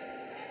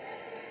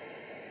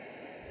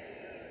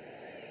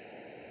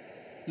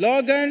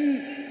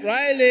 Logan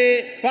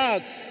Riley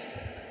Fox,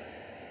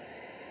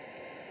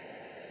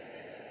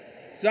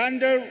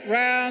 Xander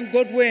Ryan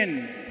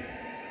Goodwin,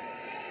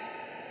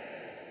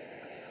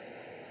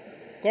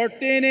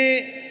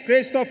 Cortini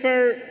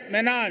Christopher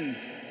Menand,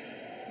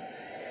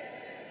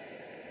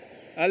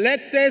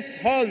 Alexis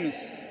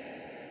Holmes,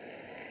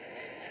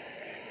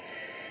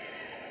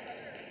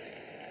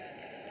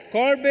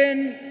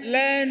 Corbin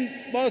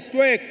Len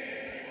Bostwick,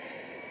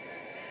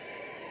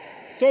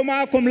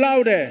 summa cum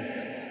laude,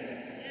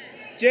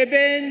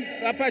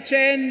 Jebin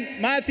Rapachen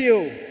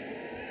Matthew,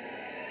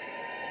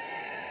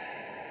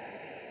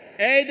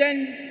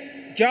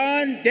 Aiden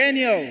John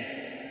Daniel,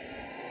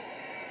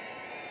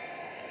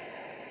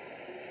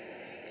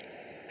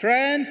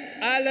 Trent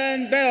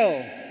Allen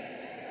Bell,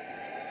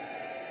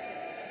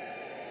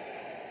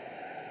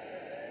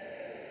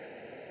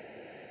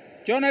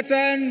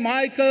 Jonathan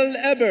Michael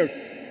Ebert,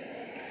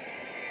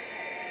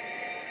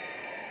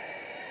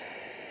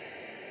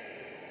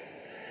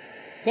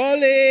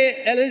 Coley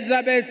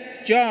Elizabeth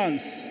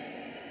Jones,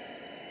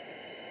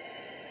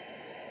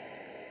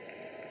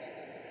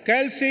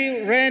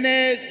 Kelsey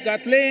Rene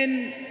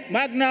Gatlin,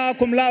 magna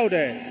cum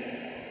laude,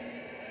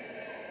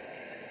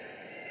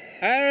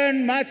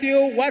 Aaron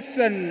Matthew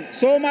Watson,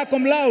 summa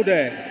cum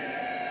laude,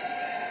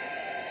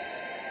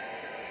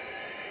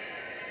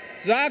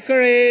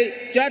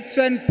 Zachary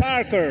Judson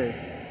Parker,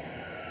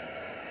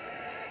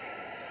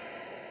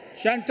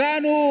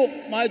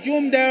 Shantanu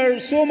Majumder,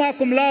 summa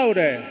cum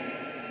laude,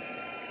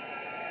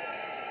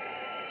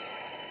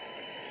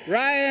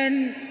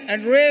 Ryan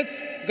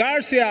Enrique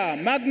Garcia,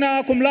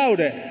 magna cum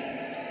laude,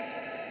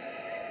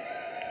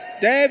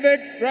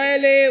 David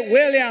Riley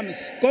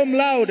Williams, cum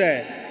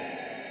laude,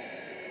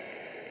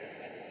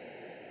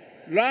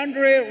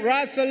 Landry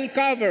Russell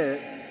Cover,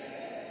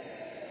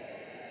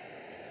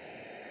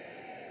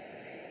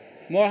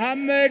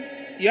 Mohammed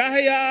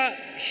Yahya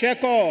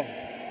Sheko,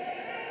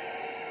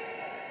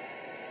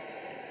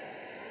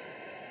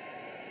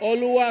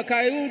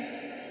 Oluwakayud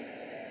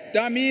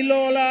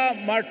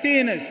Damilola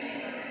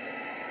Martinez,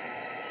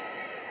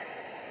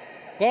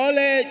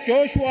 Cole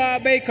Joshua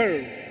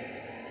Baker,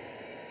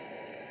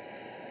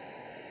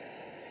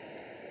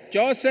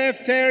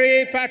 Joseph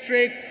Terry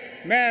Patrick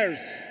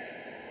Mears,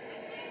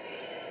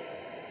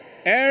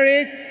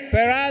 Eric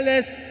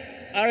Perales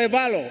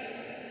Arevalo,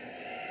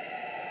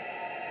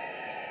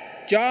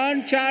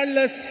 John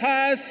Charles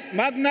Haas,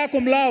 magna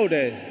cum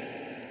laude,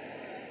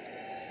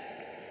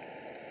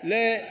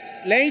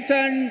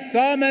 Leighton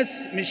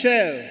Thomas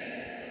Michel,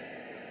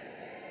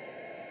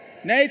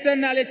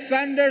 Nathan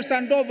Alexander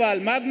Sandoval,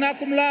 magna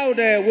cum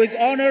laude with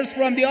honors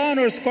from the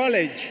Honors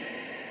College,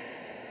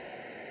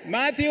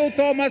 Matthew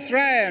Thomas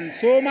Ryan,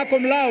 summa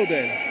cum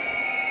laude,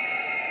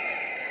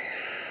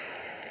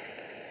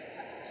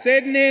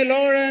 Sidney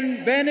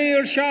Lauren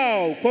Venier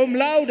Shaw, cum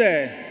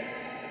laude,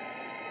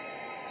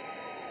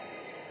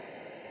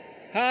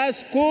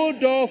 Has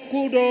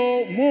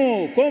Kudo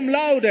Mu, cum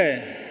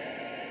laude,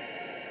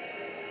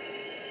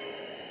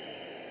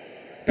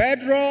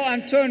 Pedro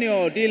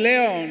Antonio de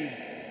Leon,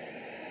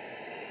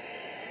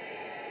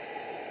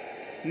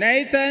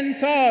 Nathan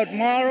Todd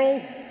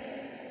Morrow,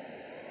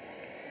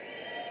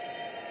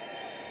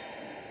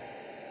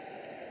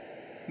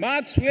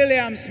 Max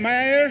Williams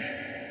Meyer,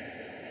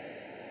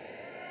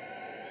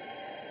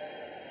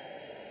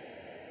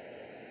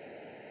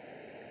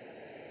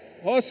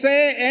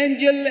 Jose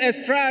Angel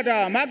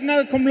Estrada,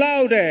 magna cum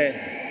laude,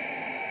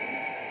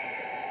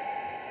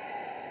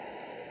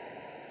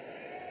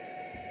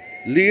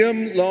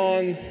 Liam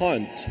Long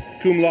Hunt,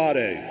 cum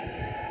laude,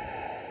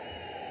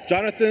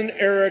 Jonathan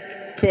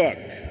Eric Cook,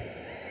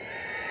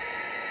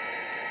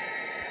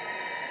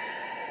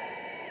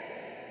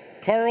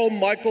 Carl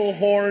Michael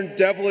Horn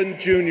Devlin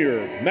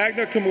Jr.,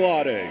 magna cum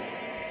laude,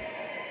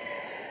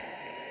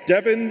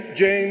 Devin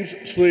James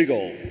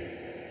Schlegel,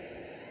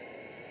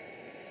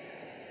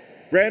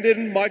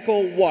 Brandon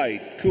Michael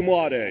White, cum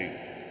laude,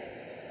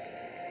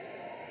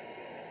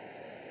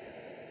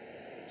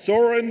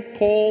 Soren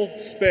Cole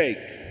Spake,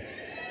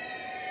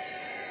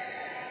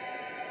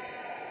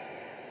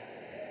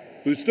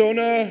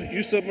 Bustona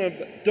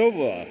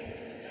Yusumadova,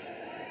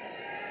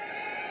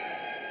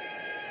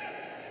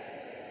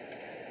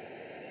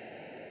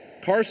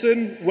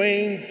 Carson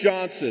Wayne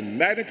Johnson,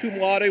 magna cum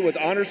laude with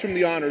honors from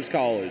the Honors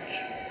College.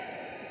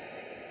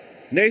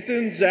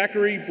 Nathan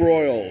Zachary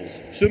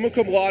Broyles, summa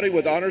cum laude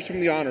with honors from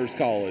the Honors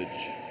College.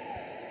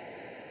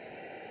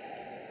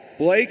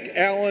 Blake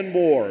Allen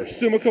Moore,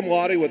 summa cum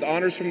laude with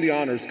honors from the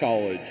Honors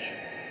College.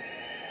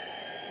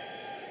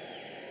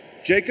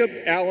 Jacob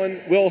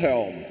Allen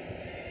Wilhelm.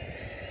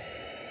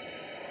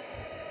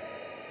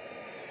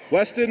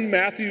 Weston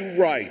Matthew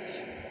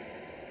Wright.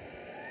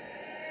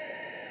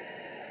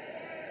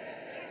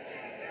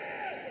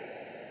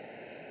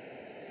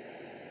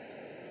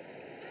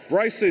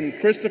 Bryson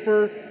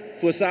Christopher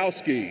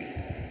Flisowski.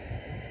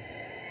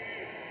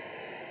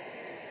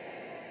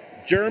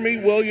 Jeremy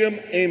William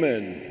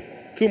Amon,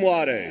 cum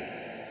laude.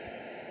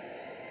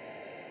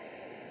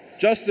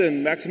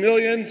 Justin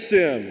Maximilian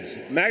Sims,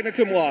 magna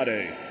cum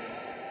laude.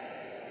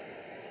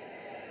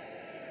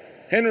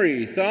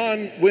 Henry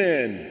Thon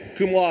Nguyen,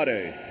 cum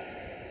laude.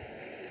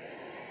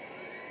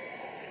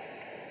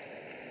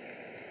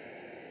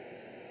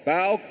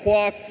 Bao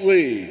Kwok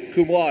Lee,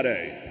 cum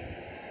laude.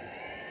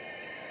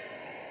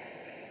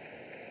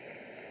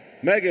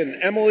 Megan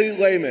Emily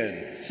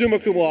Lehman, summa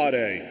cum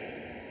laude.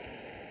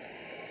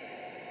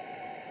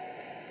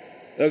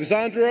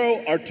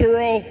 Alexandro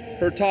Arturo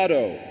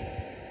Hurtado.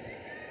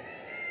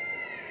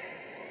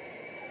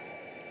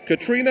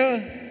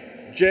 Katrina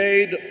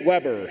Jade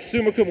Weber,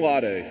 summa cum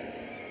laude.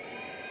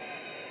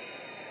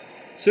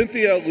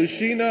 Cynthia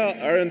Lucina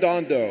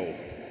Arredondo.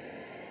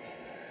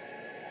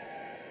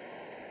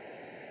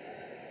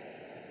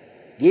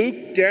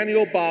 Luke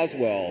Daniel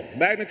Boswell,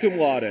 magna cum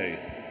laude.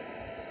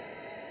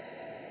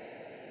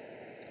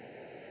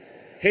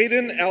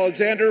 Hayden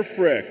Alexander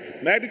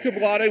Frick, magna cum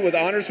laude with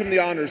honors from the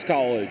Honors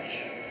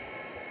College.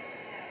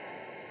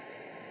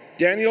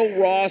 Daniel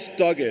Ross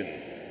Duggan.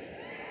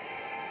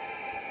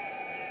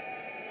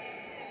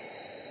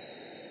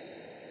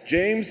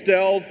 James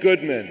Dell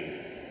Goodman.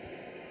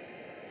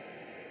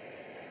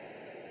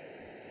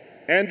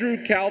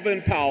 Andrew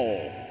Calvin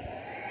Powell.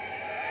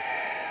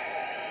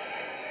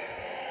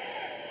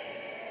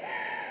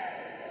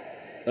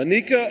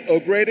 Anika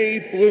O'Grady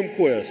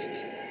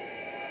Bloomquist.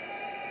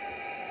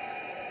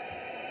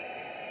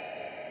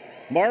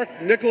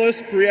 Mark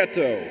Nicholas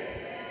Prieto.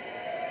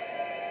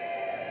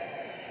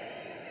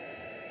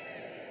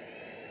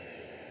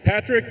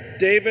 Patrick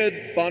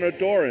David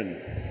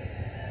Bonadoran.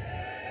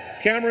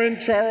 Cameron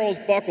Charles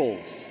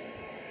Buckles.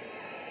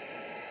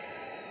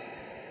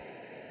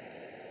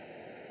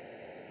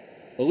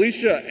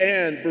 Alicia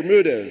Ann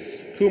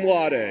Bermudez, cum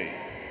laude.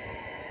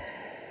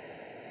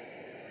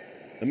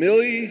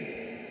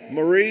 Amelie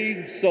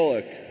Marie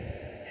Solik.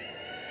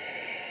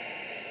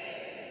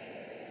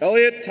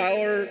 Elliot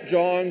Tyler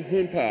John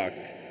Hoonpak,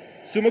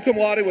 summa cum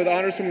laude with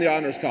honors from the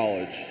Honors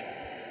College.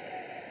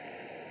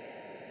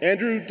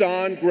 Andrew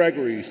Don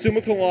Gregory,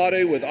 summa cum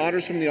laude with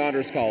honors from the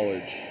Honors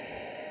College.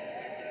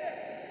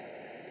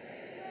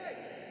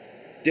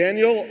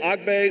 Daniel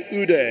Agbe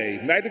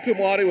Ude, magna cum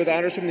laude with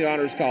honors from the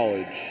Honors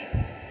College.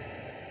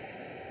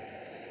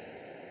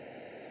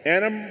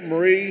 Anna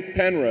Marie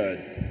Penrod,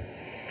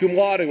 cum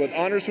laude with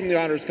honors from the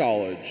Honors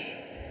College.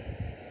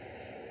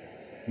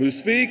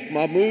 Musfiq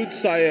Mahmoud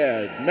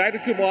Syed, magna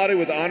cum laude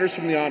with honors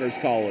from the Honors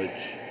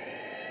College.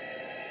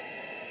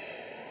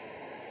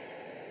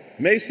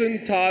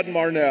 Mason Todd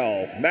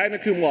Marnell, magna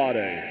cum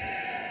laude.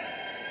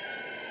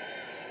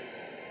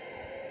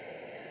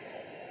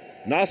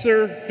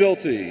 Nasser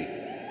Filty,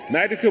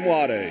 magna cum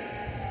laude.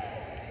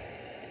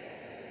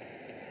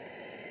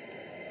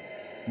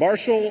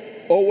 Marshall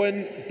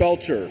Owen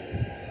Belcher.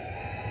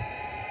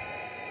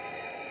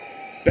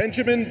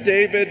 Benjamin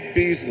David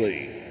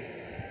Beasley.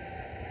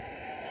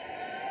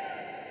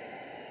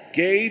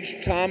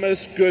 Gage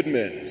Thomas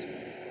Goodman.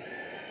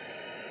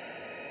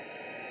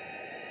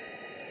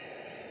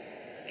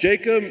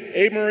 Jacob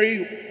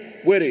Amory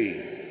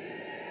Whitty.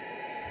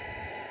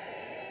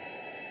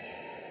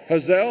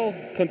 Hazel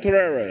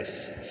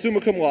Contreras, summa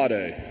cum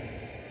laude.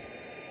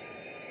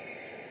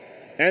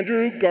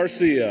 Andrew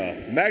Garcia,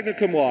 magna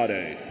cum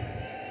laude.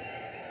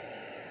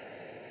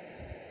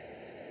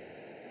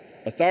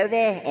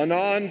 Atharva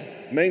Anand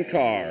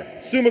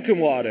Menkar, summa cum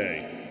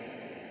laude.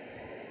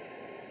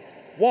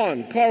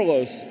 Juan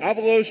Carlos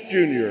Avalos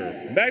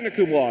Jr., magna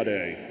cum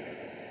laude.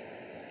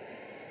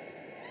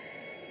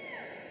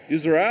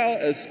 Israel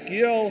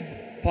Esquiel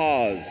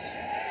Paz,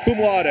 cum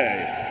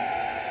laude.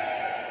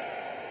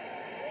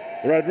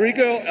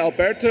 Rodrigo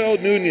Alberto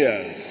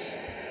Nunez.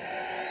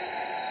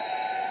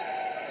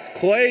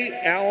 Clay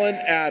Allen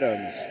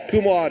Adams,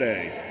 cum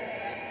laude.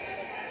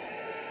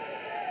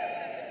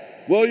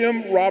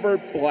 William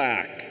Robert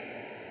Black.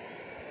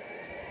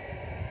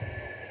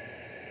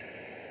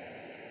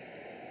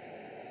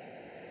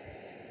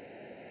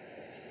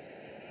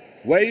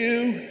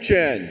 Weiyu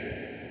Chen.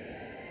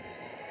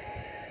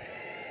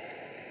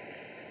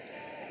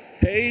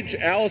 Paige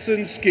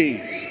Allison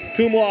Skeets,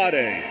 cum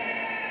laude.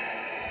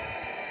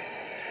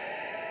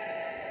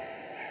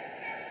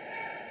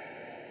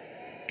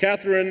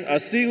 Catherine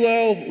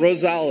Asilo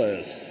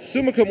Rosales,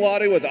 summa cum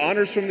laude with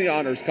honors from the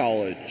Honors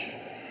College.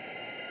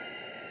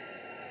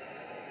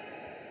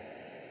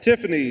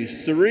 Tiffany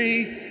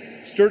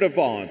Cerie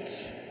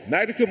Sturdivant,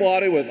 magna cum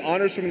laude with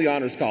honors from the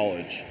Honors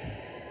College.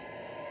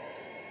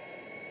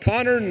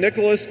 Connor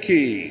Nicholas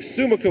Key,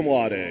 summa cum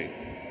laude.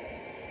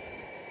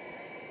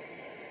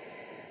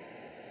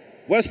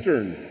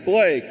 Western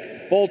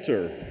Blake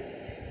Bolter.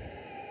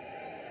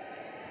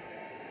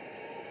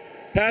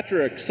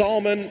 Patrick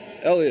Solomon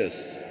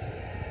Elias.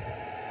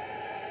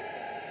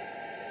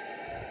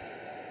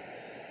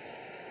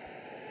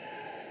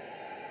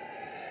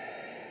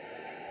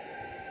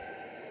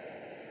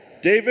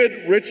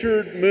 David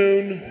Richard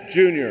Moon,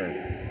 Jr.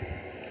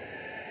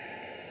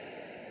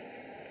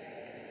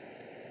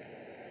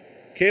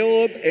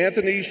 Caleb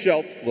Anthony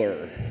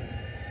Sheltler.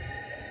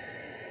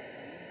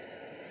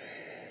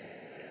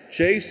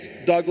 Chase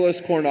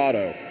Douglas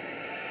Coronado.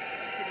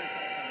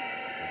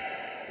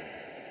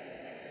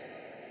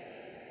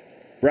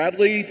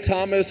 Bradley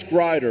Thomas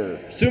Grider,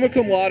 summa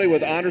cum laude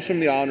with honors from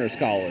the Honors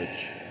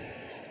College.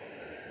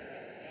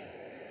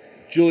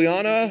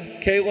 Juliana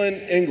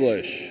Kaylin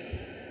English.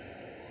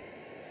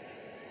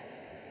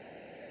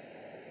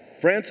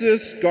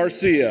 Francis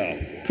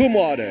Garcia, cum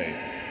laude.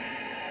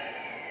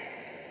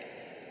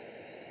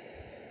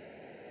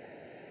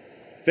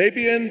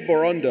 Fabian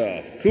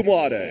Borunda, cum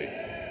laude.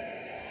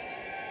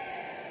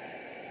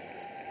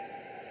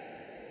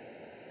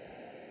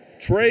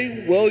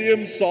 Trey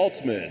William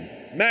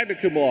Saltzman, magna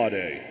cum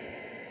laude.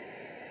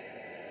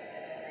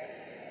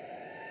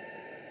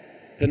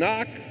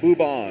 Pinak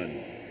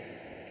Buban.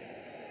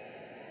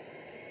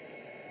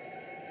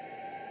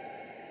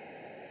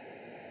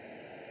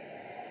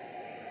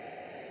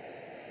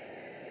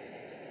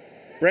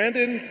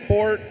 Brandon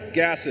Court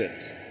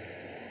Gassett.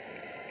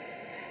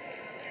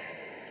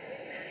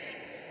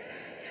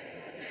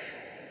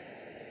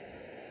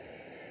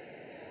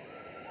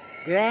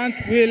 Grant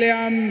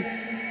William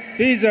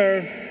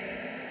Fieser.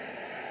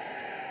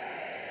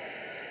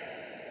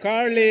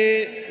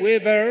 Carly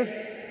Weaver.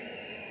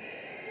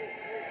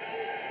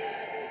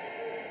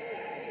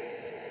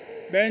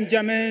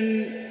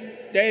 Benjamin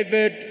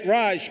David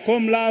Rush,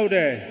 cum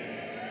laude.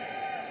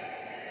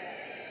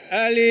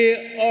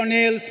 Ali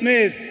O'Neill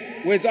Smith,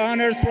 with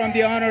honors from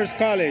the Honors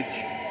College.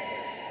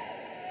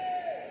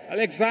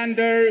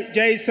 Alexander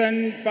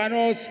Jason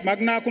Fanos,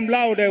 magna cum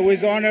laude,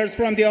 with honors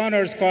from the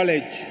Honors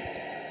College.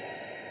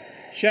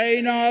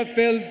 Shaina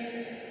Field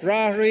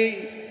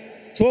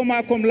Rahri,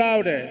 summa cum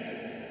laude.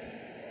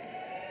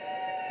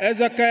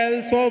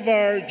 Ezekiel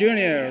Tovar,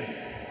 Jr.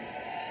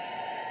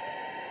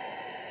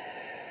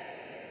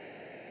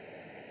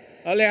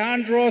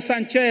 Alejandro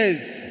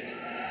Sanchez.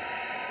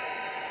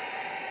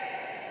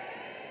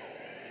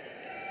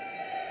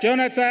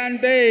 Jonathan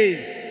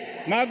Bays,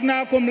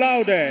 magna cum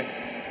laude.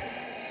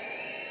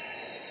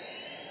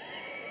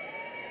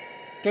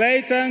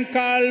 Clayton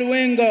Carl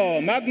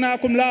Wingo, magna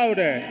cum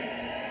laude.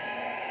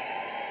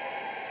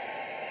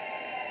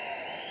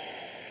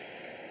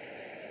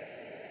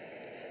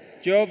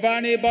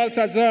 Giovanni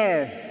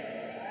Baltazar.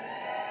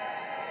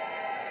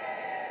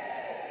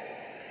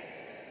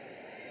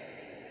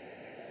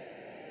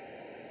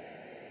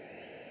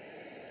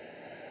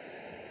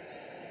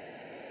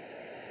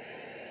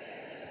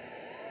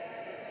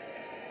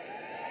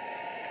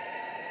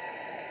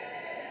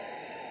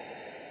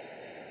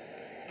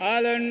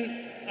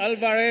 Alan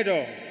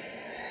Alvarado.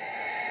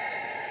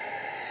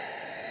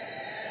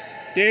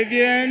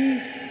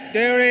 Davian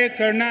Derek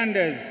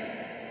Hernandez.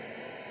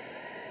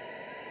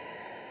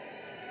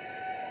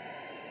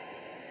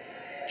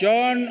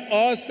 John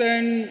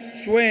Austin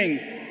Schwing.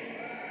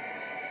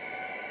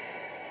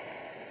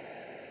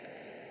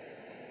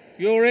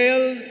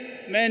 Uriel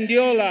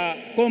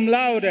Mendiola, cum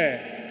laude.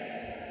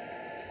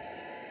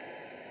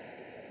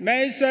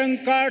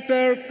 Mason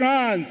Carter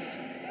Krantz.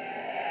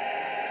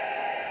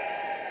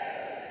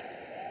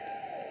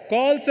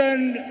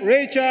 Colton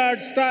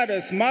Richard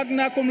Status,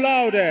 magna cum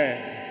laude.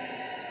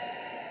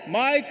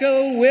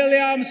 Michael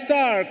William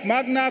Stark,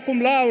 magna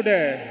cum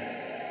laude.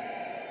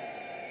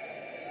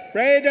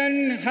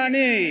 Braden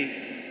Honey.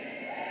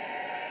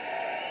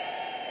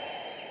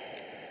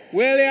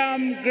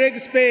 William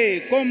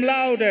Grigsby, cum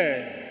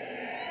laude.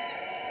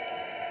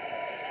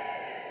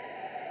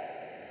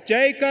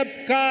 Jacob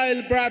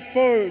Kyle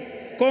Bradford,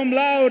 cum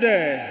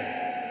laude.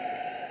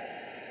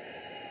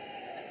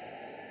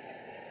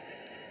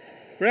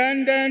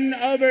 Brendan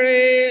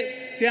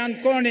Aubrey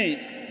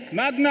Cianconi,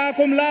 magna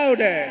cum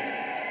laude.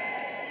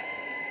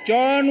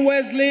 John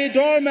Wesley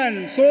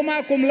Dorman,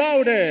 summa cum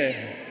laude.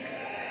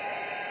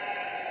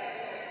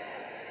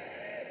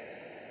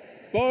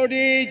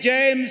 Bodie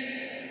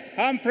James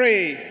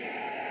Humphrey.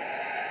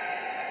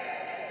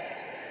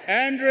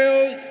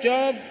 Andrew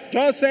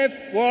Joseph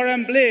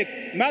Warren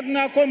Blick,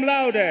 magna cum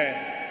laude.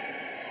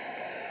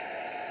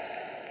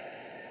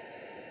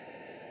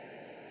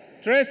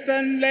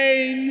 Tristan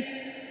Lane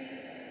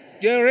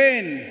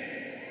Gerin.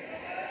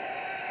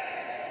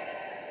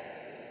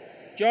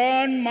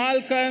 John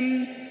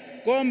Malcolm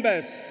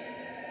Gombes.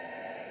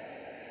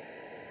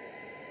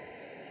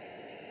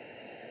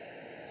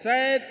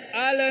 Seth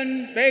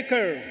Allen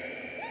Baker.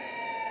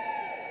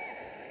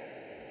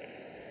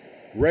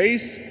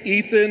 Race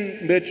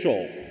Ethan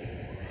Mitchell.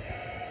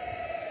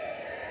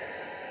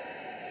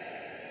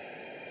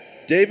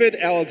 David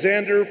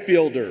Alexander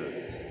Fielder.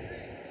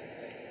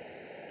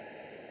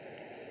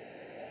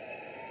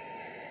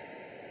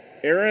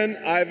 Aaron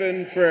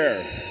Ivan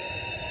Frere.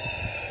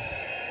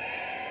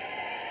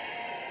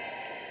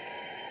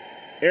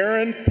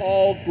 Aaron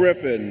Paul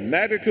Griffin,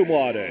 magna cum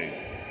laude.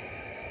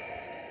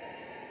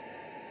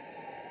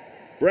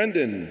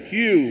 Brendan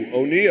Hugh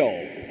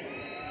O'Neill.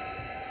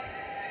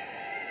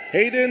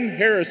 Hayden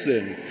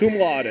Harrison, cum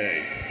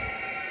laude.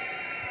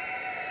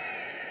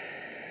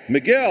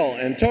 Miguel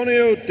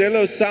Antonio de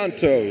los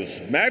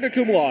Santos, magna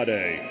cum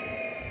laude.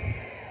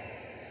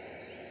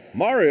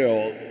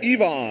 Mario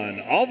Ivan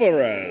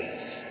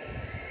Alvarez.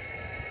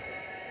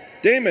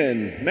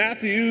 Damon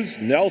Matthews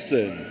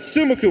Nelson,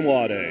 summa cum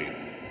laude.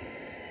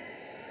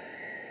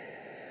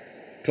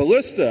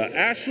 Callista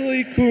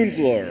Ashley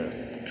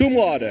Kunzler, cum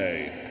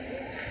laude.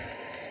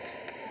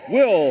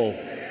 Will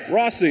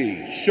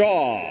Rossi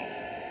Shaw.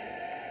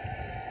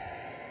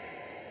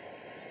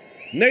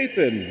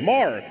 Nathan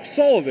Mark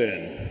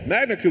Sullivan,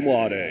 magna cum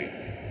laude.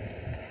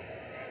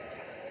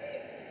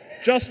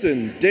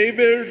 Justin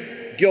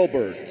David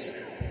Gilbert.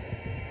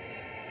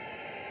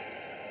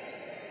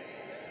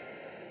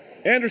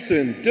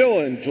 Anderson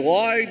Dylan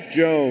July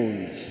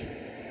Jones.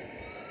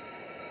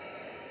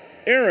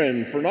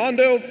 Aaron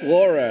Fernando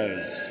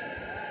Flores.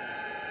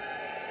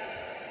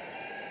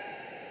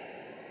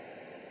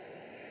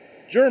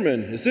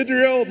 German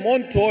Isidro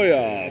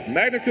Montoya,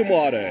 magna cum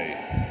laude.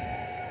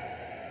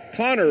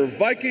 Connor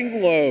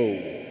Viking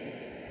Lowe.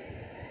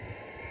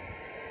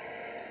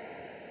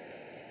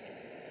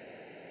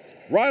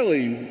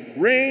 Riley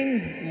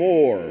Rain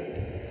Moore.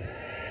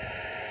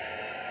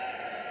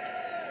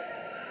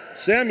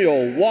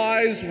 Samuel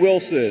Wise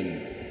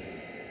Wilson.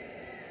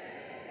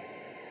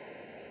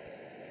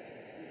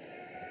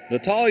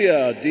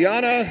 Natalia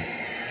Deanna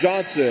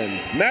Johnson,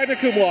 magna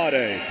cum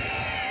laude.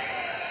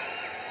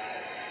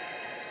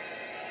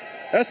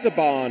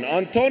 Esteban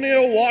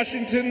Antonio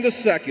Washington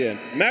II,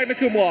 magna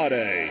cum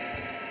laude.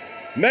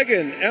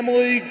 Megan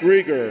Emily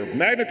Grieger,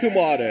 magna cum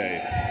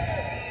laude.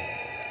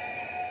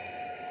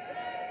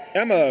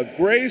 Emma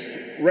Grace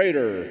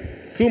Rader,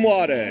 cum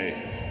laude.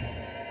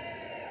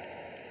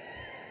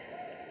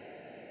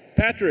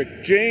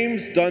 Patrick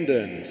James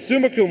Dundon,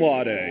 summa cum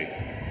laude.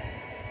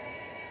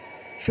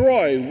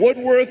 Troy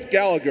Woodworth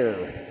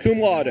Gallagher, cum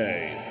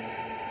laude.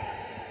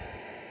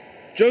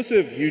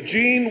 Joseph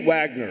Eugene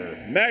Wagner,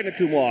 magna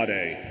cum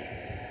laude.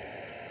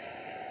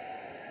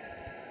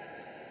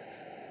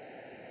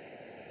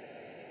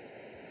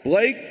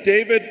 Blake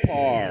David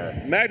Parr,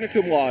 magna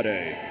cum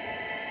laude.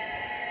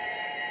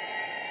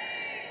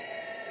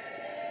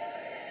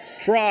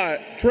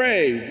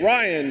 Trey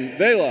Ryan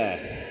Vela,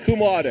 cum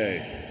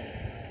laude.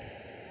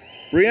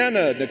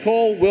 Brianna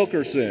Nicole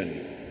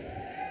Wilkerson.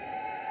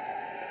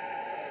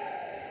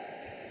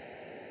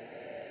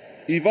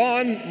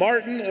 Yvonne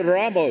Martin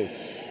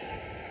Ramos.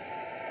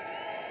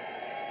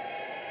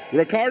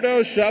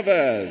 Ricardo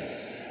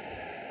Chavez.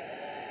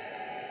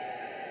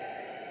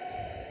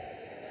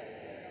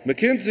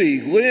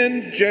 Mackenzie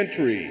Lynn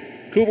Gentry,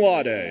 cum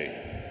laude.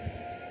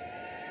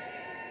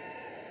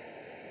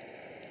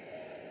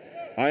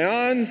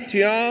 Ayan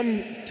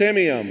Tiam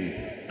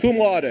Temiam, cum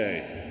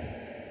laude.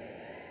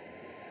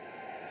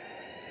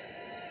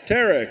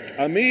 Tarek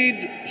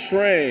Amid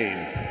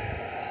Shrain.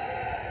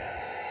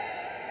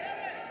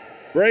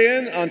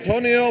 Brian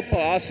Antonio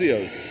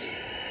Palacios.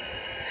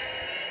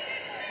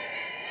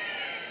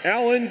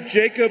 Alan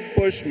Jacob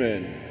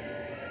Bushman.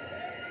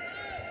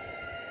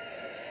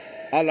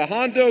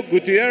 Alejandro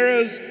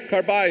Gutierrez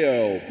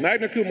Carballo,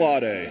 magna cum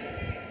laude.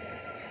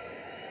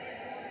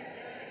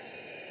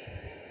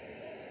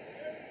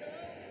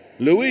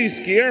 Luis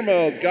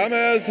Guillermo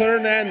Gomez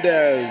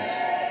Hernandez.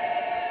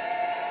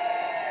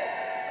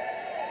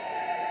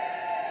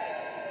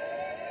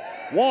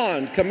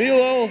 Juan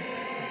Camilo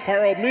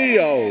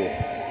Jaramillo.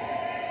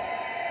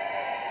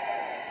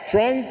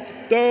 Trung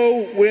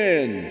Do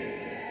Win.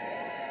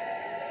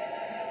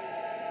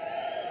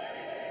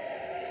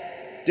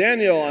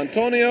 Daniel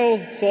Antonio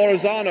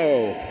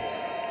Solorzano.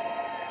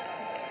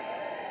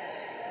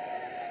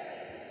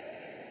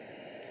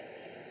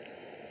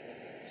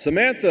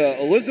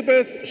 Samantha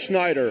Elizabeth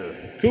Schneider,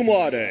 cum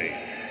laude.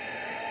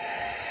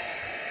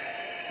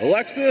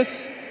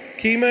 Alexis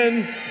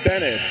Keeman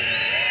Bennett,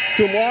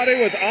 cum laude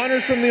with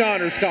honors from the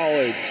Honors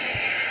College.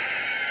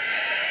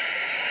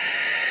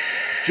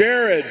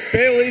 Jared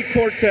Bailey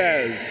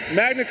Cortez,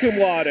 magna cum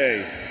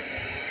laude.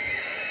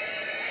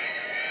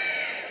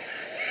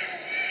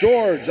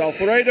 George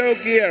Alfredo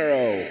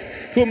Guerrero,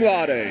 cum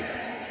laude.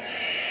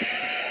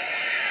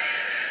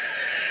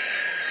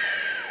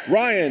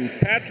 Ryan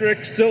Patrick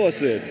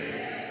Sillison.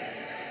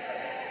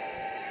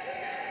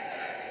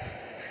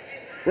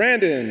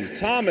 Brandon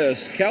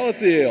Thomas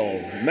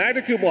Calathiel,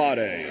 magna cum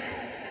laude.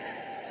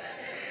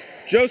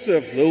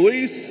 Joseph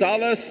Luis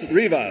Salas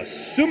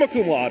Rivas, summa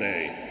cum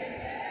laude.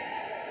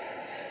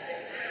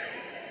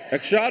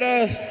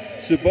 Akshada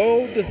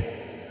Subodh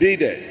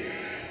Bide.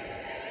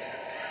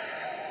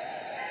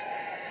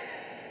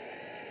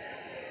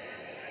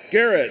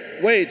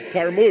 Garrett Wade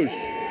Carmouche,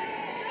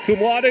 cum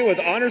laude with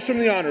honors from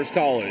the Honors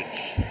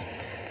College.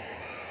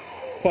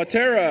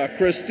 Quatera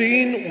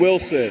Christine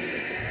Wilson.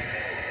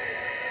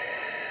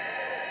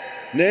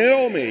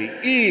 Naomi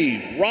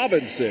E.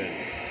 Robinson.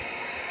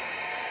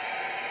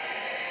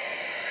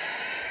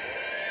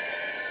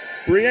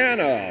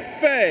 Brianna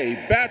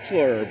Faye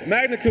Bachelor,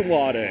 magna cum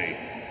laude.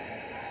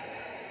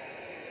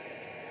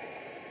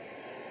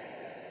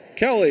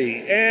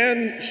 Kelly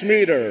Ann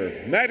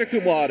Schmieder, magna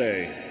cum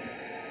laude.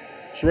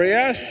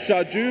 Shreyesh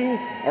Shaju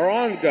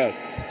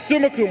Arangath,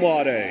 summa cum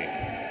laude.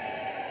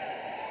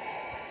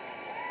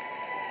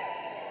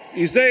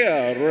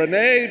 Isaiah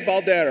Renee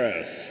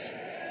Balderas.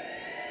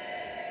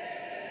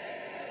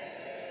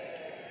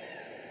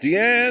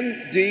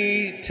 Deanne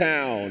D.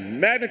 Town,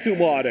 magna cum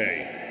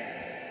laude.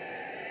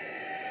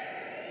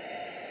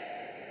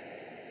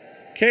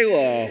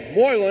 Kayla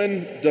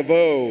Moylan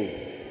DeVoe,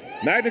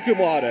 magna cum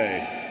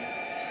laude.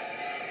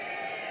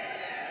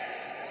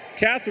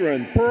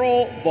 Catherine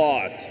Pearl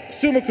Vaught,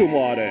 summa cum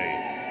laude.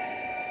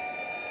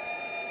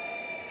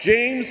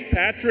 James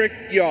Patrick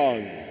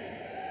Young.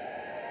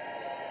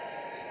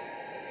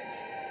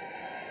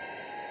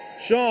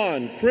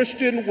 Sean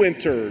Christian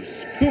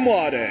Winters, cum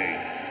laude.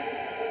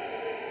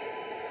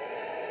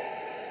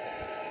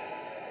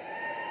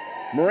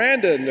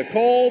 Miranda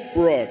Nicole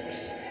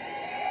Brooks.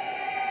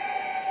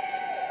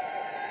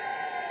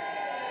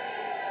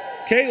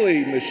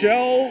 Kaylee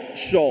Michelle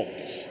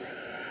Schultz.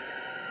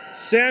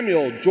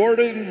 Samuel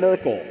Jordan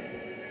Merkel.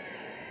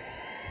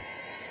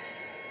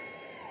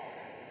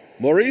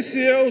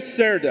 Mauricio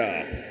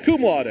Cerda,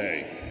 cum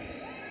laude.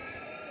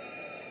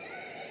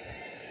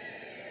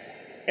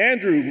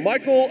 Andrew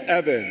Michael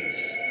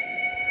Evans.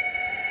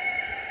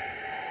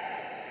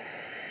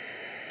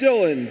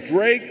 Dylan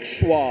Drake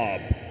Schwab,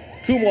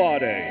 cum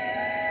laude.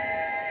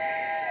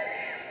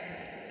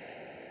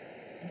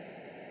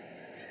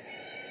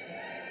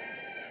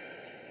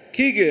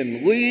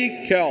 Keegan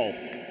Lee Kelp,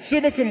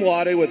 summa cum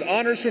laude with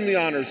honors from the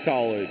Honors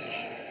College.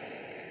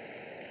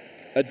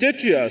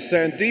 Aditya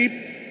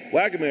Sandeep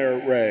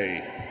Wagamir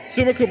Ray,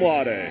 summa cum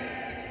laude.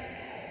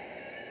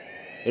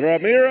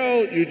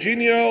 Ramiro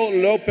Eugenio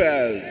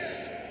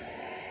Lopez.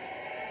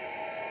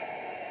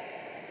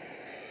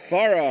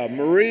 Farah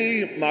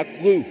Marie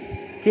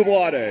Makhlouf, cum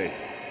laude.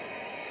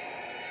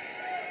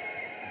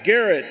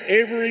 Garrett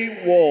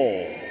Avery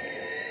Wool.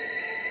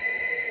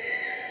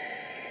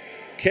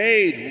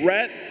 Cade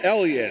Rhett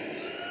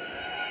Elliott.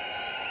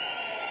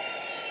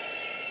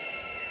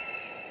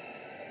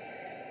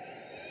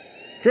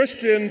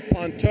 Christian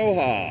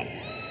Pantoja,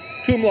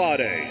 cum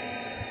laude.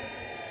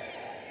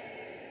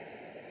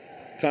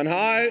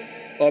 Kanhai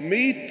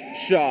Amit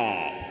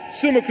Shah,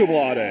 summa cum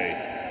laude.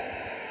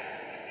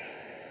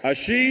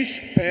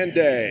 Ashish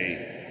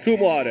Pandey, cum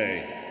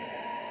laude.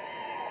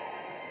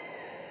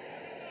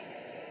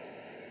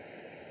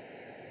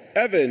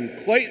 Evan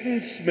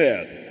Clayton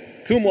Smith,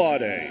 cum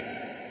laude.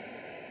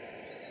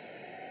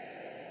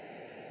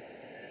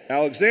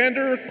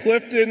 Alexander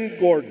Clifton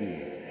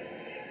Gordon.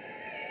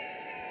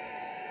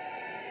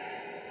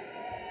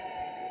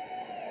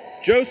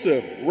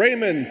 Joseph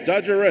Raymond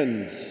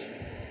Dudgerens.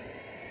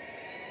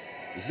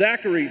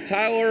 Zachary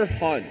Tyler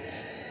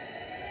Hunt.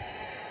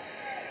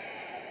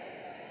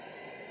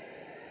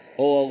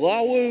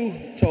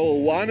 Olalawu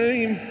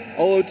Tolawanim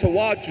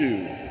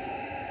Olotawaju.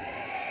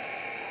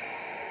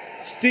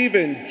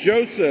 Stephen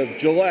Joseph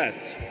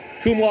Gillette,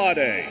 cum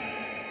laude.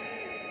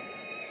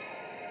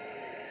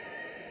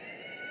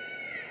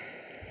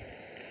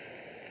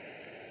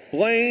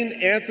 Blaine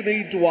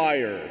Anthony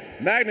Dwyer,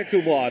 magna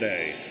cum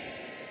laude.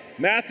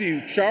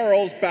 Matthew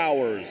Charles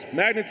Bowers,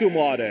 magna cum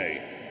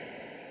laude.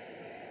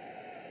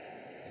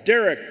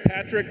 Derek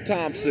Patrick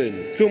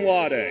Thompson, cum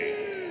laude.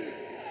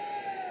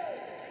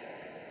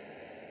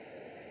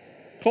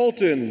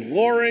 Colton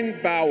Loring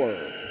Bauer.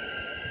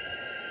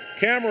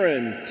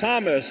 Cameron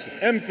Thomas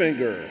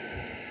Emfinger.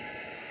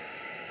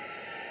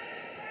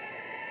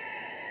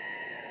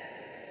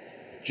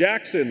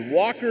 Jackson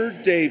Walker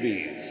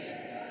Davies.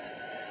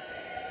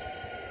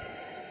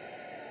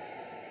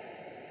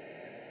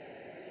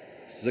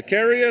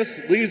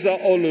 Zacharias Liza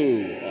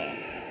Olu,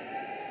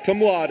 cum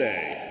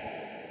laude.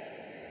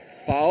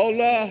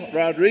 Paola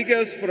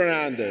Rodriguez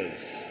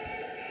Fernandez.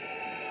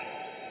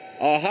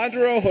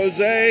 Alejandro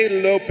Jose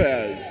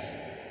Lopez.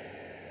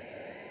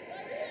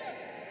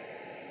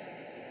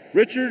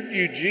 Richard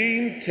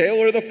Eugene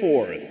Taylor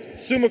IV,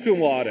 summa cum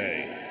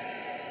laude.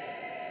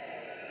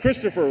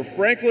 Christopher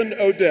Franklin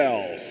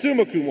Odell,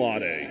 summa cum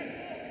laude.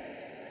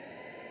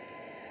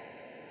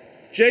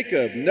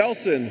 Jacob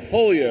Nelson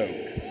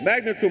Holyoke,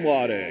 magna cum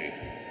laude.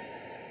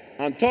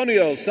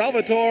 Antonio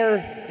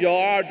Salvatore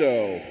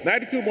Gallardo,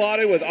 magna cum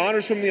laude with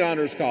honors from the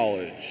Honors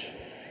College.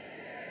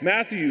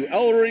 Matthew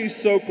Ellery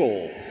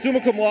Sokol, summa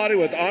cum laude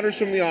with honors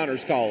from the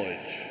Honors College.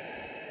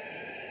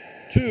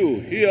 Tu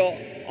Hil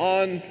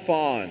An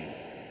Fan.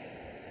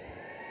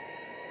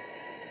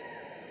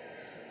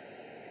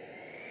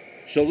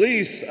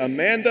 Shalise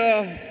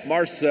Amanda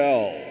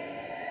Marcel.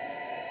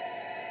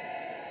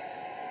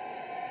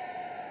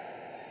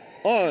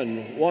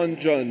 Un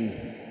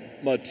Wanjun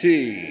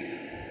Mati.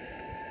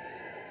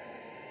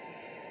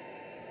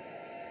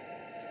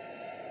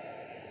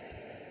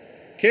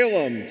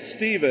 Calum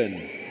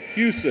Stephen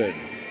Hewson.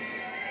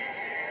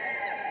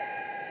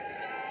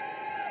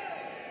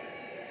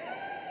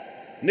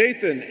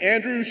 Nathan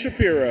Andrew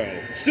Shapiro,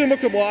 summa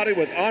cum laude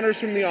with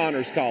honors from the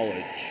Honors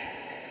College.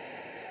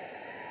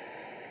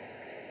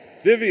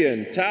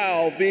 Vivian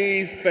Tao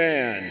V.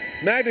 Fan,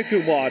 magna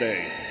cum laude.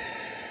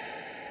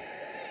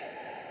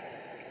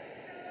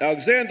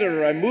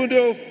 Alexander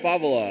Raimundo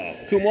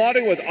Favela, cum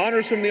laude with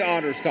honors from the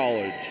Honors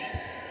College.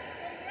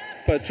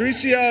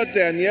 Patricia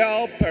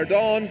Danielle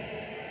Perdon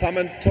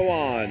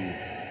Pamantawan.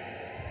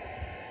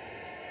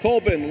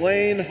 Colbin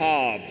Lane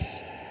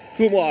Hobbs,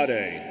 cum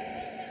laude.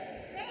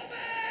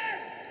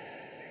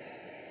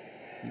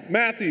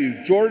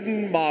 Matthew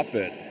Jordan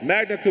Moffitt,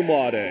 magna cum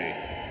laude.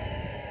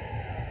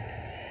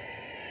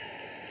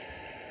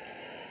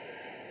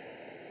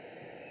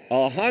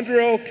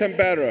 Alejandro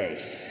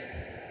Camberos.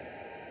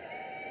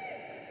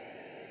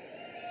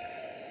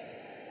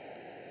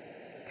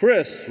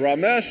 Chris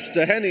Ramesh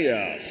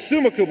Dehenia,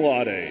 summa cum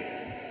laude.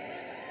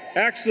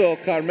 Axel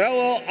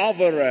Carmelo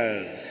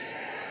Alvarez.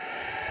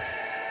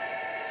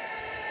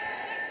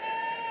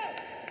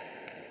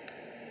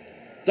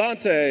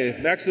 Dante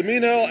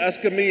Maximino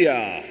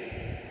Escamilla.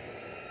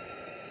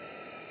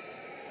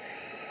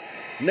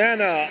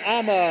 Nana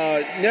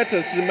Ama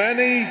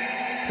Netasimani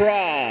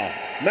Pra,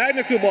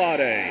 magna cum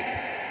laude.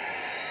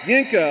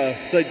 Yinka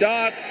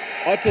Sadat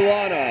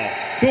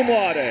Atalana, cum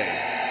laude.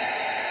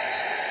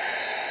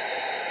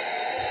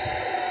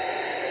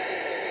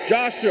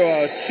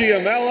 Joshua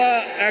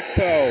Chiamella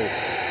Ekpo.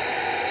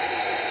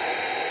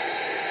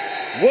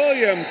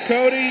 William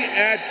Cody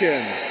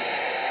Adkins.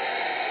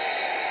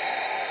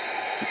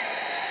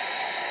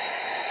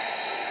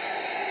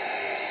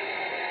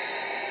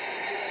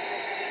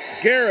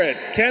 Garrett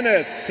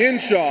Kenneth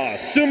Hinshaw,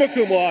 summa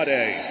cum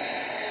laude.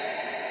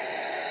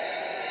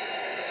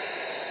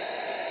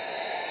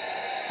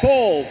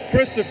 Cole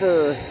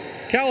Christopher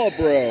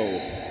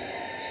Calabro.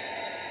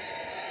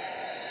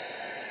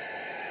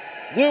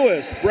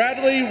 Lewis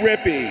Bradley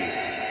Rippey.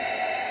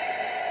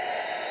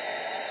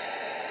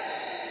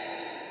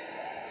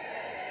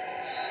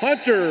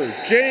 Hunter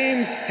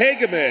James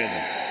Hageman,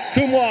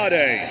 cum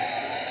laude.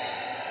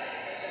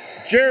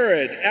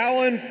 Jared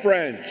Allen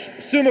French,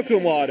 summa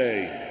cum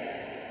laude.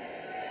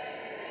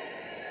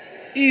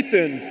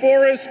 Ethan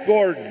Forrest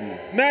Gordon,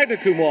 magna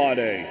cum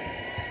laude.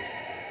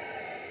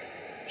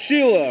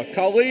 Sheila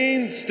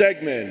Colleen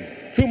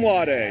Stegman, cum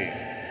laude.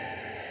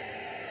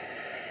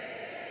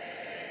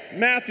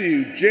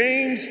 Matthew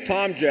James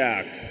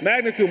Tomjack,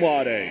 magna cum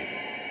laude.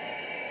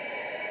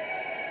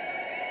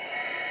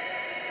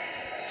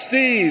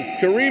 Steve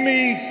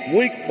Karimi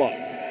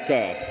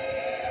Weekbaka.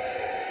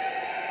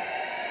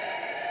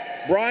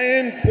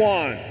 Brian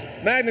Quant,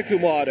 magna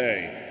cum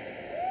laude.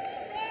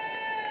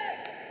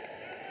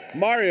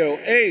 Mario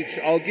H.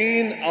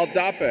 Alguin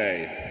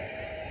Aldape.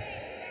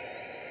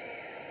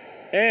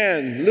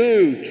 Ann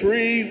Lou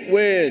Tree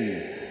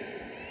Win.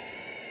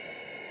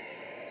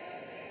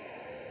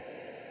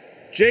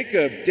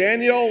 Jacob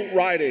Daniel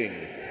Riding.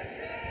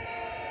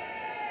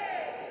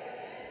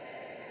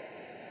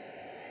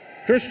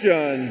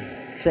 Christian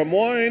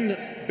Tremoyne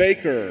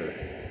Baker.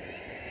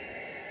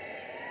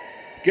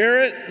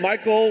 Garrett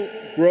Michael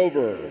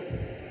Grover.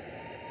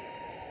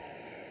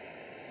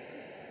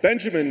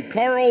 Benjamin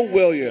Carl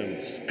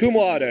Williams, cum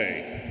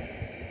laude.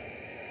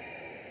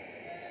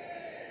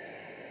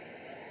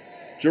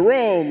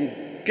 Jerome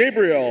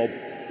Gabriel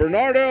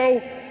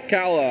Bernardo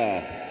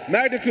Calla,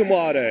 magna cum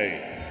laude.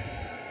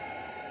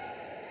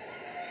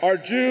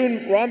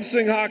 Arjun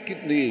Ramsingh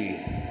Hakni.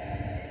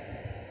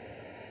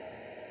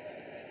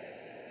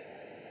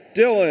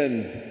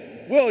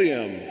 Dylan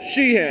William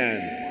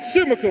Sheehan,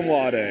 summa cum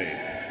laude.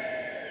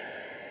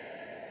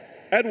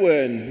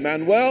 Edwin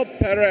Manuel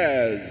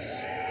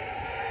Perez.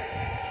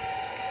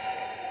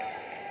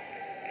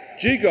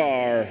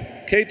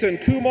 Jigar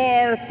Ketan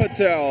Kumar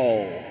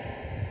Patel.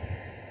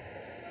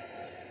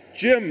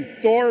 Jim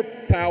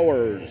Thorpe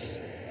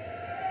Powers.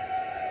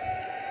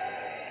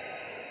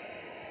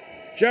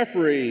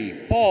 Jeffrey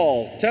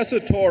Paul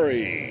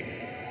Tessatori.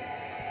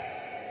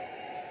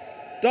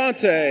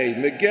 Dante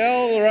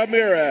Miguel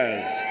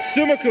Ramirez,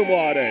 summa cum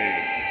laude.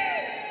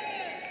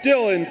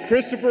 Dylan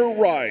Christopher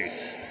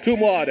Rice,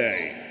 cum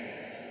laude.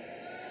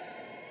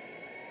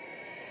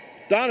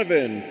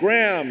 Donovan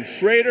Graham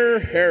Schrader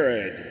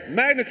Herod,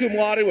 magna cum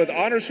laude with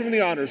honors from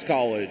the Honors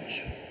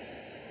College.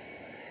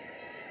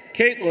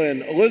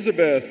 Caitlin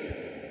Elizabeth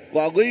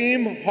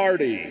Lalim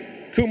Hardy,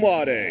 cum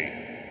laude.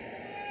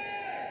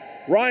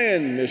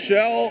 Ryan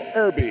Michelle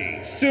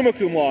Irby, summa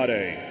cum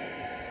laude.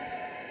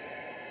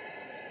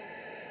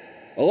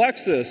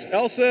 Alexis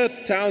Elsa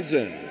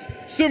Townsend,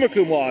 summa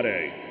cum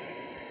laude.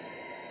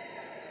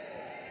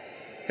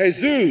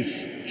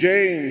 Jesus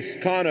James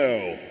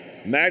Cano,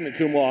 magna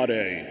cum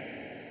laude.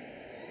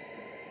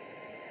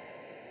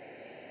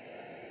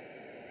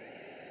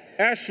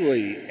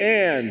 Ashley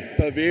Ann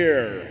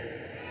Pavir.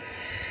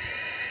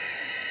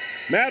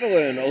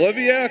 Madeline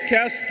Olivia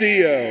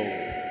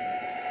Castillo.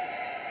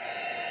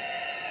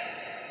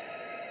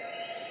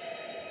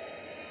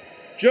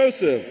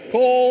 Joseph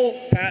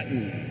Cole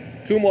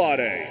Patton, cum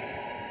laude.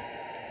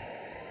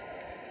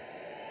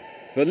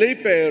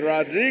 Felipe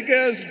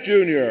Rodriguez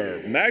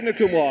Jr., magna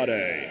cum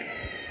laude.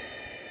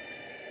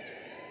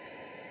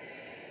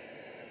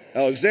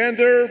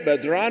 Alexander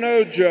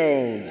Medrano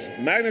Jones,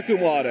 magna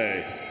cum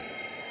laude.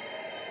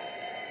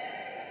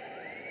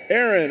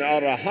 Aaron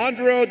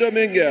Alejandro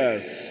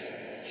Dominguez,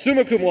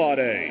 summa cum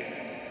laude.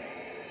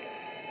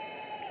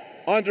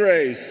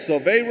 Andres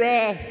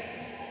Silveira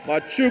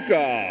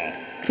Machuca,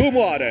 cum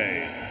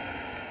laude.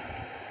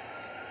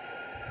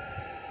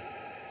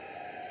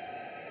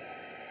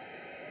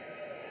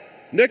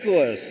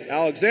 Nicholas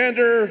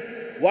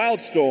Alexander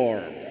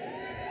Wildstorm.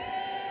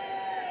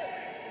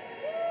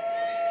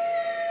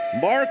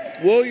 Mark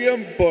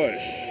William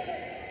Bush.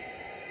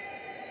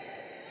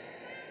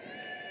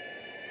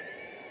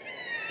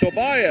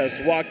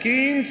 Tobias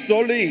Joaquin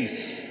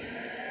Solis.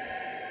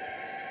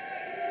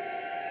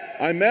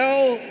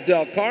 Aimel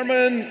del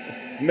Carmen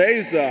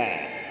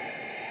Meza.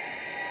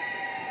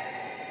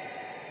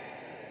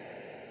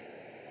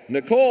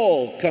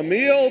 Nicole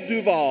Camille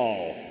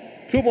Duval,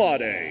 cum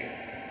laude.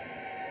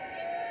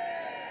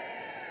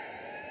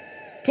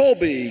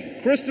 Colby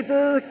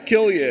Christopher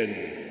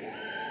Killian.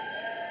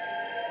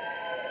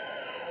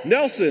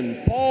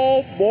 Nelson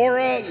Paul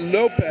Mora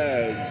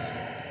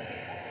Lopez.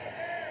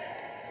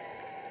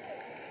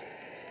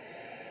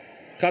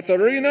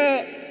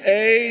 Katarina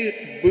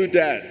A.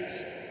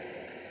 Boudet.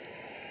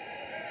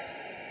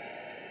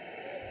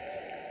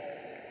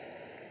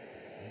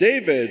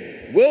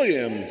 David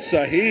William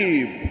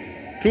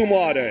Sahib, cum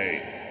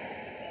laude.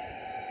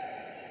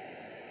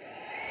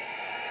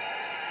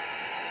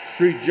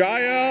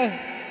 Srijaya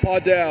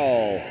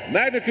Padel,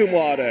 magna cum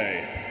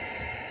laude.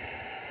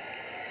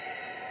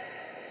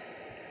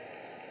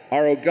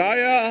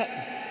 Arogaya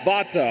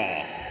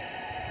Vata.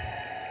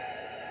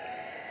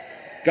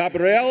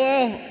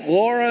 Gabriela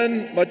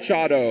Lauren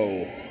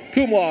Machado,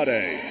 cum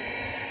laude.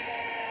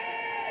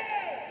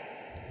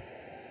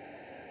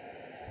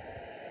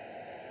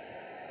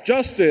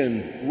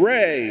 Justin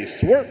Ray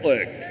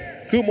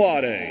Swertlick, cum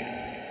laude.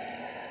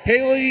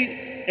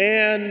 Haley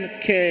Ann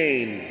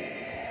Kane.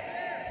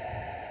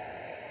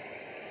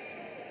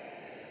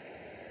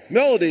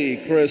 Melody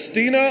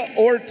Christina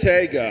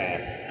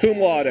Ortega, cum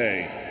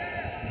laude.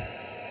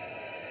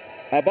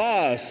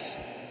 Abbas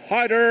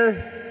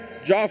Hyder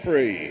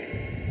Joffrey.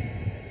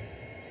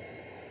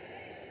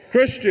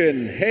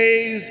 Christian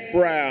Hayes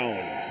Brown.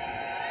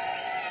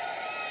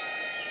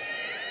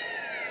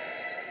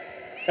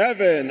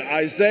 Evan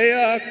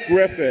Isaiah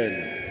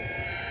Griffin.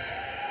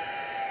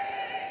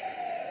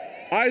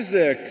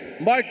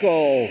 Isaac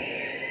Michael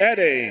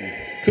Edding,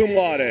 cum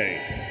laude.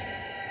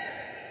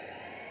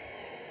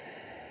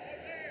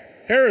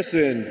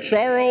 Harrison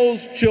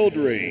Charles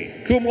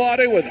Childry, cum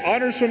laude with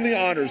honors from the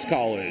Honors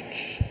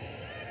College.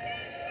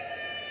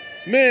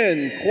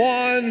 Min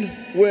Quan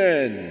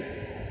Nguyen.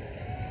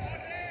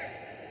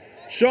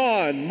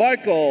 Sean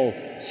Michael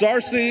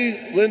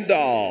Sarsi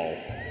Lindahl.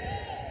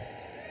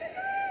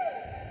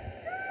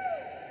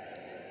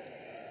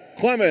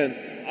 Clement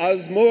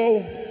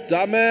Asmo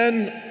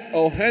Damen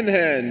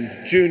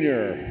Ohenhen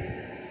Jr.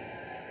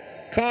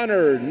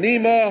 Connor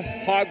Nima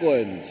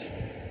Hogland.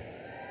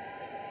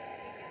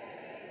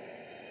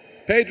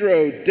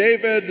 Pedro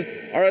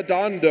David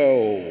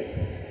Arredondo.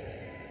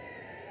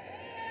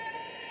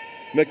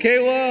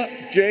 Michaela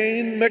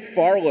Jane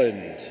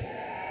McFarland.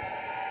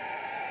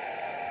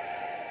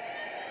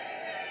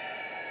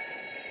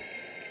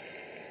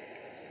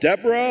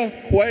 Deborah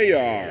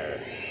Cuellar.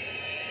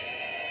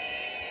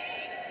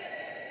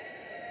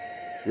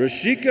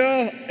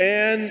 Rashika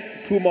Ann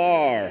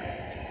Kumar.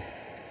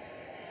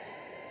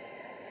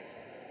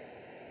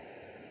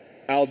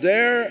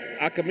 Aldair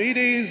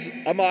Archimedes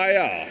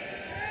Amaya.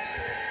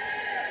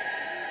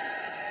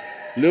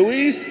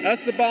 Luis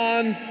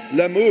Esteban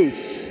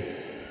Lemus.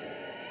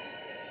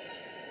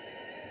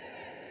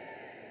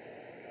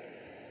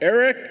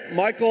 Eric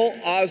Michael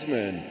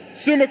Osman,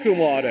 summa cum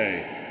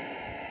laude.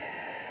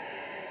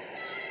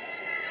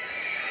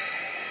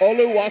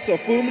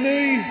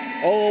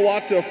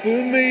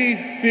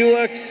 Oluwatafumi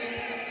Felix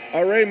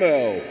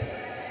Aremo,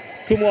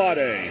 cum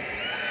laude.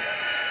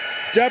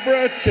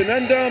 Deborah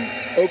Chinendum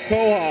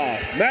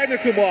Okoha, magna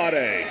cum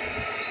laude.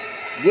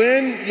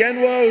 Lynn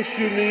Yenwo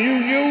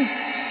Shumiyu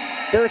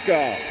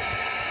Burka.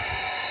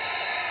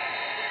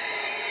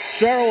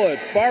 Charlotte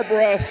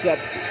Barbara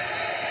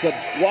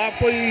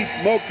Sabwapi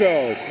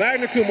Moko,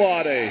 magna cum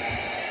laude.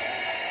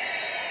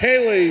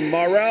 Haley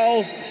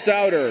Morel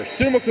Stouter,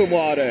 summa cum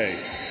laude.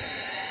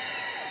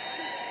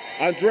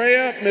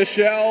 Andrea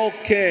Michelle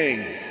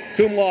King,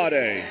 cum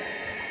laude.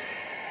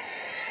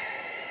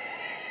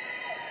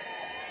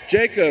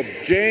 Jacob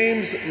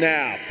James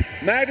Knapp,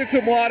 magna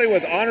cum laude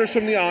with honors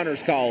from the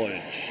Honors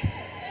College.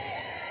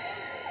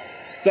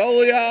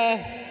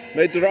 Tholia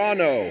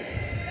Medrano.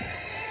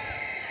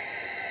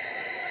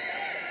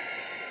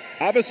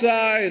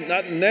 Abasai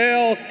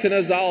Nathaniel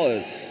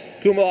Canazales,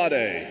 cum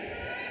laude.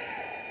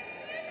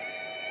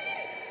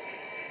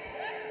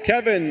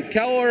 Kevin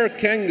Keller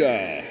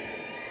Kenga.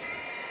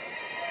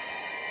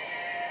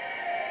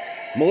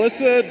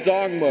 Melissa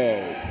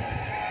Dongmo.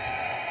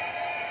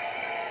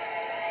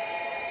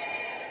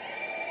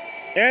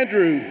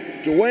 Andrew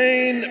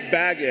Dwayne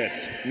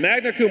Baggett,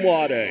 magna cum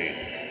laude.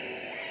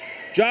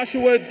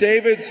 Joshua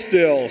David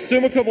Still,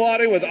 summa cum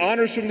laude with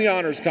honors from the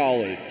Honors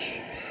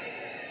College.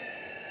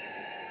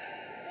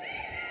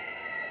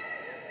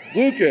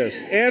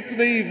 Lucas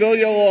Anthony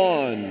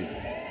Villalon.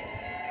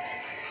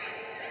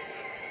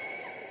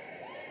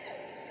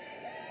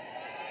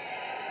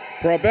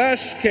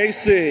 Prabesh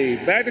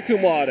KC, magna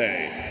cum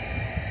laude.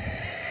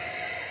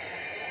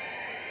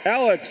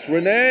 Alex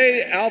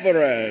Renee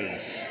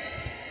Alvarez.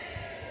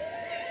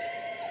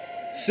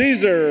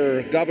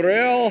 Cesar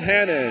Gabriel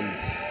Hannon.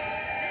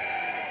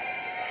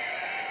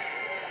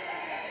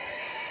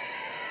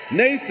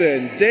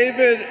 Nathan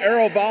David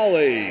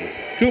Aravali,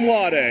 cum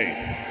laude.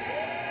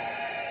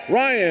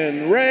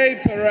 Ryan Ray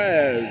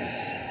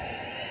Perez.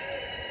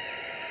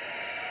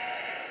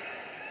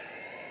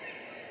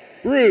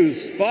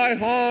 Bruce Phi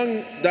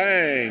Hong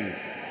Dang,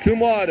 cum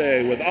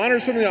laude with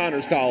honors from the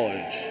Honors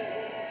College.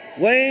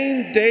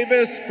 Lane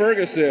Davis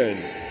Ferguson.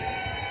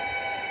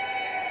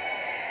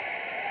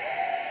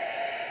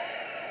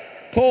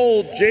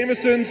 Cole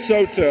Jameson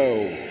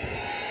Soto.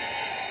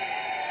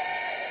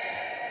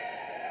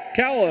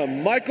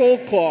 Callum Michael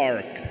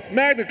Clark,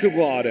 magna cum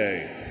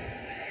laude.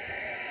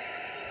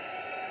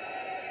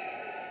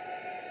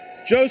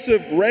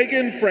 Joseph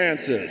Reagan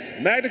Francis,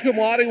 magna cum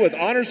laude with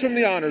honors from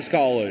the Honors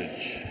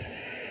College.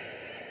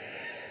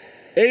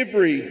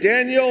 Avery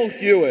Daniel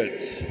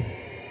Hewitt.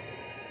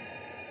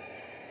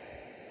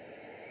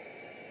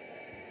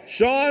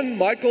 Sean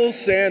Michael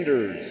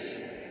Sanders.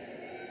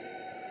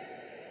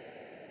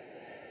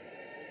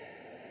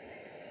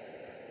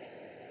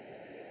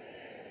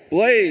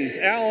 Blaze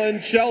Allen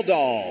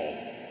Sheldall.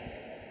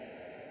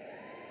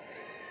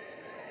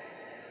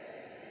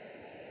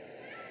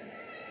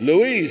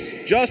 Luis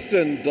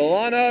Justin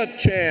Delana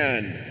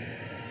Chan.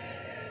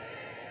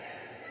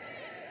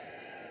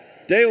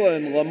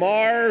 Dalen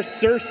Lamar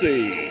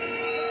Searcy.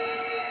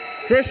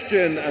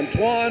 Christian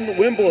Antoine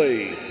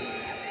Wimbley.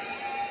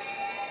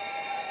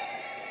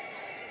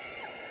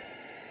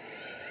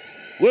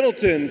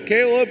 Littleton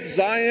Caleb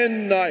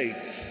Zion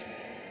Knight.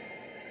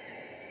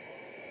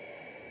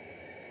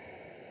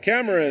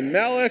 Cameron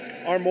Malik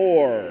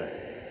Armour.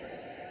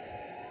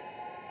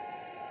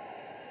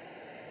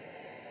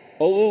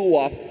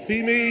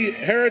 Oluwafemi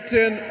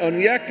Harriton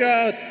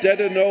Onyeka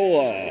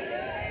Dedenola.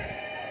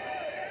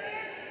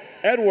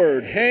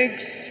 Edward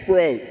Hanks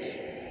Sproat.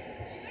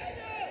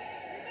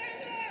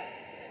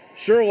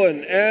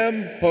 Sherlyn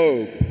M.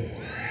 Hogue.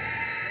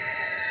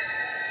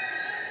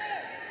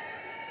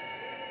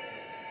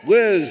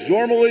 Liz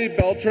Yormely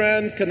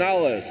Beltran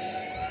Canales.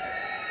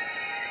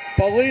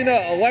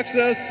 Paulina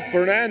Alexis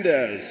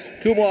Fernandez,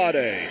 cum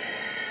laude.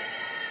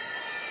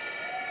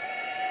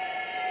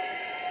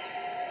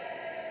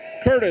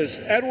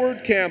 Curtis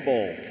Edward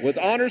Campbell, with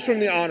honors from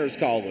the Honors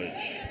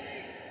College.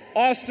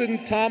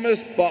 Austin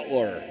Thomas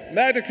Butler,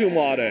 magna cum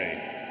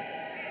laude.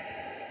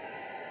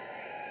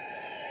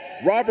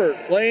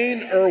 Robert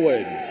Lane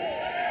Irwin.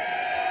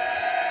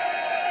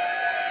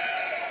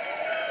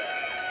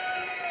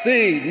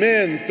 Thi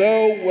Min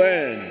Tho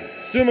Wen,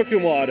 summa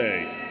cum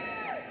laude.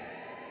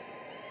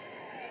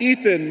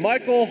 Ethan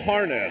Michael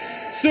Harness,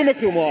 summa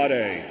cum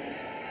laude.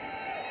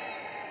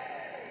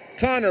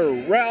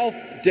 Connor Ralph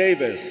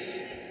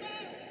Davis.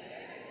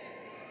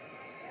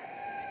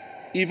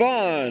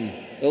 Yvonne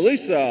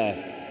Elisa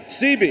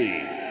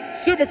Seeby,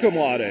 summa cum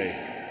laude.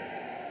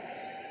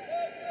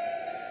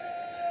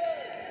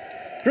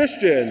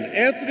 Christian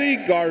Anthony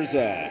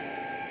Garza.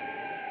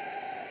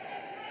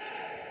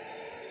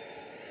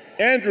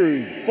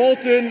 Andrew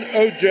Fulton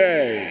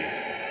O'Jay.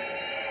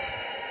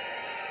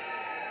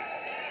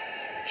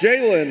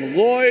 Jalen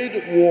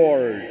Lloyd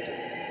Ward.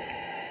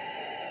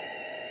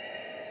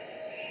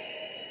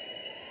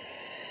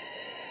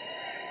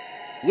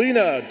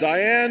 Lena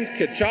Diane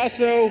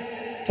Cachasso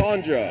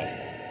Tonja.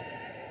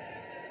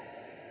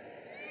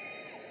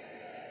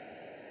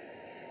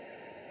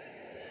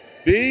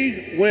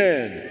 B.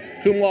 Wynn,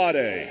 cum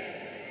laude.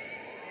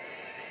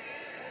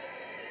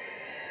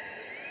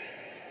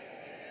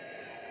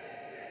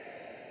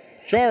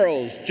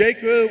 Charles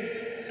Jacob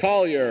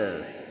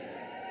Collier.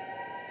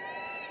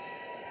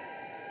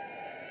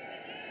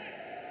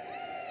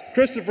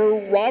 Christopher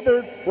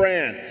Robert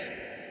Brandt.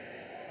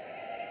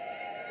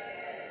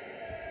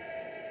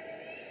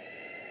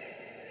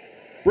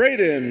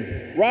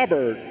 Braden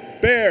Robert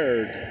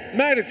Baird,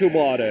 magna cum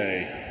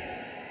laude.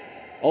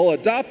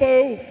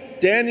 Oladapo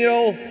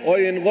Daniel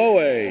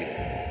Oyenloe.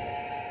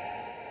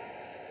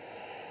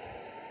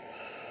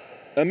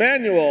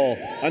 Emmanuel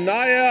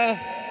Anaya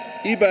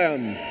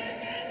Ibem.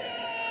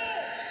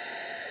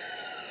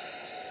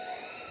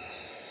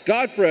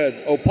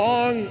 Godfred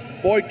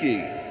Opong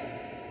Boyke.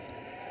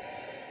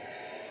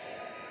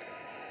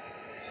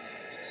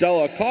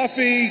 Della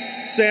Coffee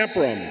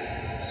Sampram.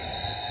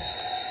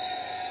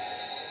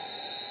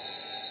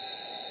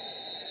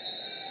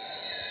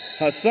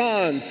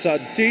 Hassan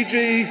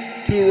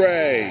Sadtiji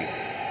Toure.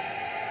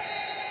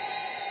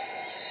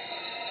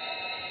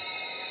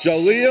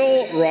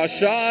 Jaleel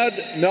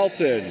Rashad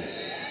Melton.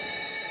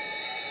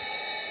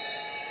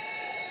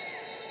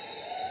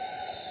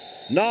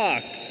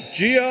 Nak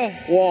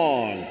Jia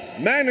Wong,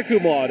 magna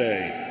cum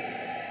laude.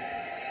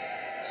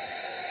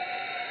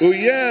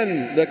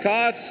 Uyen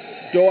Nakat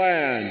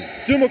Doan,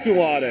 summa cum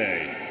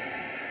laude.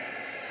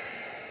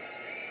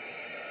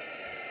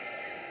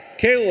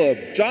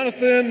 Caleb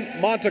Jonathan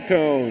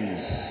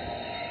Montacone.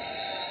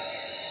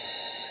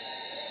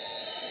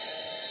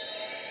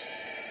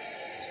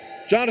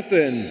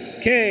 Jonathan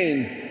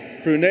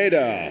Kane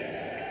Pruneda.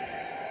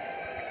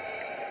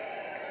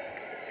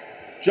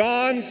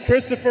 John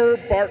Christopher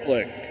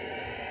Bartlick.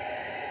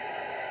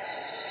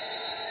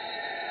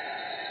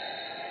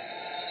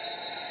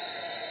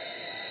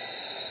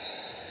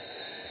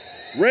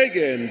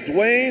 Reagan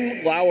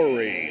Dwayne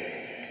Lowery.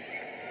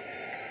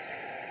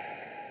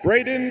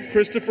 Braden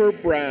Christopher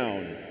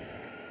Brown.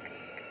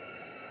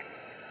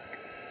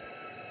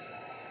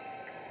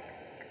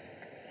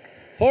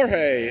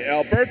 Jorge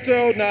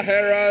Alberto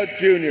Nahara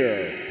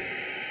Jr.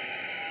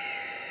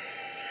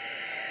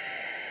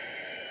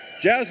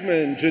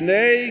 Jasmine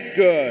Janae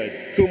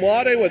Good, cum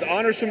laude with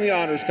honors from the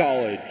Honors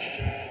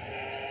College.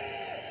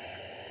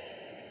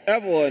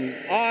 Evelyn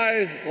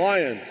I.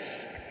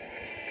 Lyons.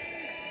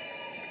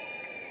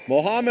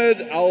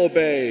 Mohammed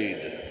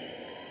Al-Obeid.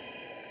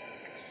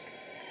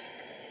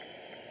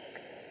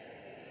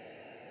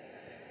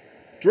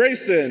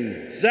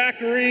 Drayson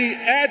Zachary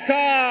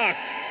Adcock.